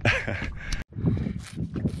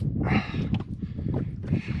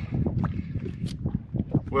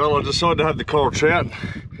 Well, I decided to have the coral trout.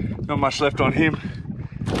 Not much left on him.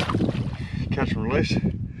 Catch and release.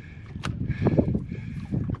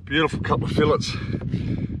 Beautiful couple of fillets.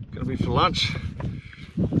 Gonna be for lunch.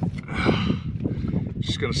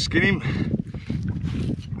 Just gonna skin him.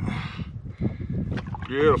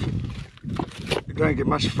 Beautiful. You don't get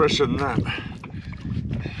much fresher than that.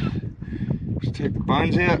 Just take the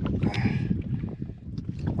bones out. Another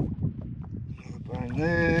bone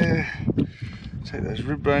there. Take those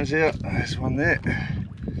rib bones out. There's one there.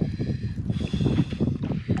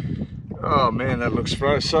 Oh man, that looks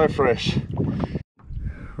so fresh.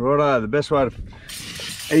 Righto, the best way to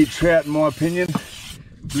eat trout in my opinion.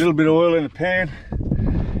 A little bit of oil in the pan.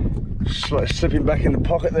 Slip him back in the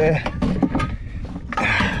pocket there.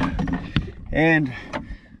 And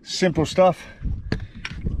simple stuff.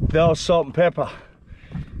 The old salt and pepper.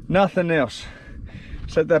 Nothing else.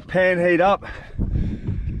 Just let that pan heat up.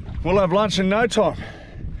 We'll have lunch in no time.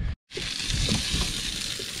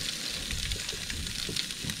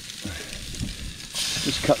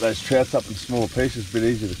 Just cut those trouts up in smaller pieces, a bit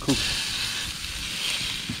easier to cook.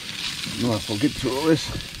 Nice, I'll get through all this.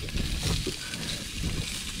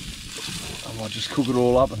 I might just cook it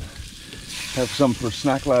all up and have some for a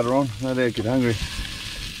snack later on. No doubt get hungry.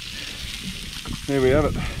 There we have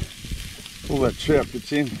it. All that trout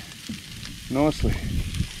fits in nicely.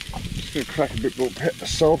 Just going to crack a bit more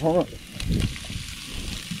salt on it.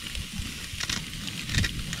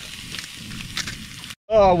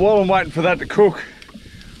 Oh, while I'm waiting for that to cook,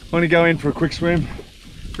 I'm going to go in for a quick swim.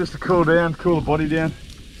 Just to cool down, cool the body down,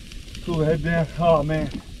 cool the head down. Oh man.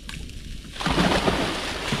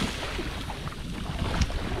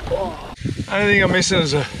 Oh. Only thing I'm missing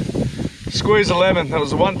is a squeeze of lemon. That was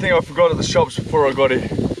the one thing I forgot at the shops before I got here.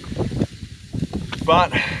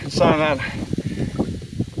 But, in saying that,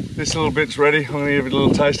 this little bit's ready. I'm going to give it a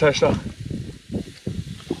little taste tester.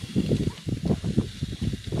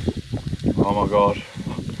 Oh my god.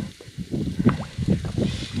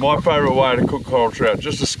 My favourite way to cook coral trout.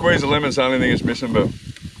 Just a squeeze of lemon is the only thing it's missing, but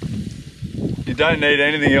you don't need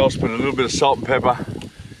anything else but a little bit of salt and pepper.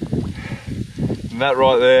 And that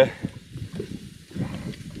right there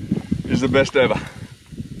is the best ever.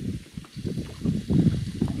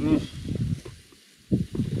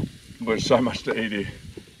 There's so much to eat here.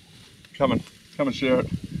 Come and share it.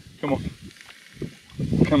 Come on.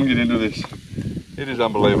 Come and get into this. It is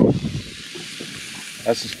unbelievable.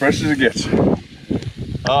 That's as fresh as it gets.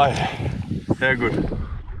 Oh yeah, how good.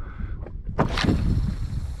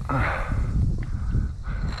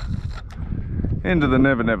 Into the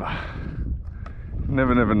never never.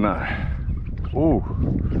 Never never know. Ooh,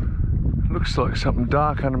 looks like something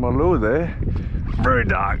dark under my lure there. Very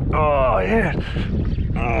dark. Oh yeah.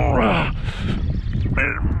 Oh,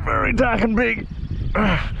 very dark and big.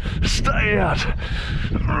 Stay out.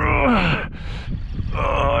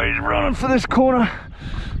 Oh, he's running for this corner.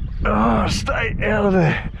 Oh, stay out of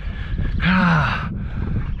there.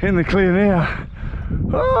 In the clear now.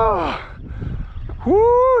 Oh,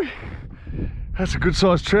 whoo. That's a good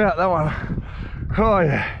sized trout, that one. Oh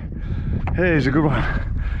yeah. Here's a good one.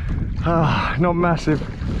 Ah, not massive.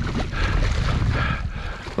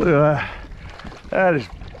 Look at that. That is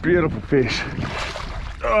beautiful fish.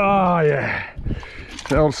 Oh yeah.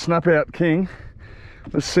 The old snap out king.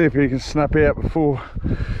 Let's see if he can snap out before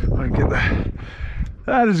I can get that.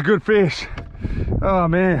 That is a good fish. Oh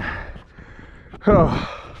man. Oh.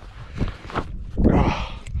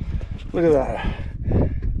 Oh. Look at that.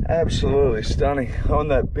 Absolutely stunning on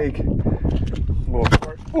that big.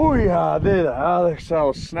 Oh yeah, there they are. They're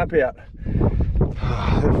so snap out.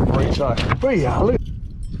 Oh, they're free so. Oh yeah, look.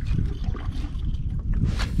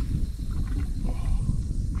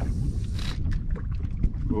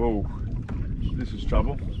 Oh, this is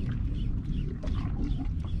trouble.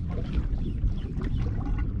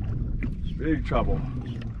 It's big trouble.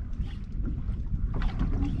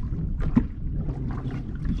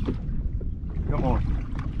 Come on.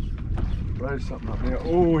 Raise something up now.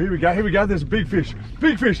 Oh, here we go, here we go. There's a big fish.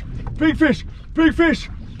 Big fish, big fish, big fish,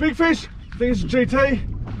 big fish. I think it's a GT.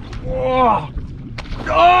 Oh,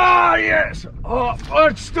 oh yes. Oh, oh,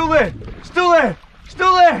 it's still there, still there,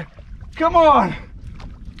 still there. Come on.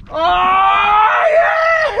 Oh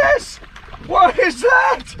yes! What is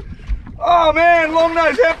that? Oh man, long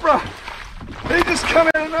nose emperor. He just come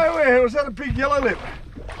out of nowhere. Was that a big yellow lip?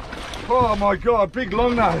 Oh my god, big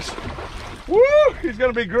long nose. Woo! He's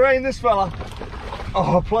gonna be green, this fella.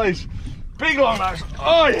 Oh please, big long nose.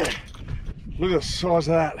 Oh yeah. Look at the size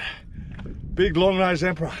of that. Big long nose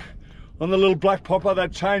emperor. On the little black popper,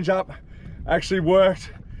 that change up actually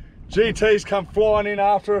worked. GT's come flying in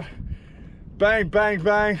after it. Bang, bang,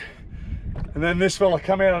 bang. And then this fella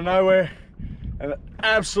come out of nowhere and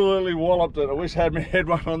absolutely walloped it. I wish I had my head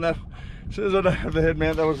mount on that. As soon as I don't have the head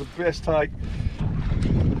mount, that was the best take.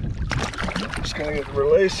 Just gonna get the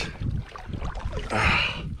release.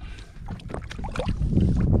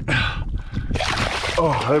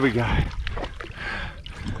 Oh, there we go.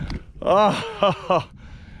 Oh,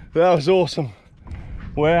 that was awesome.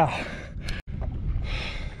 Wow.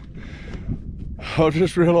 I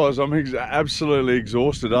just realised I'm absolutely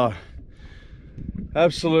exhausted,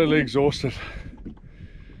 absolutely exhausted.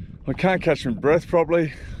 I can't catch my breath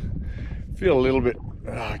properly. Feel a little bit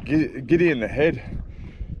giddy in the head.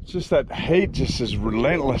 It's just that heat just is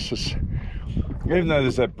relentless. Even though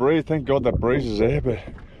there's that breeze, thank God that breeze is there, but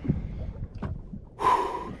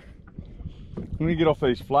when you get off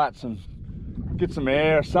these flats and get some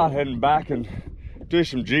air, start heading back and do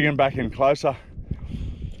some jigging back in closer.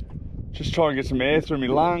 Just try and get some air through my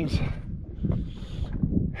lungs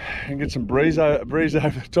and get some breeze over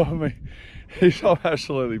the top of me. I'm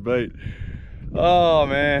absolutely beat. Oh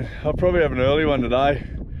man, I'll probably have an early one today,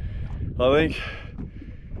 I think,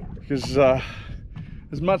 because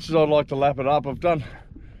as much as I'd like to lap it up, I've done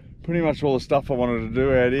pretty much all the stuff I wanted to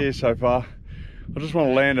do out here so far. I just want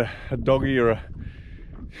to land a doggy or I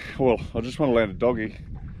just want to land a doggy.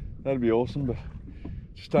 That'd be awesome, but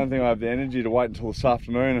just don't think I have the energy to wait until this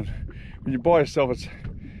afternoon. And when you're by yourself,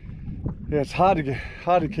 it's hard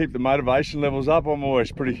to keep the motivation levels up.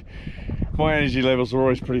 My energy levels are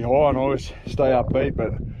always pretty high and I always stay upbeat,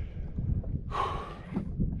 but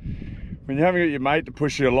when you haven't got your mate to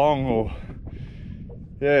push you along,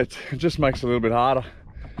 it just makes it a little bit harder.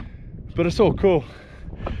 But it's all cool.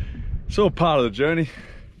 It's all part of the journey.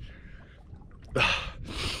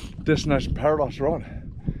 Destination paradise, right?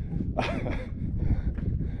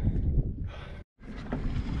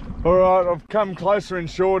 All right, I've come closer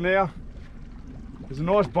inshore now. There's a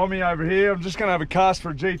nice bommy over here. I'm just gonna have a cast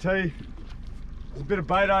for a GT. There's a bit of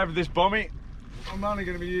bait over this bommy. I'm only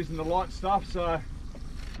gonna be using the light stuff, so a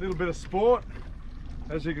little bit of sport.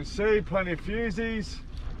 As you can see, plenty of fusies.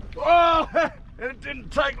 Oh, and it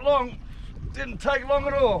didn't take long. Didn't take long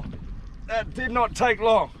at all. That did not take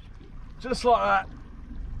long. Just like that.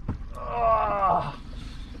 Oh.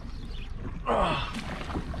 Oh.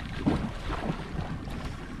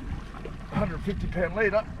 150 pound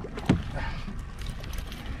leader.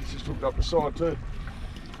 He's just hooked up the side too.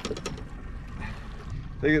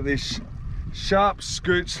 They get these sharp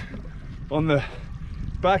scoots on the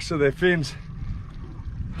backs of their fins.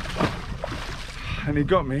 And he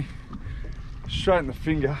got me straight in the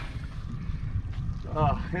finger.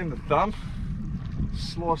 And the thumb.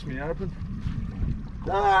 Sliced me open.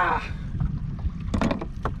 Oh,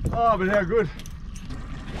 but how good.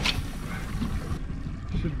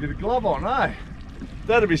 Should get a glove on, eh?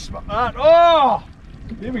 That'd be smart. Oh!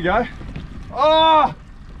 Here we go. Oh!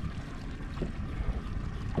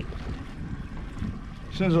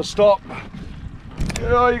 As soon as I stop.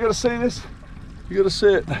 Oh, you gotta see this. You gotta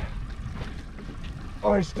see it.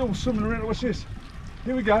 Oh, he's still swimming around. What's this?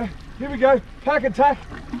 Here we go. Here we go. Pack attack.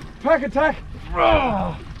 Pack attack.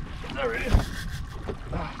 Oh, there it is.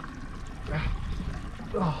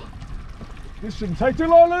 Oh, this shouldn't take too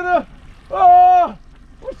long, Luna. Oh,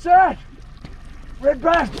 what's that? Red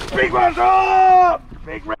bass. Big ones. Oh,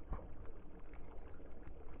 big red.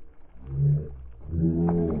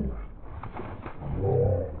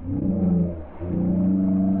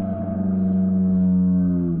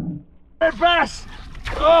 Red bass.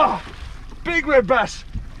 Oh, big red bass.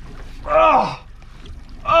 Oh,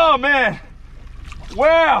 oh man.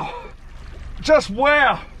 Wow. Just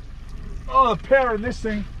wow. Oh, the power in this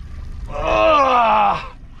thing.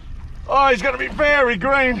 Oh, oh, he's going to be very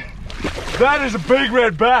green. That is a big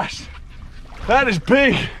red bass. That is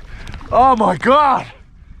big. Oh my God.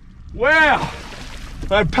 Wow.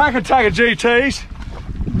 They had pack attack of GTs.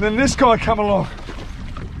 And then this guy come along.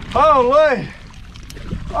 Holy.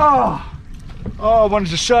 Oh, oh, I wanted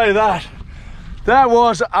to show you that. That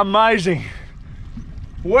was amazing.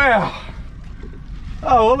 Wow.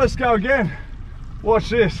 Oh, well, let's go again. Watch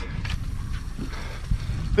this.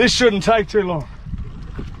 This shouldn't take too long.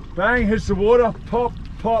 Bang, hits the water. Pop,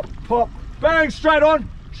 pop, pop. Bang, straight on,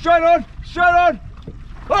 straight on, straight on.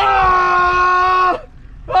 Ah!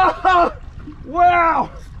 Ah! Wow.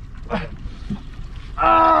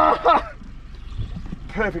 Ah!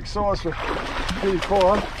 Perfect size for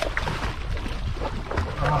 55.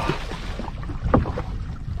 Ah.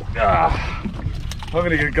 Ah. I'm going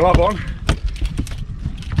to get a glove on.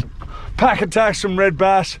 Pack attacks some red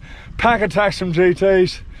bass, pack attacks some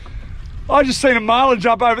GTs. I just seen a marlin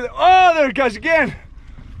jump over there. Oh, there it goes again.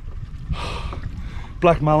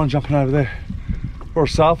 Black marlin jumping over there. Or a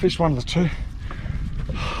sailfish, one of the two.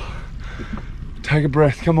 Take a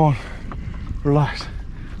breath, come on. Relax.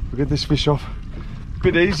 We'll get this fish off. A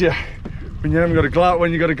bit easier when you haven't got a glove,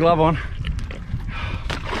 when you got a glove on.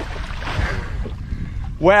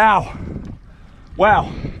 Wow.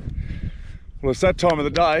 Wow. Well, it's that time of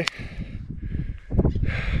the day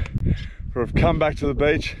where I've come back to the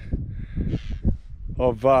beach.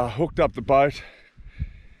 I've hooked up the boat.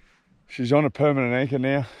 She's on a permanent anchor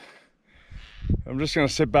now. I'm just going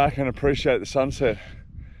to sit back and appreciate the sunset.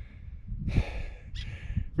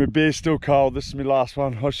 My beer's still cold. This is my last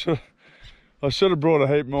one. I should have brought a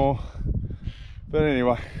heap more. But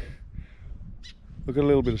anyway, I've got a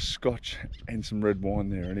little bit of scotch and some red wine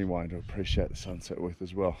there anyway to appreciate the sunset with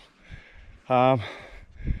as well.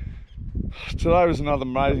 Today was another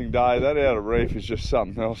amazing day. That outer reef is just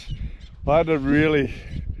something else. I had to really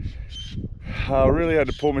had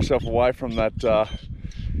to pull myself away from that,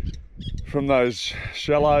 from those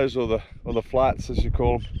shallows or the flats as you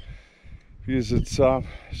call them, because it's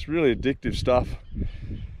really addictive stuff.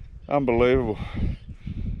 Unbelievable.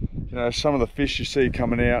 You know, some of the fish you see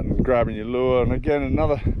coming out and grabbing your lure, and again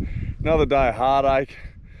another day of heartache.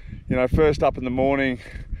 You know, first up in the morning,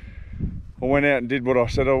 I went out and did what I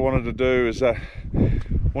said I wanted to do, is I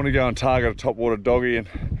want to go and target a topwater doggy, and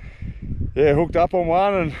yeah, hooked up on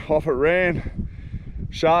one and off it ran.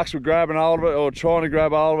 Sharks were grabbing hold of it, or trying to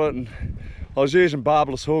grab hold of it, and I was using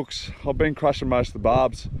barbless hooks. I've been crushing most of the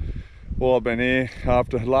barbs while I've been here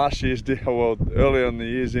after last year's, well, earlier in the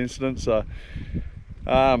year's incident. So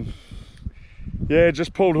yeah,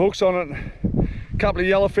 just pulled hooks on it. A couple of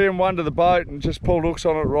yellowfin, one to the boat, and just pulled hooks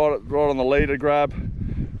on it right on the leader grab.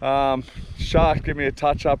 Shark gave me a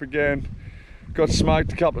touch up again. Got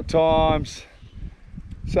smoked a couple of times.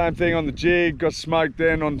 Same thing on the jig, got smoked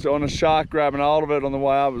then on a shark grabbing hold of it on the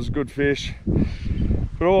way up. It was a good fish.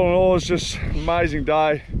 But all in all, it's just an amazing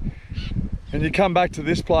day. And you come back to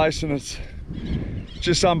this place and it's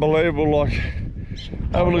just unbelievable. Like,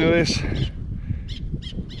 have a look at this.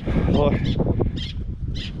 Like,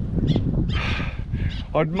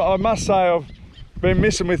 I must say I've been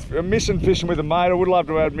missing fishing with a mate. I would love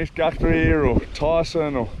to have Mick Guthrie here, or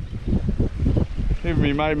Tyson, or even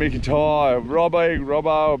me mate Mickey Ty,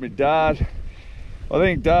 Robbo, or my dad. I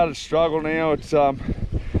think Dad has struggled now. It's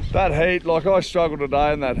that heat, like I struggled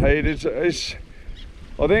today in that heat.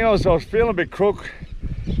 I think I was feeling a bit crook.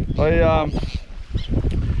 I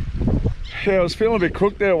was feeling a bit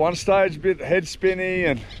crook there at one stage, a bit head spinny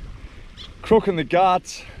and crook in the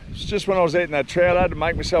guts. It's just when I was eating that trout, I had to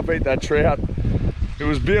make myself eat that trout. It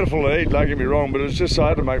was beautiful to eat, don't get me wrong, but it was just I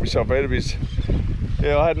had to make myself eat it because,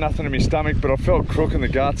 yeah, I had nothing in my stomach, but I felt crook in the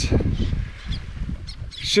guts.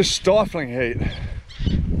 It's just stifling heat.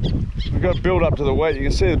 We've got to build up to the wet. You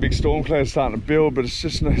can see the big storm clouds starting to build, but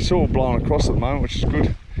it's all blowing across at the moment, which is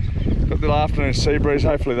good. Got the afternoon sea breeze,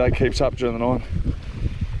 hopefully that keeps up during the night.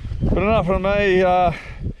 But enough from me, I'll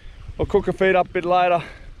cook a feed up a bit later.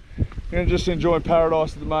 I'm going to just enjoy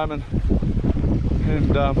paradise at the moment. And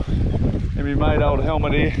my mate, old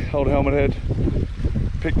Helmet here, old Helmet Head,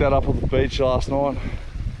 picked that up on the beach last night.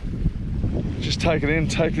 Just take it in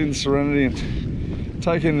the serenity and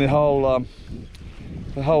take in the whole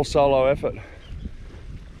solo effort.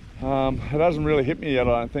 It hasn't really hit me yet,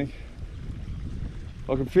 I don't think.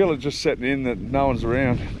 I can feel it just setting in that no one's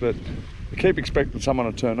around, but I keep expecting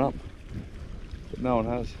someone to turn up, but no one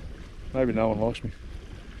has. Maybe no one likes me.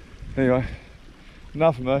 Anyway,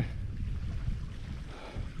 enough of me.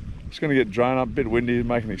 It's going to get drained up, a bit windy,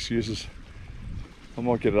 making excuses. I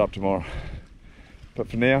might get it up tomorrow. But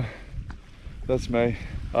for now, that's me.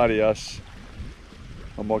 Adios.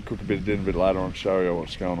 I might cook a bit of dinner a bit later and show you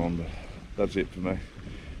what's going on, but that's it for me.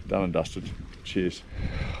 Done and dusted. Cheers.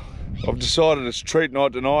 I've decided it's treat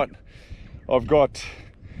night tonight. I've got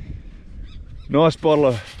a nice bottle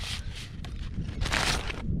of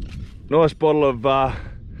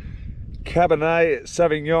Cabernet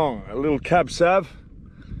Sauvignon, a little Cab Sav,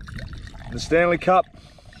 the Stanley Cup.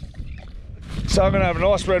 So I'm gonna have a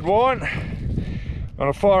nice red wine. I'm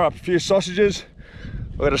gonna fire up a few sausages.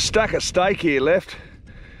 I've got a stack of steak here left.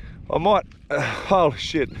 I might, holy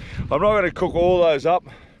shit, I'm not gonna cook all those up.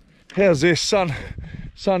 How's this? Sun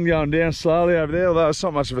going down slowly over there, although it's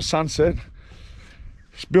not much of a sunset.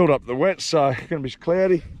 It's built up the wet, so it's gonna be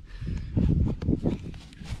cloudy.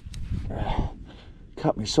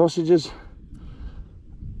 Cut my sausages.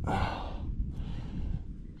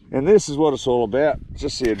 And this is what it's all about,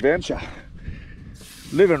 just the adventure.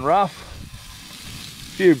 Living rough,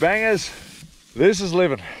 few bangers. This is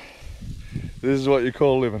living. This is what you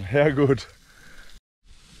call living. How good.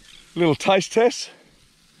 Little taste test.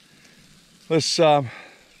 Let's give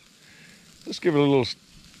it a little.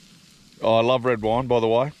 Oh, I love red wine, by the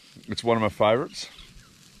way. It's one of my favourites.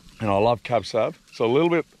 And I love Cab Sav. So a little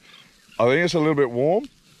bit, I think it's a little bit warm.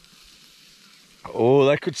 Oh,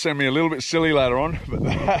 that could send me a little bit silly later on, but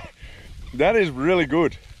that is really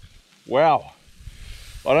good. Wow.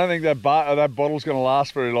 I don't think that bottle's going to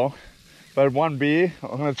last very long. But one beer,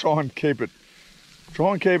 I'm going to try and keep it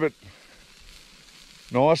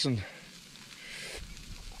nice and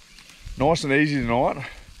easy tonight.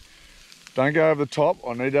 Don't go over the top.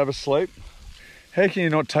 I need to have a sleep. How can you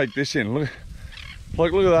not take this in? Look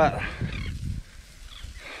at that.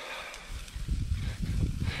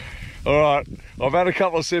 All right, I've had a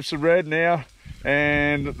couple of sips of red now,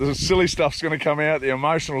 and the silly stuff's going to come out. The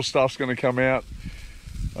emotional stuff's going to come out.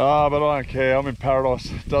 But I don't care. I'm in paradise.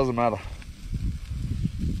 Doesn't matter.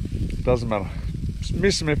 Doesn't matter. Just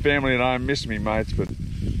missing my family at home, missing me mates, but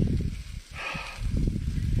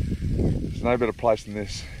there's no better place than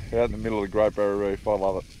this. Out in the middle of the Great Barrier Reef. I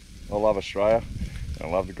love it. I love Australia, and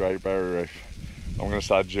I love the Great Barrier Reef. I'm going to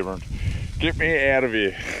start gibbering. Get me out of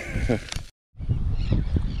here.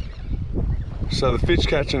 So the fish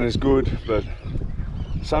catching is good, but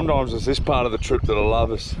sometimes it's this part of the trip that I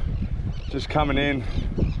love. Is just coming in,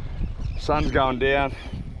 sun's going down,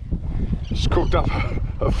 just cooked up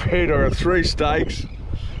a feed. I got 3 steaks,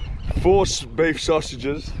 4 beef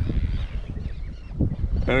sausages,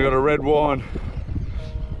 and I got a red wine.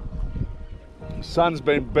 The sun's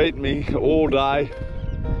been beating me all day,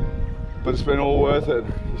 but it's been all worth it.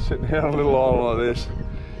 Sitting here on a little island like this,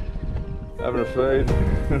 having a feed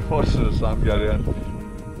and watching the sun go down.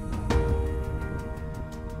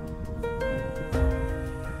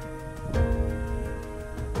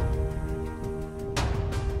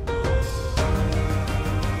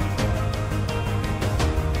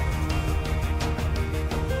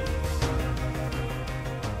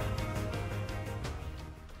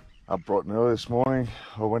 Up bright and early this morning.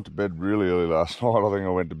 I went to bed really early last night. I think I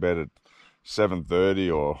went to bed at 7:30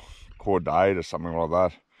 or 7:45 or something like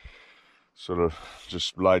that. Sort of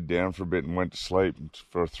just laid down for a bit and went to sleep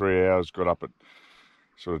for 3 hours. Got up at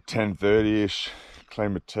sort of 10:30ish,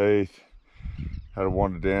 cleaned my teeth, had a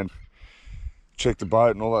wander down, checked the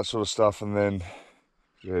boat and all that sort of stuff, and then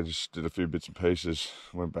yeah, just did a few bits and pieces.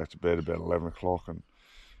 Went back to bed about 11 o'clock and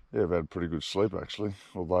Yeah, I've had pretty good sleep actually,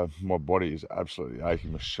 although my body is absolutely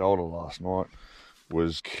aching. My shoulder last night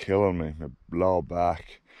was killing me, my lower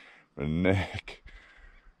back, my neck.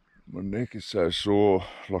 My neck is so sore,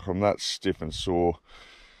 like I'm that stiff and sore.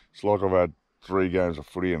 It's like I've had 3 games of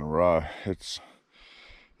footy in a row. It's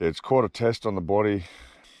quite a test on the body.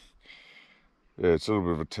 Yeah, it's a little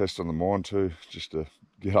bit of a test on the mind too, just to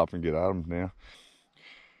get up and get at them now.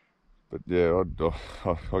 But yeah,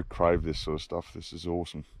 I crave this sort of stuff. This is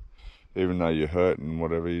awesome. Even though you're hurt and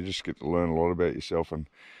whatever, you just get to learn a lot about yourself and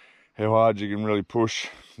how hard you can really push.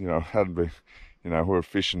 You know, hadn't been, you know, we're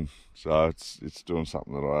fishing, so it's doing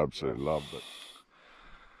something that I absolutely love.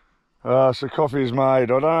 But so coffee is made. I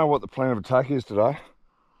don't know what the plan of attack is today.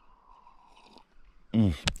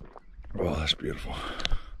 Oh, that's beautiful.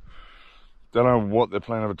 Don't know what the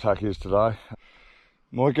plan of attack is today.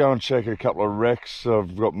 Might go and check a couple of wrecks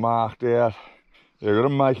I've got marked out. Yeah, I've got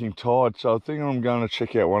them making tide, so I think I'm going to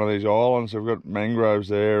check out one of these islands. I've got mangroves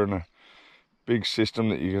there and a big system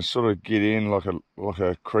that you can sort of get in like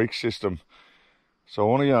a creek system. So I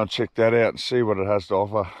want to go and check that out and see what it has to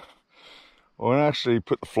offer. I want to actually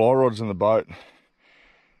put the fly rods in the boat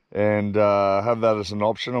and have that as an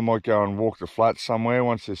option. I might go and walk the flats somewhere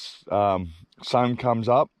once this sun comes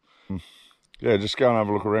up. Yeah, just go and have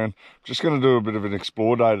a look around. Just going to do a bit of an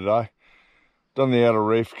explore day today. Done the outer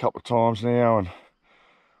reef a couple of times now, and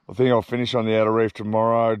I think I'll finish on the outer reef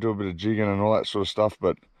tomorrow, do a bit of jigging and all that sort of stuff,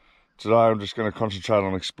 but today I'm just going to concentrate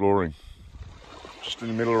on exploring. Just in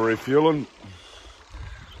the middle of refueling.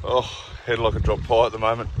 Oh, head like a drop pie at the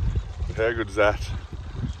moment. But how good is that?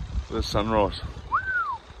 The sunrise.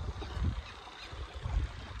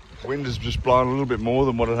 Wind has just blown a little bit more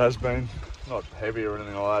than what it has been. Not heavy or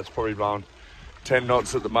anything like that. It's probably blowing 10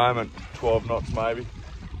 knots at the moment, 12 knots maybe.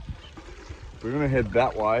 We're going to head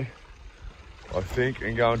that way, I think,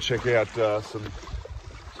 and go and check out some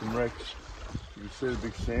wrecks. You can see the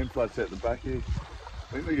big sand flats out the back here.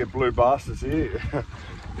 I think they get blue bastards here.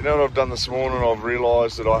 You know what I've done this morning? I've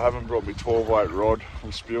realised that I haven't brought my 12-weight rod.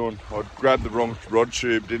 I'm spewing. I grabbed the wrong rod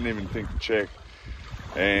tube, didn't even think to check.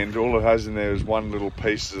 And all it has in there is one little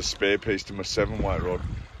piece as a spare piece to my 7-weight rod.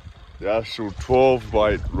 The actual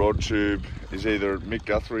 12-weight rod tube is either at Mick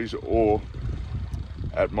Guthrie's or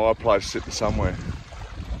at my place sitting somewhere.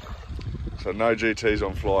 So no GTs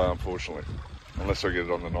on fly, unfortunately, unless I get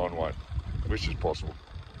it on the 9-weight, which is possible,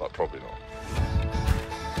 but probably not.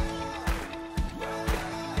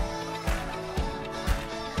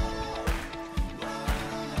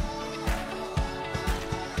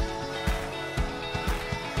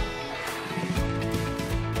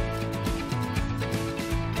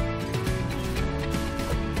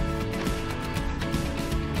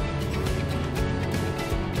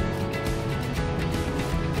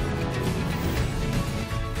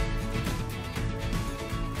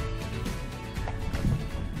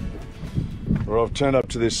 Well, I've turned up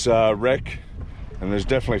to this wreck and there's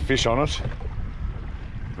definitely fish on it.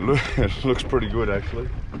 It looks pretty good actually.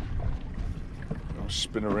 I'll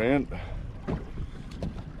spin around.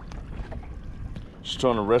 Just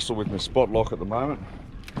trying to wrestle with my spot lock at the moment.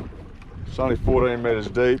 It's only 14 metres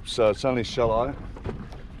deep, so it's only shallow.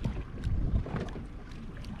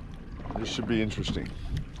 This should be interesting.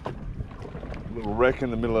 A little wreck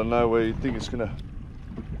in the middle of nowhere, you'd think it's going to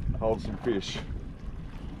hold some fish.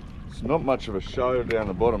 It's not much of a show down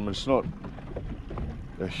the bottom. It's not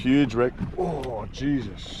a huge wreck. Oh,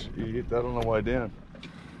 Jesus. You hit that on the way down.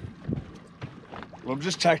 Well, I'm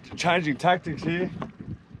just changing tactics here.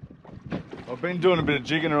 I've been doing a bit of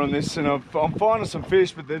jigging on this and I'm finding some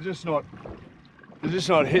fish, but they're just not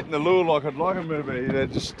hitting the lure like I'd like them to be. They're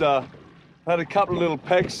just had a couple of little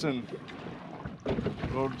pecks and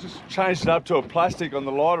I'll just change it up to a plastic on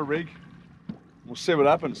the lighter rig. We'll see what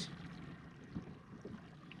happens.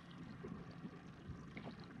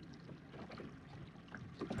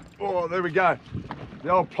 Oh, there we go. The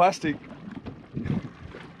old plastic.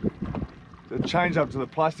 The change up to the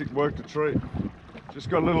plastic worked a treat.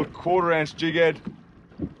 Just got a little 1/4 ounce jig head,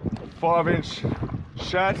 5-inch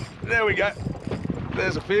shad. There we go.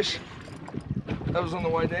 There's a fish. That was on the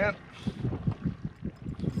way down.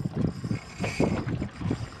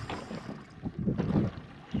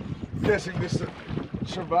 Guessing this is a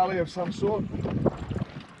trevally of some sort.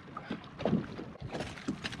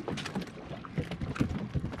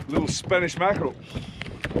 Little Spanish mackerel.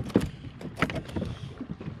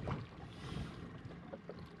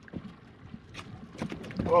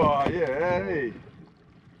 Oh yeah, hey.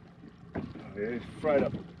 Oh, yeah, he's straight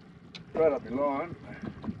up in line.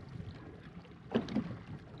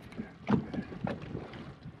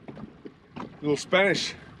 Little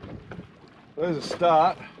Spanish. There's a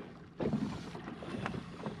start.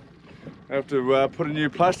 I have to put a new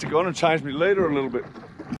plastic on and change my leader a little bit.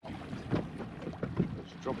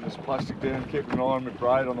 Just dropping this plastic down, keeping an eye on my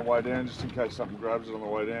braid on the way down, just in case something grabs it on the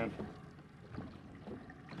way down.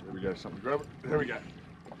 There we go, something grab it. There we go.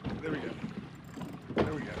 There we go.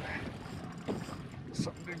 There we go.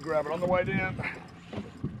 Something did grab it on the way down.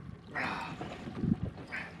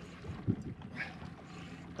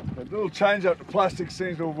 That little change up to plastic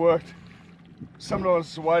seems to have worked. Sometimes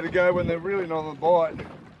it's the way to go when they're really not on the bite.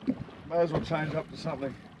 May as well change up to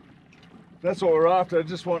something. That's what we're after. I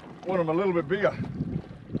just want them a little bit bigger.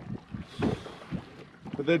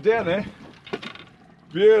 But they're down there.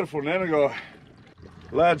 Beautiful nannygai.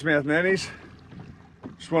 Largemouth nannies.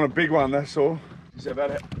 Just want a big one, that's all. Is that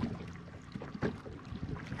about it?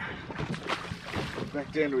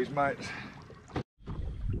 Back down to his mates.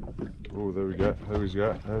 Oh, there we go. There we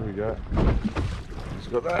go. There we go. He's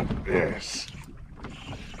got that. Yes.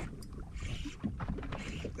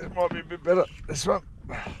 That might be a bit better. This one.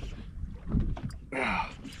 A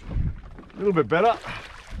little bit better.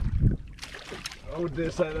 I would dare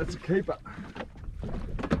say that's a keeper.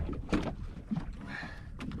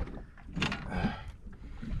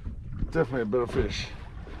 Definitely a better fish.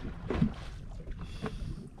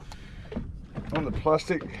 On the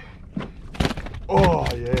plastic. Oh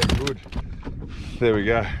yeah, good. There we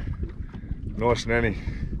go. Nice nanny.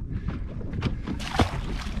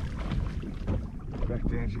 Back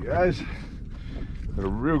down she goes. Got a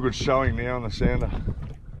real good showing now on the sounder.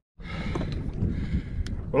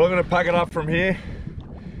 Well, I'm going to pack it up from here,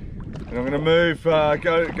 and I'm going to move, go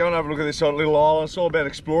and have a look at this little island. It's all about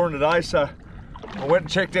exploring today, so I went and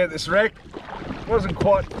checked out this wreck. It wasn't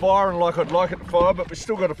quite firing like I'd like it to fire, but we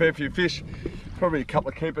still got a fair few fish. Probably a couple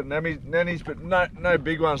of keeper nannies, but no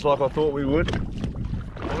big ones like I thought we would.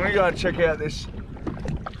 I'm going to go and check out this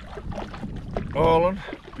island.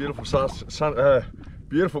 Beautiful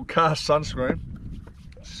beautiful cast sunscreen.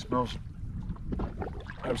 It smells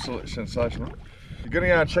absolutely sensational. You're going to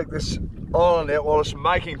go and check this island out while it's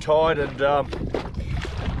making tide, and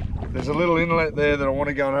there's a little inlet there that I want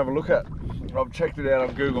to go and have a look at. I've checked it out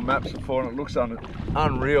on Google Maps before and it looks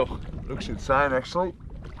unreal. It looks insane actually.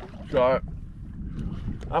 So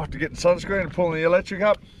after getting sunscreen and pulling the electric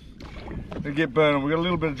up, we get burning. We've got a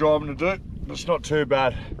little bit of driving to do, but it's not too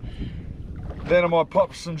bad. Then I might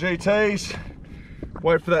pop some GTs,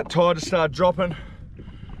 wait for that tide to start dropping,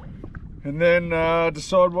 and then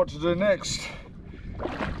decide what to do next.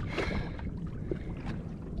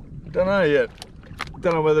 Don't know yet.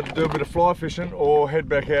 Don't know whether to do a bit of fly fishing or head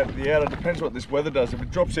back out to the outer. Depends what this weather does. If it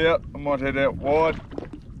drops out, I might head out wide.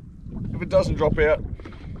 If it doesn't drop out,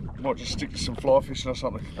 I might just stick to some fly fishing or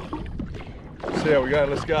something. See how we go,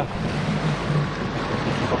 let's go.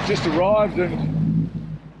 I've just arrived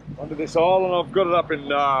onto this island. I've got it up in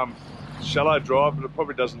shallow drive, but it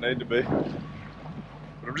probably doesn't need to be.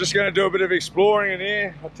 But I'm just going to do a bit of exploring in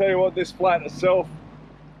here. I'll tell you what, this flat itself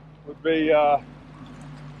would be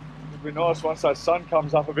nice once the sun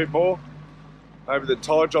comes up a bit more. Maybe the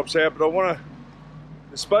tide drops out, but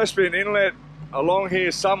there's supposed to be an inlet along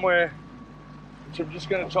here somewhere, which I'm just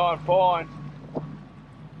going to try and find.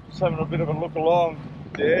 Just having a bit of a look along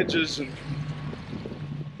the edges, and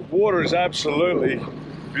the water is absolutely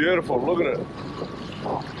beautiful. Look at it.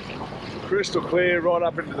 Crystal clear right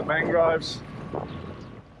up into the mangroves.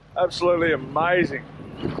 Absolutely amazing.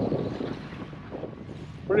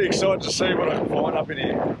 Pretty excited to see what I can find up in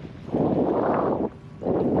here.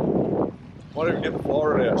 Might even get the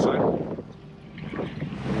flyer out soon.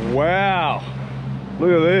 Wow,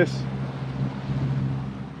 look at this.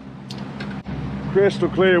 Crystal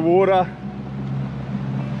clear water.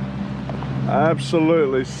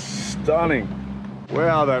 Absolutely stunning.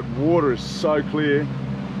 Wow, that water is so clear.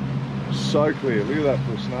 So clear. Look at that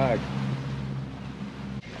for a snag.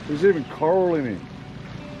 There's even coral in it.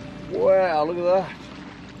 Wow, look at that.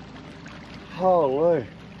 Holy.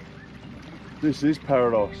 This is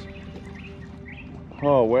paradise.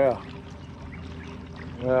 Oh wow.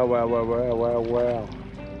 Wow, wow, wow, wow, wow, wow.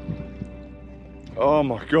 Oh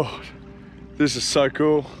my God. This is so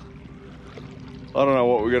cool. I don't know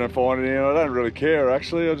what we're gonna find in here. I don't really care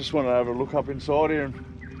actually. I just want to have a look up inside here and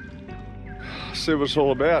see what it's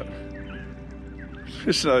all about.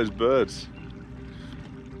 Listen to those birds.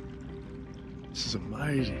 This is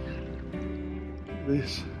amazing.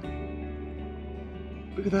 This.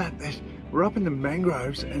 Look at that. We're up in the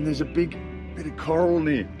mangroves and there's a big bit of coral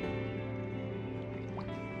near.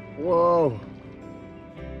 Whoa.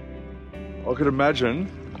 I could imagine,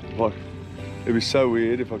 like, it'd be so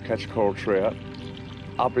weird if I catch a coral trout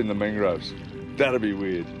up in the mangroves. That'd be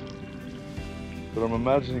weird. But I'm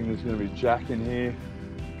imagining there's going to be jack in here.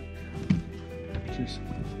 Jeez.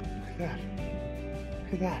 that.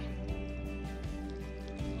 Look at that.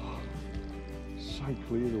 Oh, so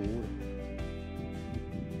clear the water.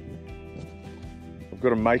 I've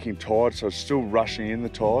got a making tide, so it's still rushing in the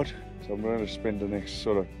tide. So I'm going to spend the next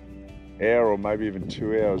sort of hour or maybe even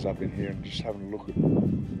 2 hours up in here and just having a look at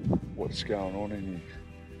what's going on in here.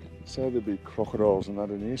 So there'll be crocodiles and that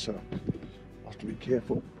in here, so I have to be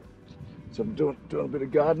careful. So I'm doing a bit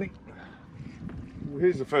of gardening. Well,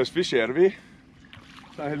 here's the first fish out of here.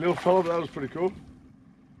 So hey, little fella, that was pretty cool.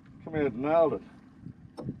 Come out and nailed it.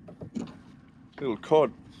 Little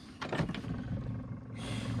cod.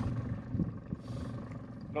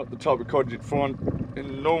 Not the type of cod you'd find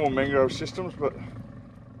in normal mangrove systems, but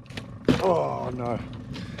oh no,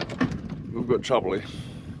 we've got trouble here.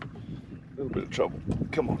 A little bit of trouble.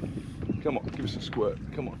 Come on, come on, give us a squirt.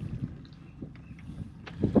 Come on.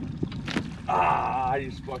 Ah,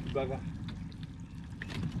 you spiky bugger.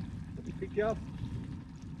 Let me pick you up.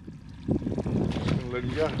 Just gonna let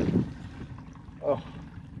him go. Oh,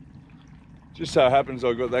 just so happens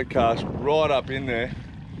I got that cast right up in there.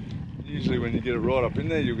 Usually when you get it right up in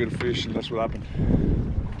there, you'll get a fish, and that's what happened.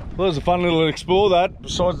 Well, it was a fun little explore that.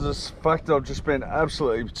 Besides this fact that I've just been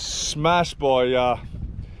absolutely smashed by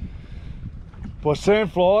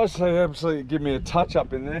sandflies. They absolutely give me a touch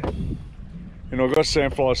up in there. And I got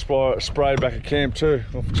sandfly spray back at camp too.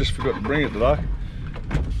 I just forgot to bring it today.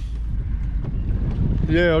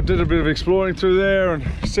 Yeah, I did a bit of exploring through there and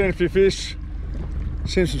seen a few fish.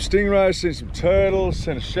 Seen some stingrays, seen some turtles,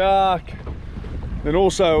 seen a shark. Then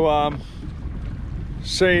also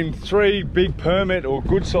seen 3 big permit, or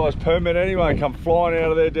good sized permit anyway, come flying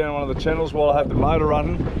out of there down one of the channels while I had the motor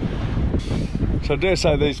running. So I dare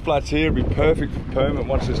say these flats here would be perfect for permit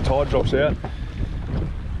once this tide drops out.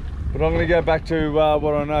 But I'm going to go back to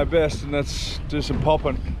what I know best, and that's do some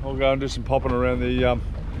popping. I'll go and do some popping around the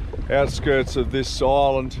outskirts of this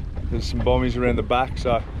island. There's some bommies around the back,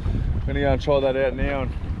 so I'm going to go and try that out now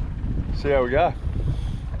and see how we go.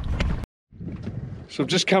 So I've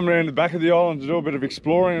just come around the back of the island to do a bit of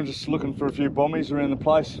exploring. I'm just looking for a few bommies around the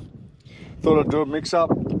place. Thought I'd do a mix up.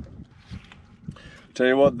 Tell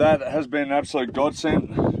you what, that has been an absolute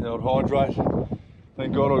godsend, the old hydrate.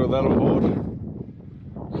 Thank God I got that on board.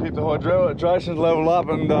 Keep the hydration level up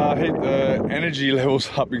and keep the energy levels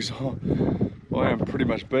up, because I am pretty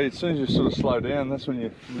much beat. As soon as you sort of slow down, that's when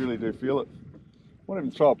you really do feel it. I might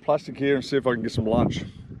even throw a plastic here and see if I can get some lunch.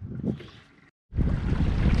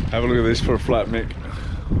 Have a look at this for a flat mick.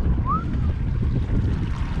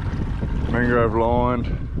 Mangrove lined,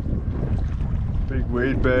 big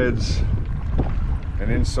weed beds,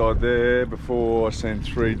 and inside there before I seen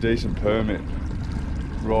 3 decent permit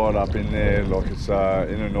right up in there, like it's in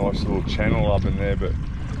a nice little channel up in there, but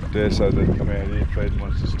I dare say they come out here feeding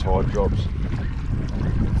once this tide drops.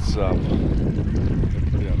 It's yeah,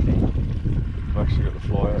 I've actually got the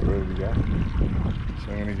fly out ready to go.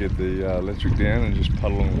 So I'm going to get the electric down and just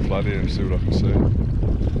puddle along the flood here and see what I can see.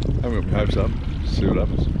 Haven't got my hopes up, see what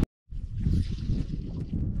happens.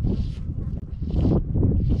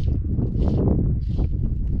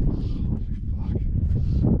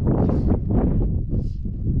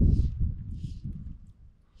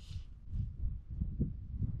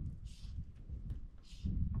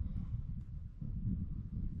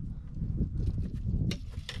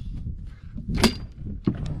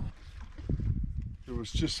 There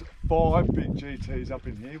was just 5 big GTs up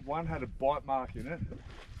in here. One had a bite mark in it,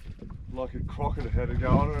 like a crocket had a go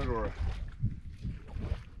on it, or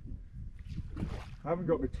I haven't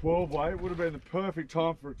got my 12 weight. Would have been the perfect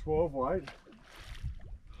time for a 12 weight.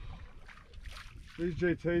 These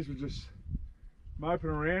GTs were just moping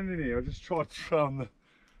around in here. I just tried throwing the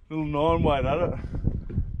little 9 weight at it.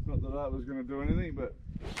 Not that that was going to do anything, but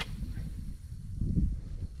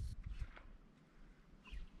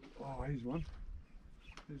oh, here's one.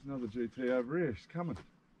 There's another GT over here. It's coming.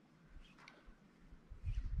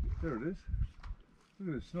 There it is.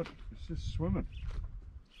 Look at this. It's just swimming.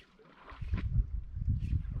 I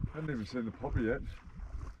haven't even seen the popper yet.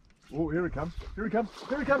 Oh, here it comes. Here he comes.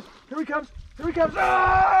 Here he comes. Here he comes. Here he comes.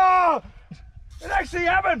 Ah! It actually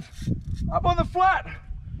happened. Up on the flat.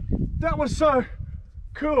 That was so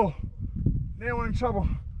cool. Now we're in trouble.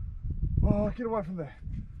 Oh, get away from there.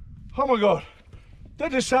 Oh my God.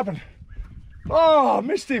 That just happened. Oh, I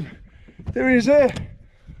missed him. There he is there.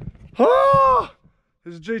 Oh,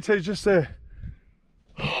 there's a GT just there.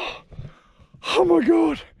 Oh my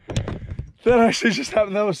God. That actually just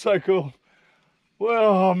happened. That was so cool.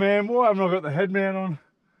 Well, man, why haven't I got the head mount on?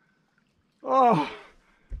 Oh,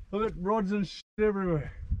 I've got rods and shit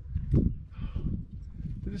everywhere.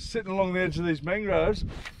 They're just sitting along the edge of these mangroves.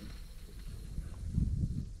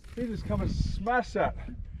 He just come and smash that.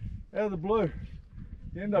 out of the blue.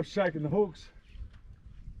 He ended up shaking the hooks,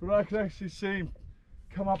 but I could actually see him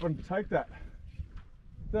come up and take that.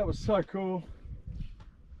 That was so cool.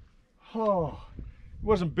 Oh, it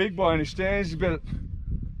wasn't big by any stands, he's about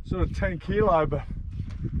sort of 10 kilo, but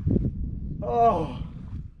oh,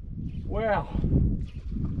 wow.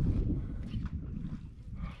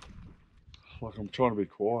 Like, I'm trying to be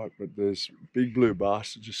quiet, but there's big blue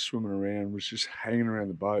bastard just swimming around, was just hanging around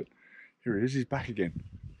the boat. Here he is, he's back again.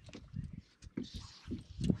 He's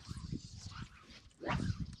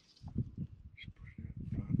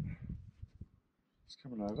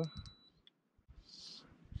coming over.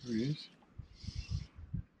 Here he is.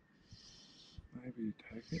 Maybe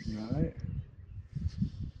take it, no.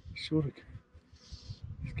 He's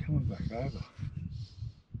coming back over.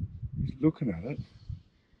 He's looking at it.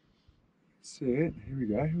 That's it. Here we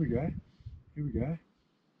go, here we go. Here we go.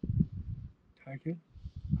 Take it.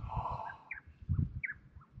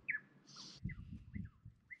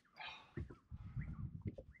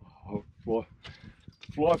 Oh,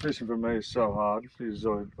 fly fishing for me is so hard because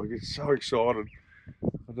I get so excited.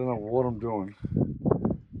 I don't know what I'm doing.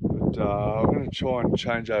 But I'm going to try and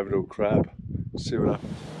change over to a crab. See what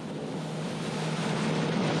happens.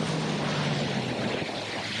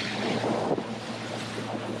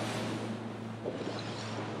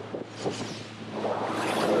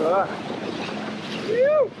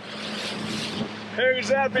 Here is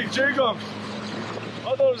that big dugong.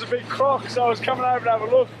 I thought it was a big croc, so I was coming over to have a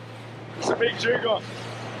look. It's a big dugong.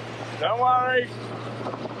 Don't worry, I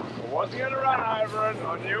wasn't going to run over it.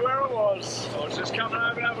 I knew where it was. I was just coming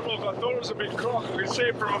over to have a look. I thought it was a big croc. I could see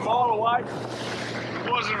it from a mile away.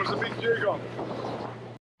 It wasn't, it was a big dugong.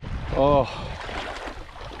 Oh,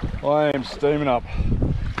 I am steaming up.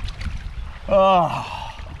 Oh,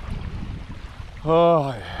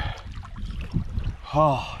 yeah.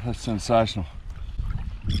 Oh, that's sensational.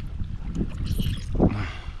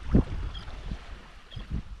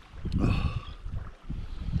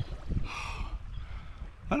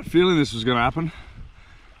 I had a feeling this was going to happen.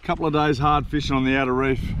 A couple of days hard fishing on the outer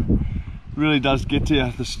reef really does get to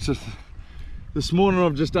you. This morning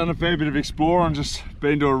I've just done a fair bit of exploring, just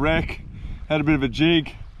been to a wreck, had a bit of a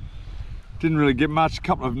jig. Didn't really get much, a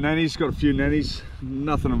couple of nannies, got a few nannies,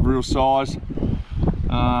 nothing of real size.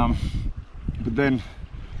 But then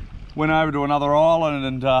went over to another island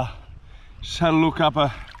and just had a look up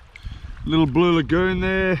a little blue lagoon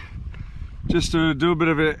there, just to do a bit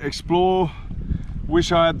of an explore.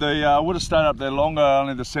 Wish I had the, would have stayed up there longer,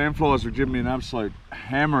 only the sandflies were giving me an absolute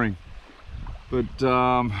hammering. But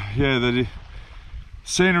yeah, the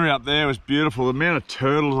scenery up there was beautiful. The amount of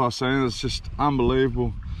turtles I've seen is just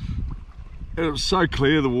unbelievable. It was so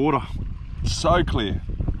clear, the water, so clear.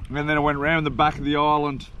 And then I went round the back of the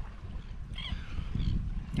island.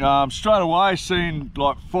 Straight away seen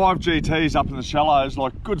like 5 GTs up in the shallows,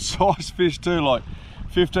 like good sized fish too, like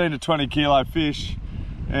 15 to 20 kilo fish.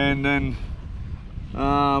 And then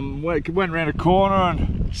went around a corner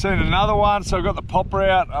and seen another one, so I got the popper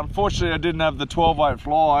out. Unfortunately I didn't have the 12-weight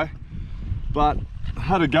fly, but I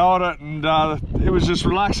had a go at it, and it was just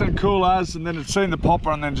relaxing, cool as, and then it seen the popper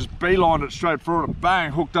and then just beelined it straight through it,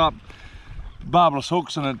 bang, hooked up barbless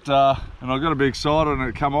hooks in it, and I got a bit excited and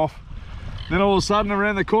it come off. Then all of a sudden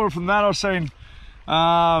around the corner from that I seen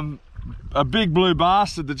a big blue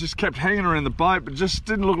bastard that just kept hanging around the boat, but just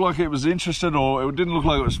didn't look like it was interested, or it didn't look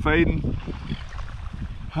like it was feeding.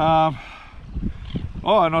 Oh,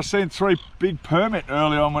 and I seen 3 big permit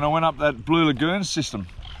early on when I went up that Blue Lagoon system.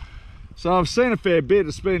 So I've seen a fair bit.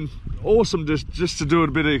 It's been awesome just to do a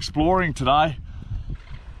bit of exploring today.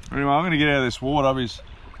 Anyway, I'm going to get out of this water because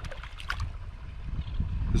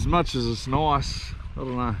as much as it's nice, I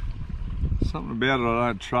don't know, something about it I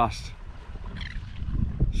don't trust.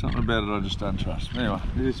 Something about it I just don't trust. Anyway,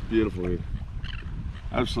 it is beautiful here.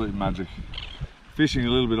 Absolute magic. Fishing a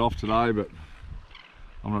little bit off today, but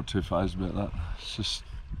I'm not too phased about that. It's just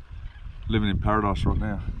living in paradise right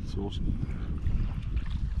now. It's awesome.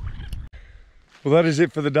 Well, that is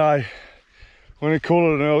it for the day. I'm going to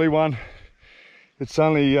call it an early one. It's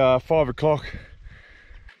only 5 o'clock.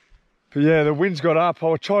 But yeah, the wind's got up.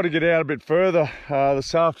 I'll try to get out a bit further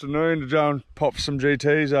this afternoon to go and pop some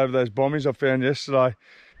GTs over those bombies I found yesterday.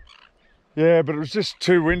 Yeah, but it was just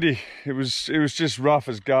too windy. It was just rough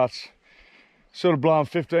as guts. Sort of blowing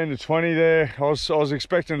 15 to 20 there. I was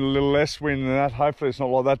expecting a little less wind than that. Hopefully it's not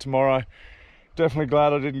like that tomorrow. Definitely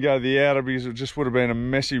glad I didn't go to the outer because it just would have been a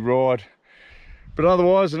messy ride. But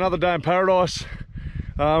otherwise, another day in paradise.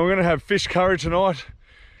 We're going to have fish curry tonight.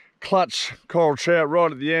 Clutch coral trout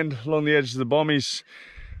right at the end along the edge of the bombies.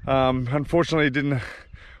 Unfortunately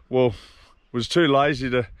was too lazy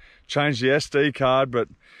to change the SD card, but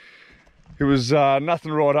It was nothing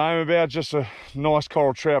to write home about, just a nice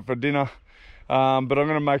coral trout for dinner. But I'm going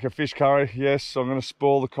to make a fish curry. Yes, I'm going to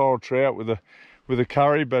spoil the coral trout with a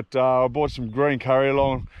curry, but I bought some green curry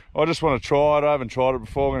along. I just want to try it. I haven't tried it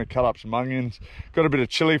before. I'm going to cut up some onions. Got a bit of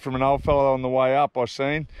chilli from an old fellow on the way up I've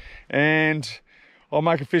seen. And I'll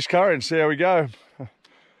make a fish curry and see how we go.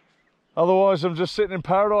 Otherwise, I'm just sitting in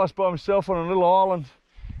paradise by myself on a little island,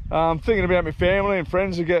 thinking about my family and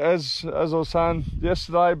friends, as I was saying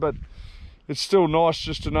yesterday, but it's still nice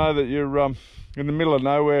just to know that you're in the middle of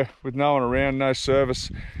nowhere with no one around, no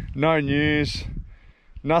service, no news,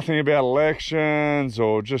 nothing about elections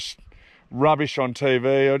or just rubbish on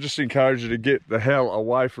TV. I just encourage you to get the hell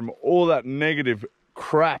away from all that negative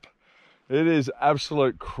crap. It is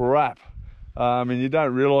absolute crap. And you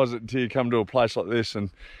don't realise it until you come to a place like this, and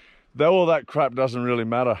all that crap doesn't really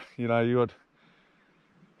matter. You know, you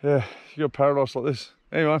got paradise like this.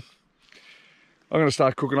 Anyway, I'm going to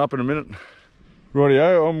start cooking up in a minute.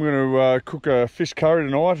 Rightio, I'm going to cook a fish curry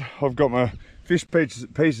tonight. I've got my fish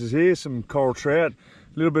pieces here, some coral trout, a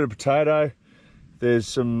little bit of potato. There's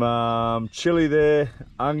some chilli there,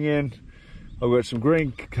 onion. I've got some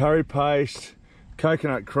green curry paste,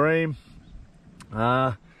 coconut cream,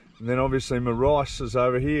 and then obviously my rice is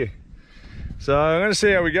over here. So I'm going to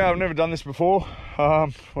see how we go. I've never done this before.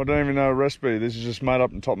 I don't even know a recipe. This is just made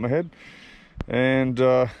up on top of my head. And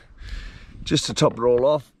just to top it all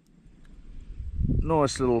off,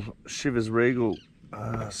 nice little Chivas Regal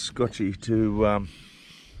scotchy to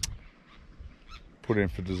put in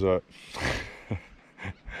for dessert.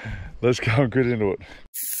 Let's go and get into it.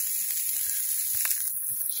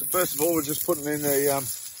 So first of all, we're just putting in the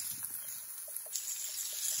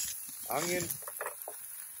onion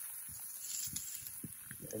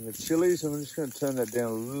and the chilies, and I'm just going to turn that down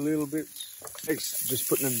a little bit. Next, just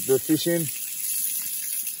putting the fish in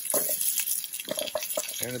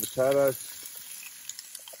and the potatoes.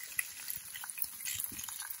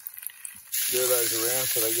 Stir those around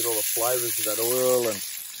so they get all the flavours of that oil and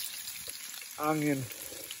onion.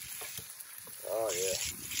 Oh yeah,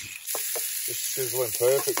 just sizzling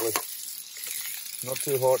perfectly. Not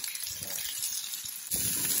too hot.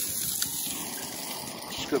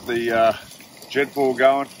 Just got the jet boil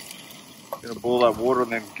going. Gonna boil that water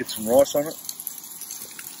and then get some rice on it.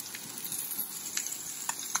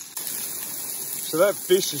 So that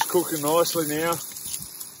fish is cooking nicely now.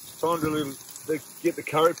 Time to get the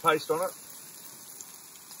curry paste on it.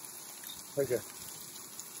 Take a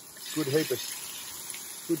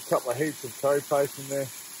good couple of heaps of curry paste in there.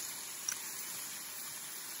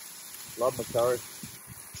 Love my curry.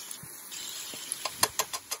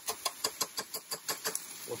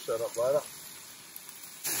 Wash that up later.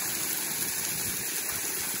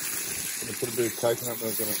 Gonna put a bit of coconut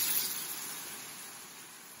milk in it.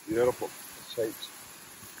 Beautiful. It's heaps.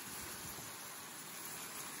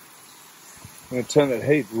 I'm gonna turn that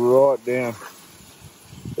heat right down.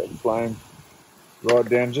 That flame right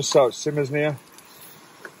down, just so it simmers now.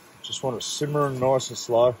 Just want it simmering nice and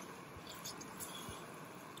slow.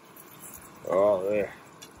 Oh, there.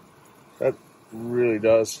 That really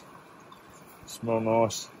does smell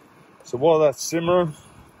nice. So while that's simmering,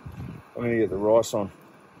 I'm going to get the rice on.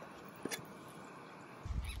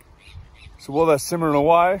 So while that's simmering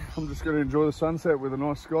away, I'm just going to enjoy the sunset with a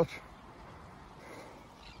nice scotch.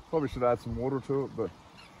 Probably should add some water to it, but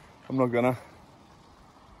I'm not gonna.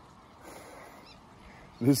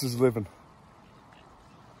 This is living.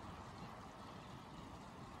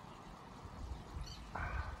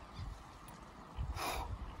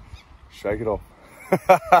 Shake it off.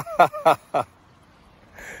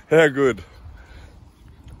 How good.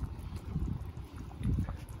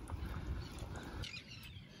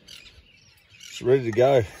 It's ready to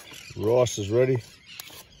go. Rice is ready.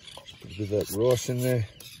 Put a bit of that rice in there.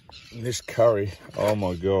 And this curry, oh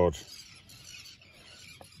my God.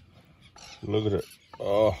 Look at it.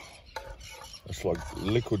 Oh, it's like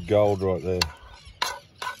liquid gold right there.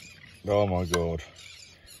 Oh my God.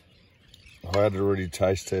 I had already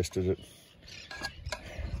taste tested it.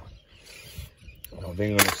 I think I'm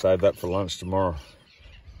going to save that for lunch tomorrow.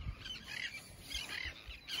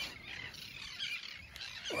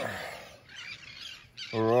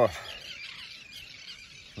 All right,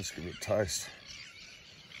 let's give it a taste.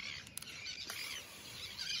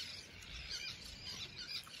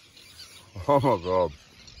 Oh my God,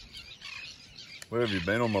 where have you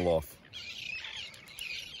been all my life?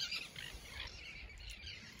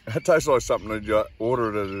 It tastes like something that you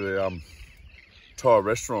ordered at a Thai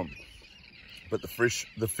restaurant, but the fish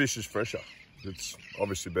is fresher. It's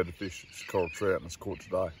obviously better fish. It's coral trout and it's caught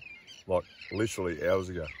today, like literally hours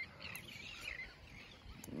ago.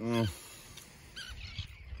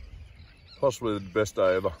 Possibly the best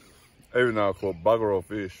day ever. Even though I caught bugger all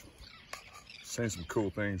fish. Seen some cool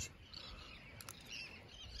things.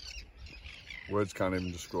 Words can't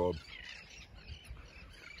even describe.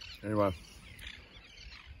 Anyway,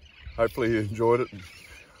 hopefully you enjoyed it.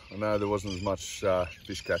 I know there wasn't as much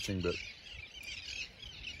fish catching, but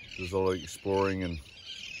there's a lot of exploring, and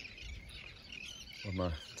I don't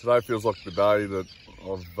know. Today feels like the day that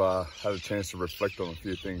I've had a chance to reflect on a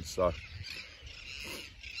few things. So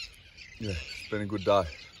yeah, it's been a good day.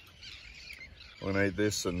 I'm gonna eat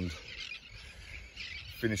this and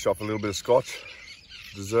finish off a little bit of scotch,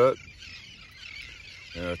 dessert,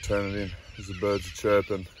 and turn it in as the birds are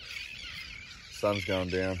chirping, sun's going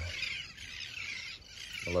down.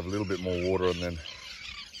 I'll have a little bit more water and then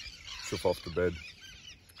chuff off to bed.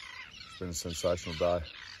 It's been a sensational day.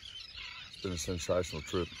 It's been a sensational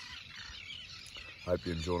trip. Hope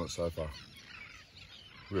you're enjoying it so far.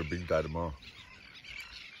 We've got a big day tomorrow.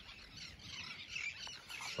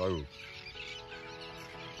 So.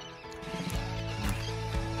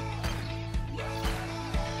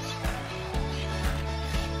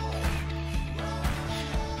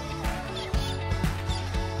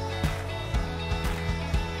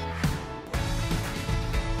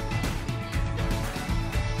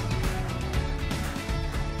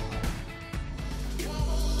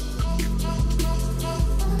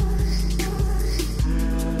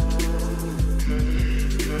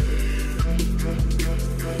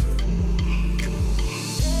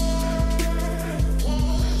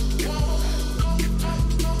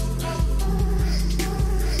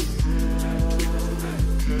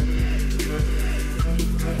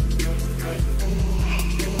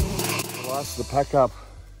 The pack up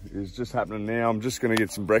is just happening now. I'm just going to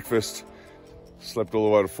get some breakfast. Slept all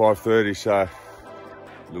the way to 5:30, so a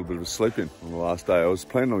little bit of a sleep in on the last day. I was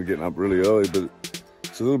planning on getting up really early, but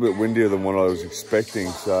it's a little bit windier than what I was expecting,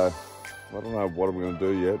 so I don't know what I'm going to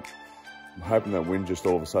do yet. I'm hoping that wind just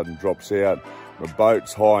all of a sudden drops out. My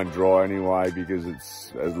boat's high and dry anyway because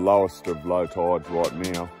it's at lowest of low tides right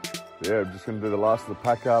now. So yeah, I'm just going to do the last of the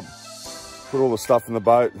pack up, put all the stuff in the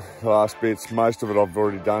boat, the last bits. Most of it I've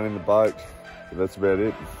already done in the boat. But that's about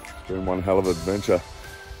it. It's been one hell of an adventure.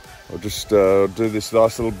 I'll just do this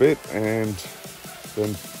nice little bit and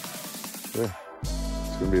then, yeah,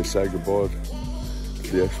 it's going to be a say goodbye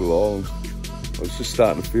to the actual island. I was just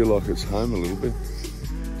starting to feel like it's home a little bit.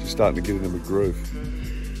 Just starting to get into the groove.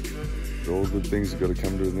 But all good things have got to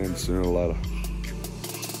come to an end sooner or later.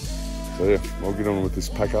 So yeah, I'll get on with this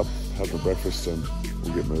pack up, have my breakfast, and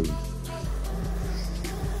we'll get moving.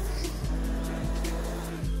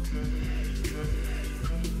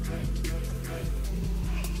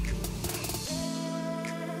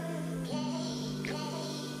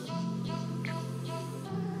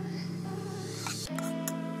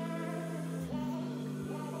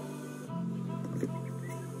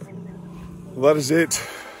 Well, that is it.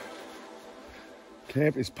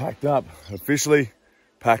 Camp is packed up, officially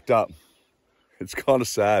packed up. It's kind of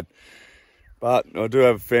sad, but I do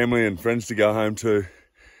have family and friends to go home to,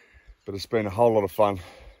 but it's been a whole lot of fun.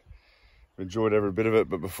 I've enjoyed every bit of it,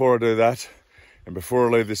 but before I do that, and before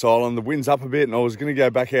I leave this island, the wind's up a bit and I was gonna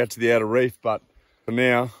go back out to the outer reef, but for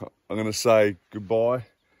now, I'm gonna say goodbye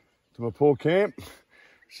to my poor camp.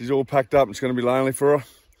 She's all packed up, it's gonna be lonely for her,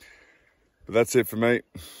 but that's it for me.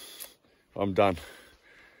 I'm done.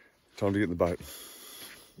 Time to get in the boat.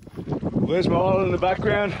 Well, there's my island in the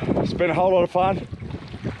background. It's been a whole lot of fun.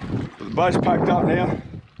 The boat's packed up now.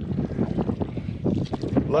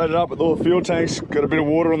 Loaded up with all the fuel tanks. Got a bit of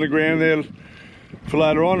water on the ground there for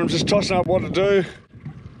later on. I'm just tossing up what to do.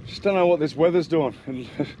 Just don't know what this weather's doing.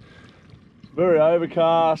 It's very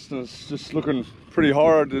overcast and it's just looking pretty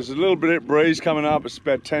horrid. There's a little bit of breeze coming up. It's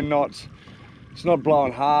about 10 knots. It's not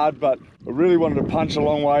blowing hard, but I really wanted to punch a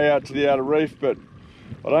long way out to the outer reef, but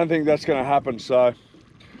I don't think that's going to happen. So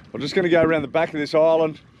I'm just going to go around the back of this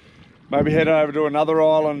island, maybe head over to another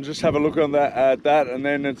island, just have a look on that, at that, and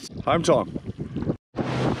then it's home time.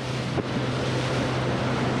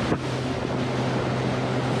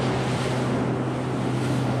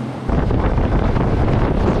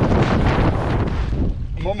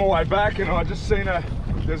 I'm on my way back and I just seen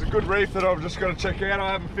there's a good reef that I've just got to check out.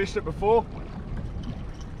 I haven't fished it before.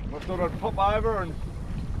 I thought I'd pop over and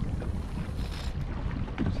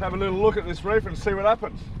just have a little look at this reef and see what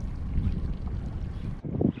happens.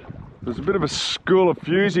 There's a bit of a school of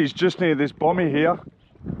fusies just near this bommy here.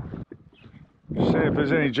 See if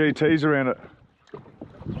there's any GTs around it.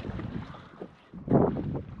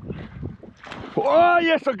 Oh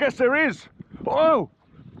yes, I guess there is. Oh,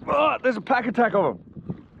 there's a pack attack of them.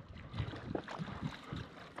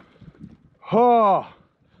 Oh,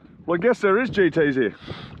 well I guess there is GTs here.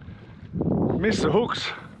 Missed the hooks,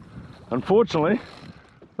 unfortunately.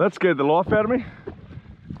 That scared the life out of me.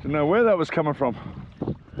 Didn't know where that was coming from.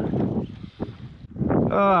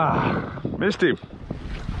 Ah, missed him.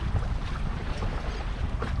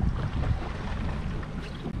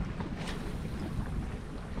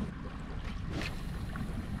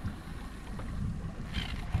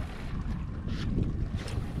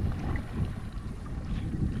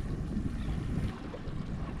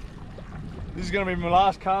 This is going to be my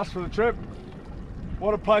last cast for the trip.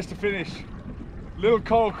 What a place to finish. Little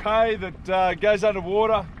coral cay that goes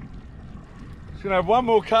underwater. Just going to have one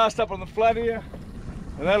more cast up on the flat here,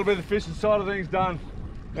 and that'll be the fishing side of things done.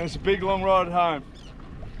 And it's a big long ride home.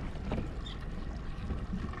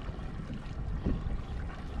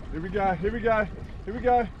 Here we go, here we go, here we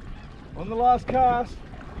go. On the last cast,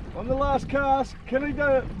 on the last cast. Can he do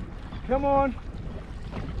it? Come on.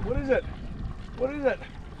 What is it? What is it?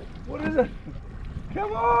 What is it?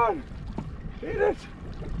 Come on! Hit it!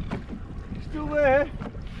 Still there?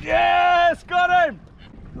 Yes! Got him!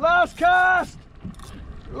 Last cast!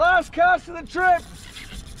 Last cast of the trip!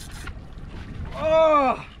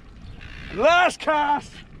 Oh! Last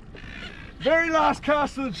cast! Very last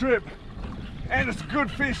cast of the trip. And it's a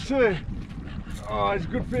good fish too. Oh, it's a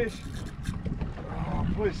good fish. Oh,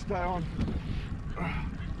 please stay on.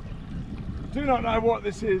 Do not know what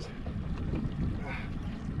this is.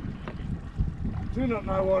 Do not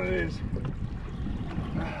know what it is.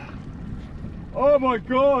 Oh my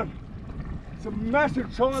God! It's a massive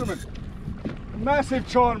Chinaman. Massive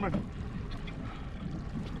Chinaman.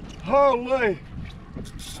 Holy!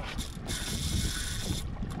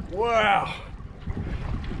 Wow!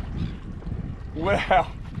 Wow!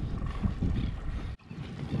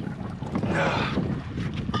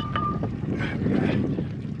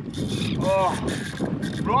 Oh,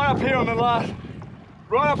 right up here on the last,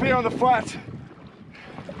 right up here on the flats.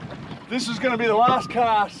 This is going to be the last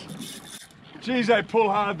cast. Geez, they pull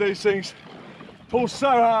hard, these things. Pull so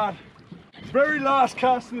hard. Very last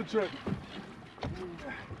cast of the trip.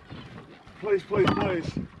 Please, please,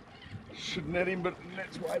 please. Should net him, but the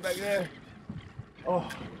net's way back there. Oh,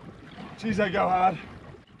 geez, they go hard.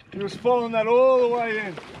 He was following that all the way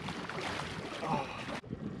in. Oh,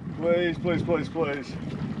 please, please, please, please.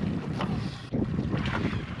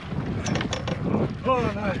 Oh,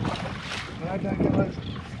 no. No, don't get loose.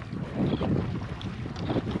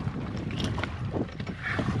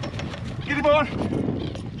 Get him on.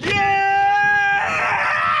 Yeah!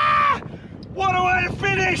 What a way to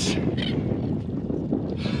finish!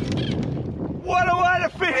 What a way to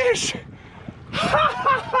finish!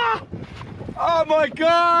 Oh my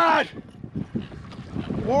God!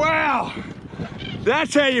 Wow!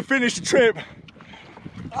 That's how you finish the trip.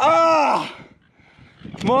 Oh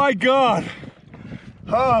my God!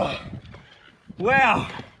 Oh wow!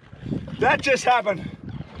 That just happened.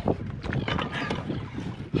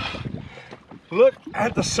 Look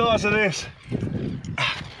at the size of this.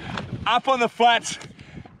 Up on the flats,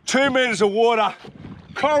 2 meters of water,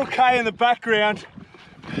 coral cay in the background,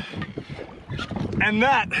 and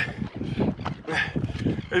that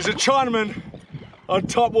is a Chinaman on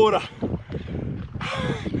top water.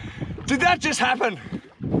 Did that just happen?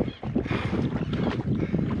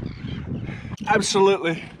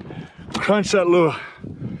 Absolutely crunch that lure.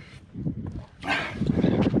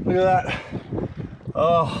 Look at that.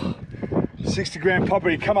 Oh, 60 gram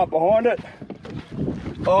popper. You come up behind it.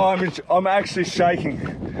 Oh, I'm actually shaking.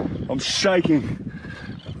 I'm shaking.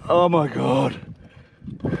 Oh my God.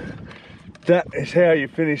 That is how you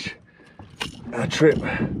finish a trip.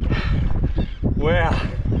 Wow.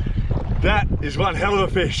 That is one hell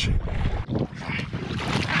of a fish.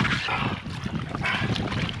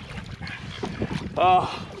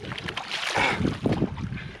 Oh.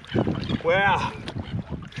 Wow.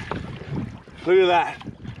 Look at that.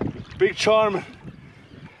 Big Chinaman.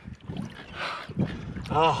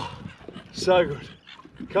 Oh, so good.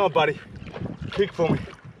 Come on, buddy. Kick for me.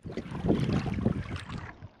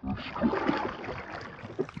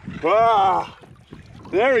 Ah,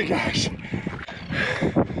 there he goes.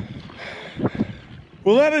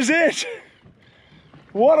 Well, that is it.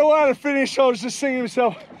 What a way to finish. I was just thinking to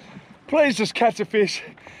myself, please just catch a fish.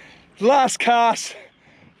 Last cast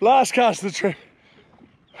of the trip.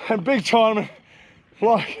 And big Chinaman,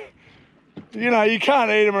 like, you know, you can't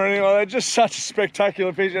eat them or anything. They're just such a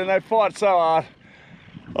spectacular fish and they fight so hard.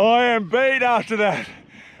 I am beat after that.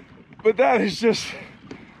 But that is just,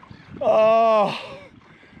 oh,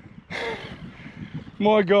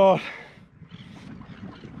 my God.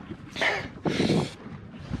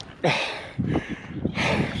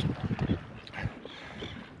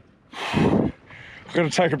 I've got to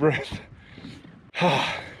take a breath.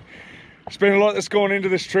 There's been a lot that's gone into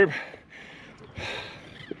this trip.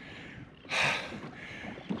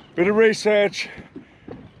 Bit of research,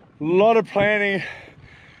 a lot of planning,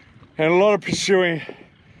 and a lot of pursuing,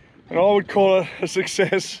 and I would call it a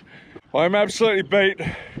success. I'm absolutely beat.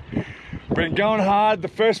 Been going hard. The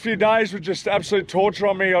first few days were just absolute torture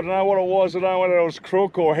on me. I don't know what it was. I don't know whether it was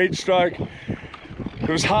crook or heat stroke. It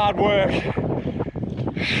was hard work,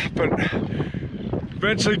 but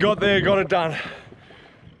eventually got there, got it done,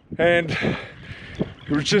 and it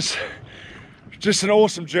was just an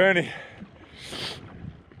awesome journey.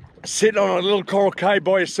 Sitting on a little coral cave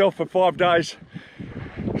by yourself for 5 days.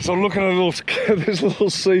 So I'm looking at there's a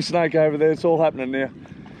little sea snake over there. It's all happening now.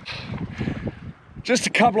 Just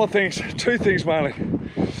a couple of things, 2 things mainly.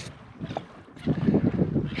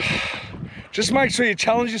 Just make sure you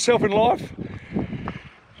challenge yourself in life.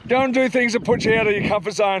 Go and do things that put you out of your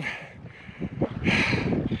comfort zone.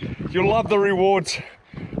 You'll love the rewards.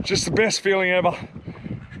 Just the best feeling ever.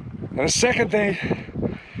 And the second thing,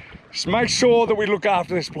 just make sure that we look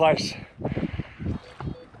after this place.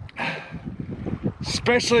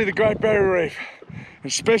 Especially the Great Barrier Reef.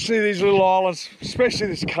 Especially these little islands, especially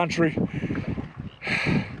this country.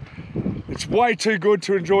 It's way too good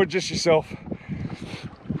to enjoy just yourself.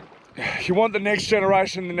 You want the next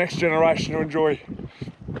generation to enjoy.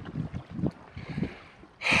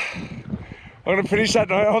 I'm going to finish that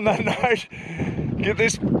note on that note, get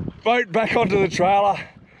this boat back onto the trailer,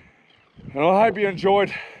 and I hope you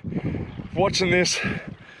enjoyed watching this,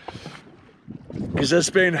 because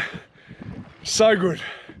it's been so good.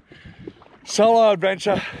 Solo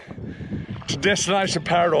adventure to destination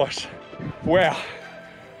paradise. Wow,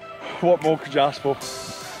 what more could you ask for?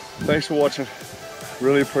 Thanks for watching,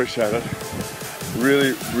 really appreciate it.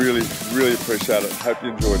 Really appreciate it. Hope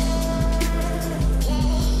you enjoyed.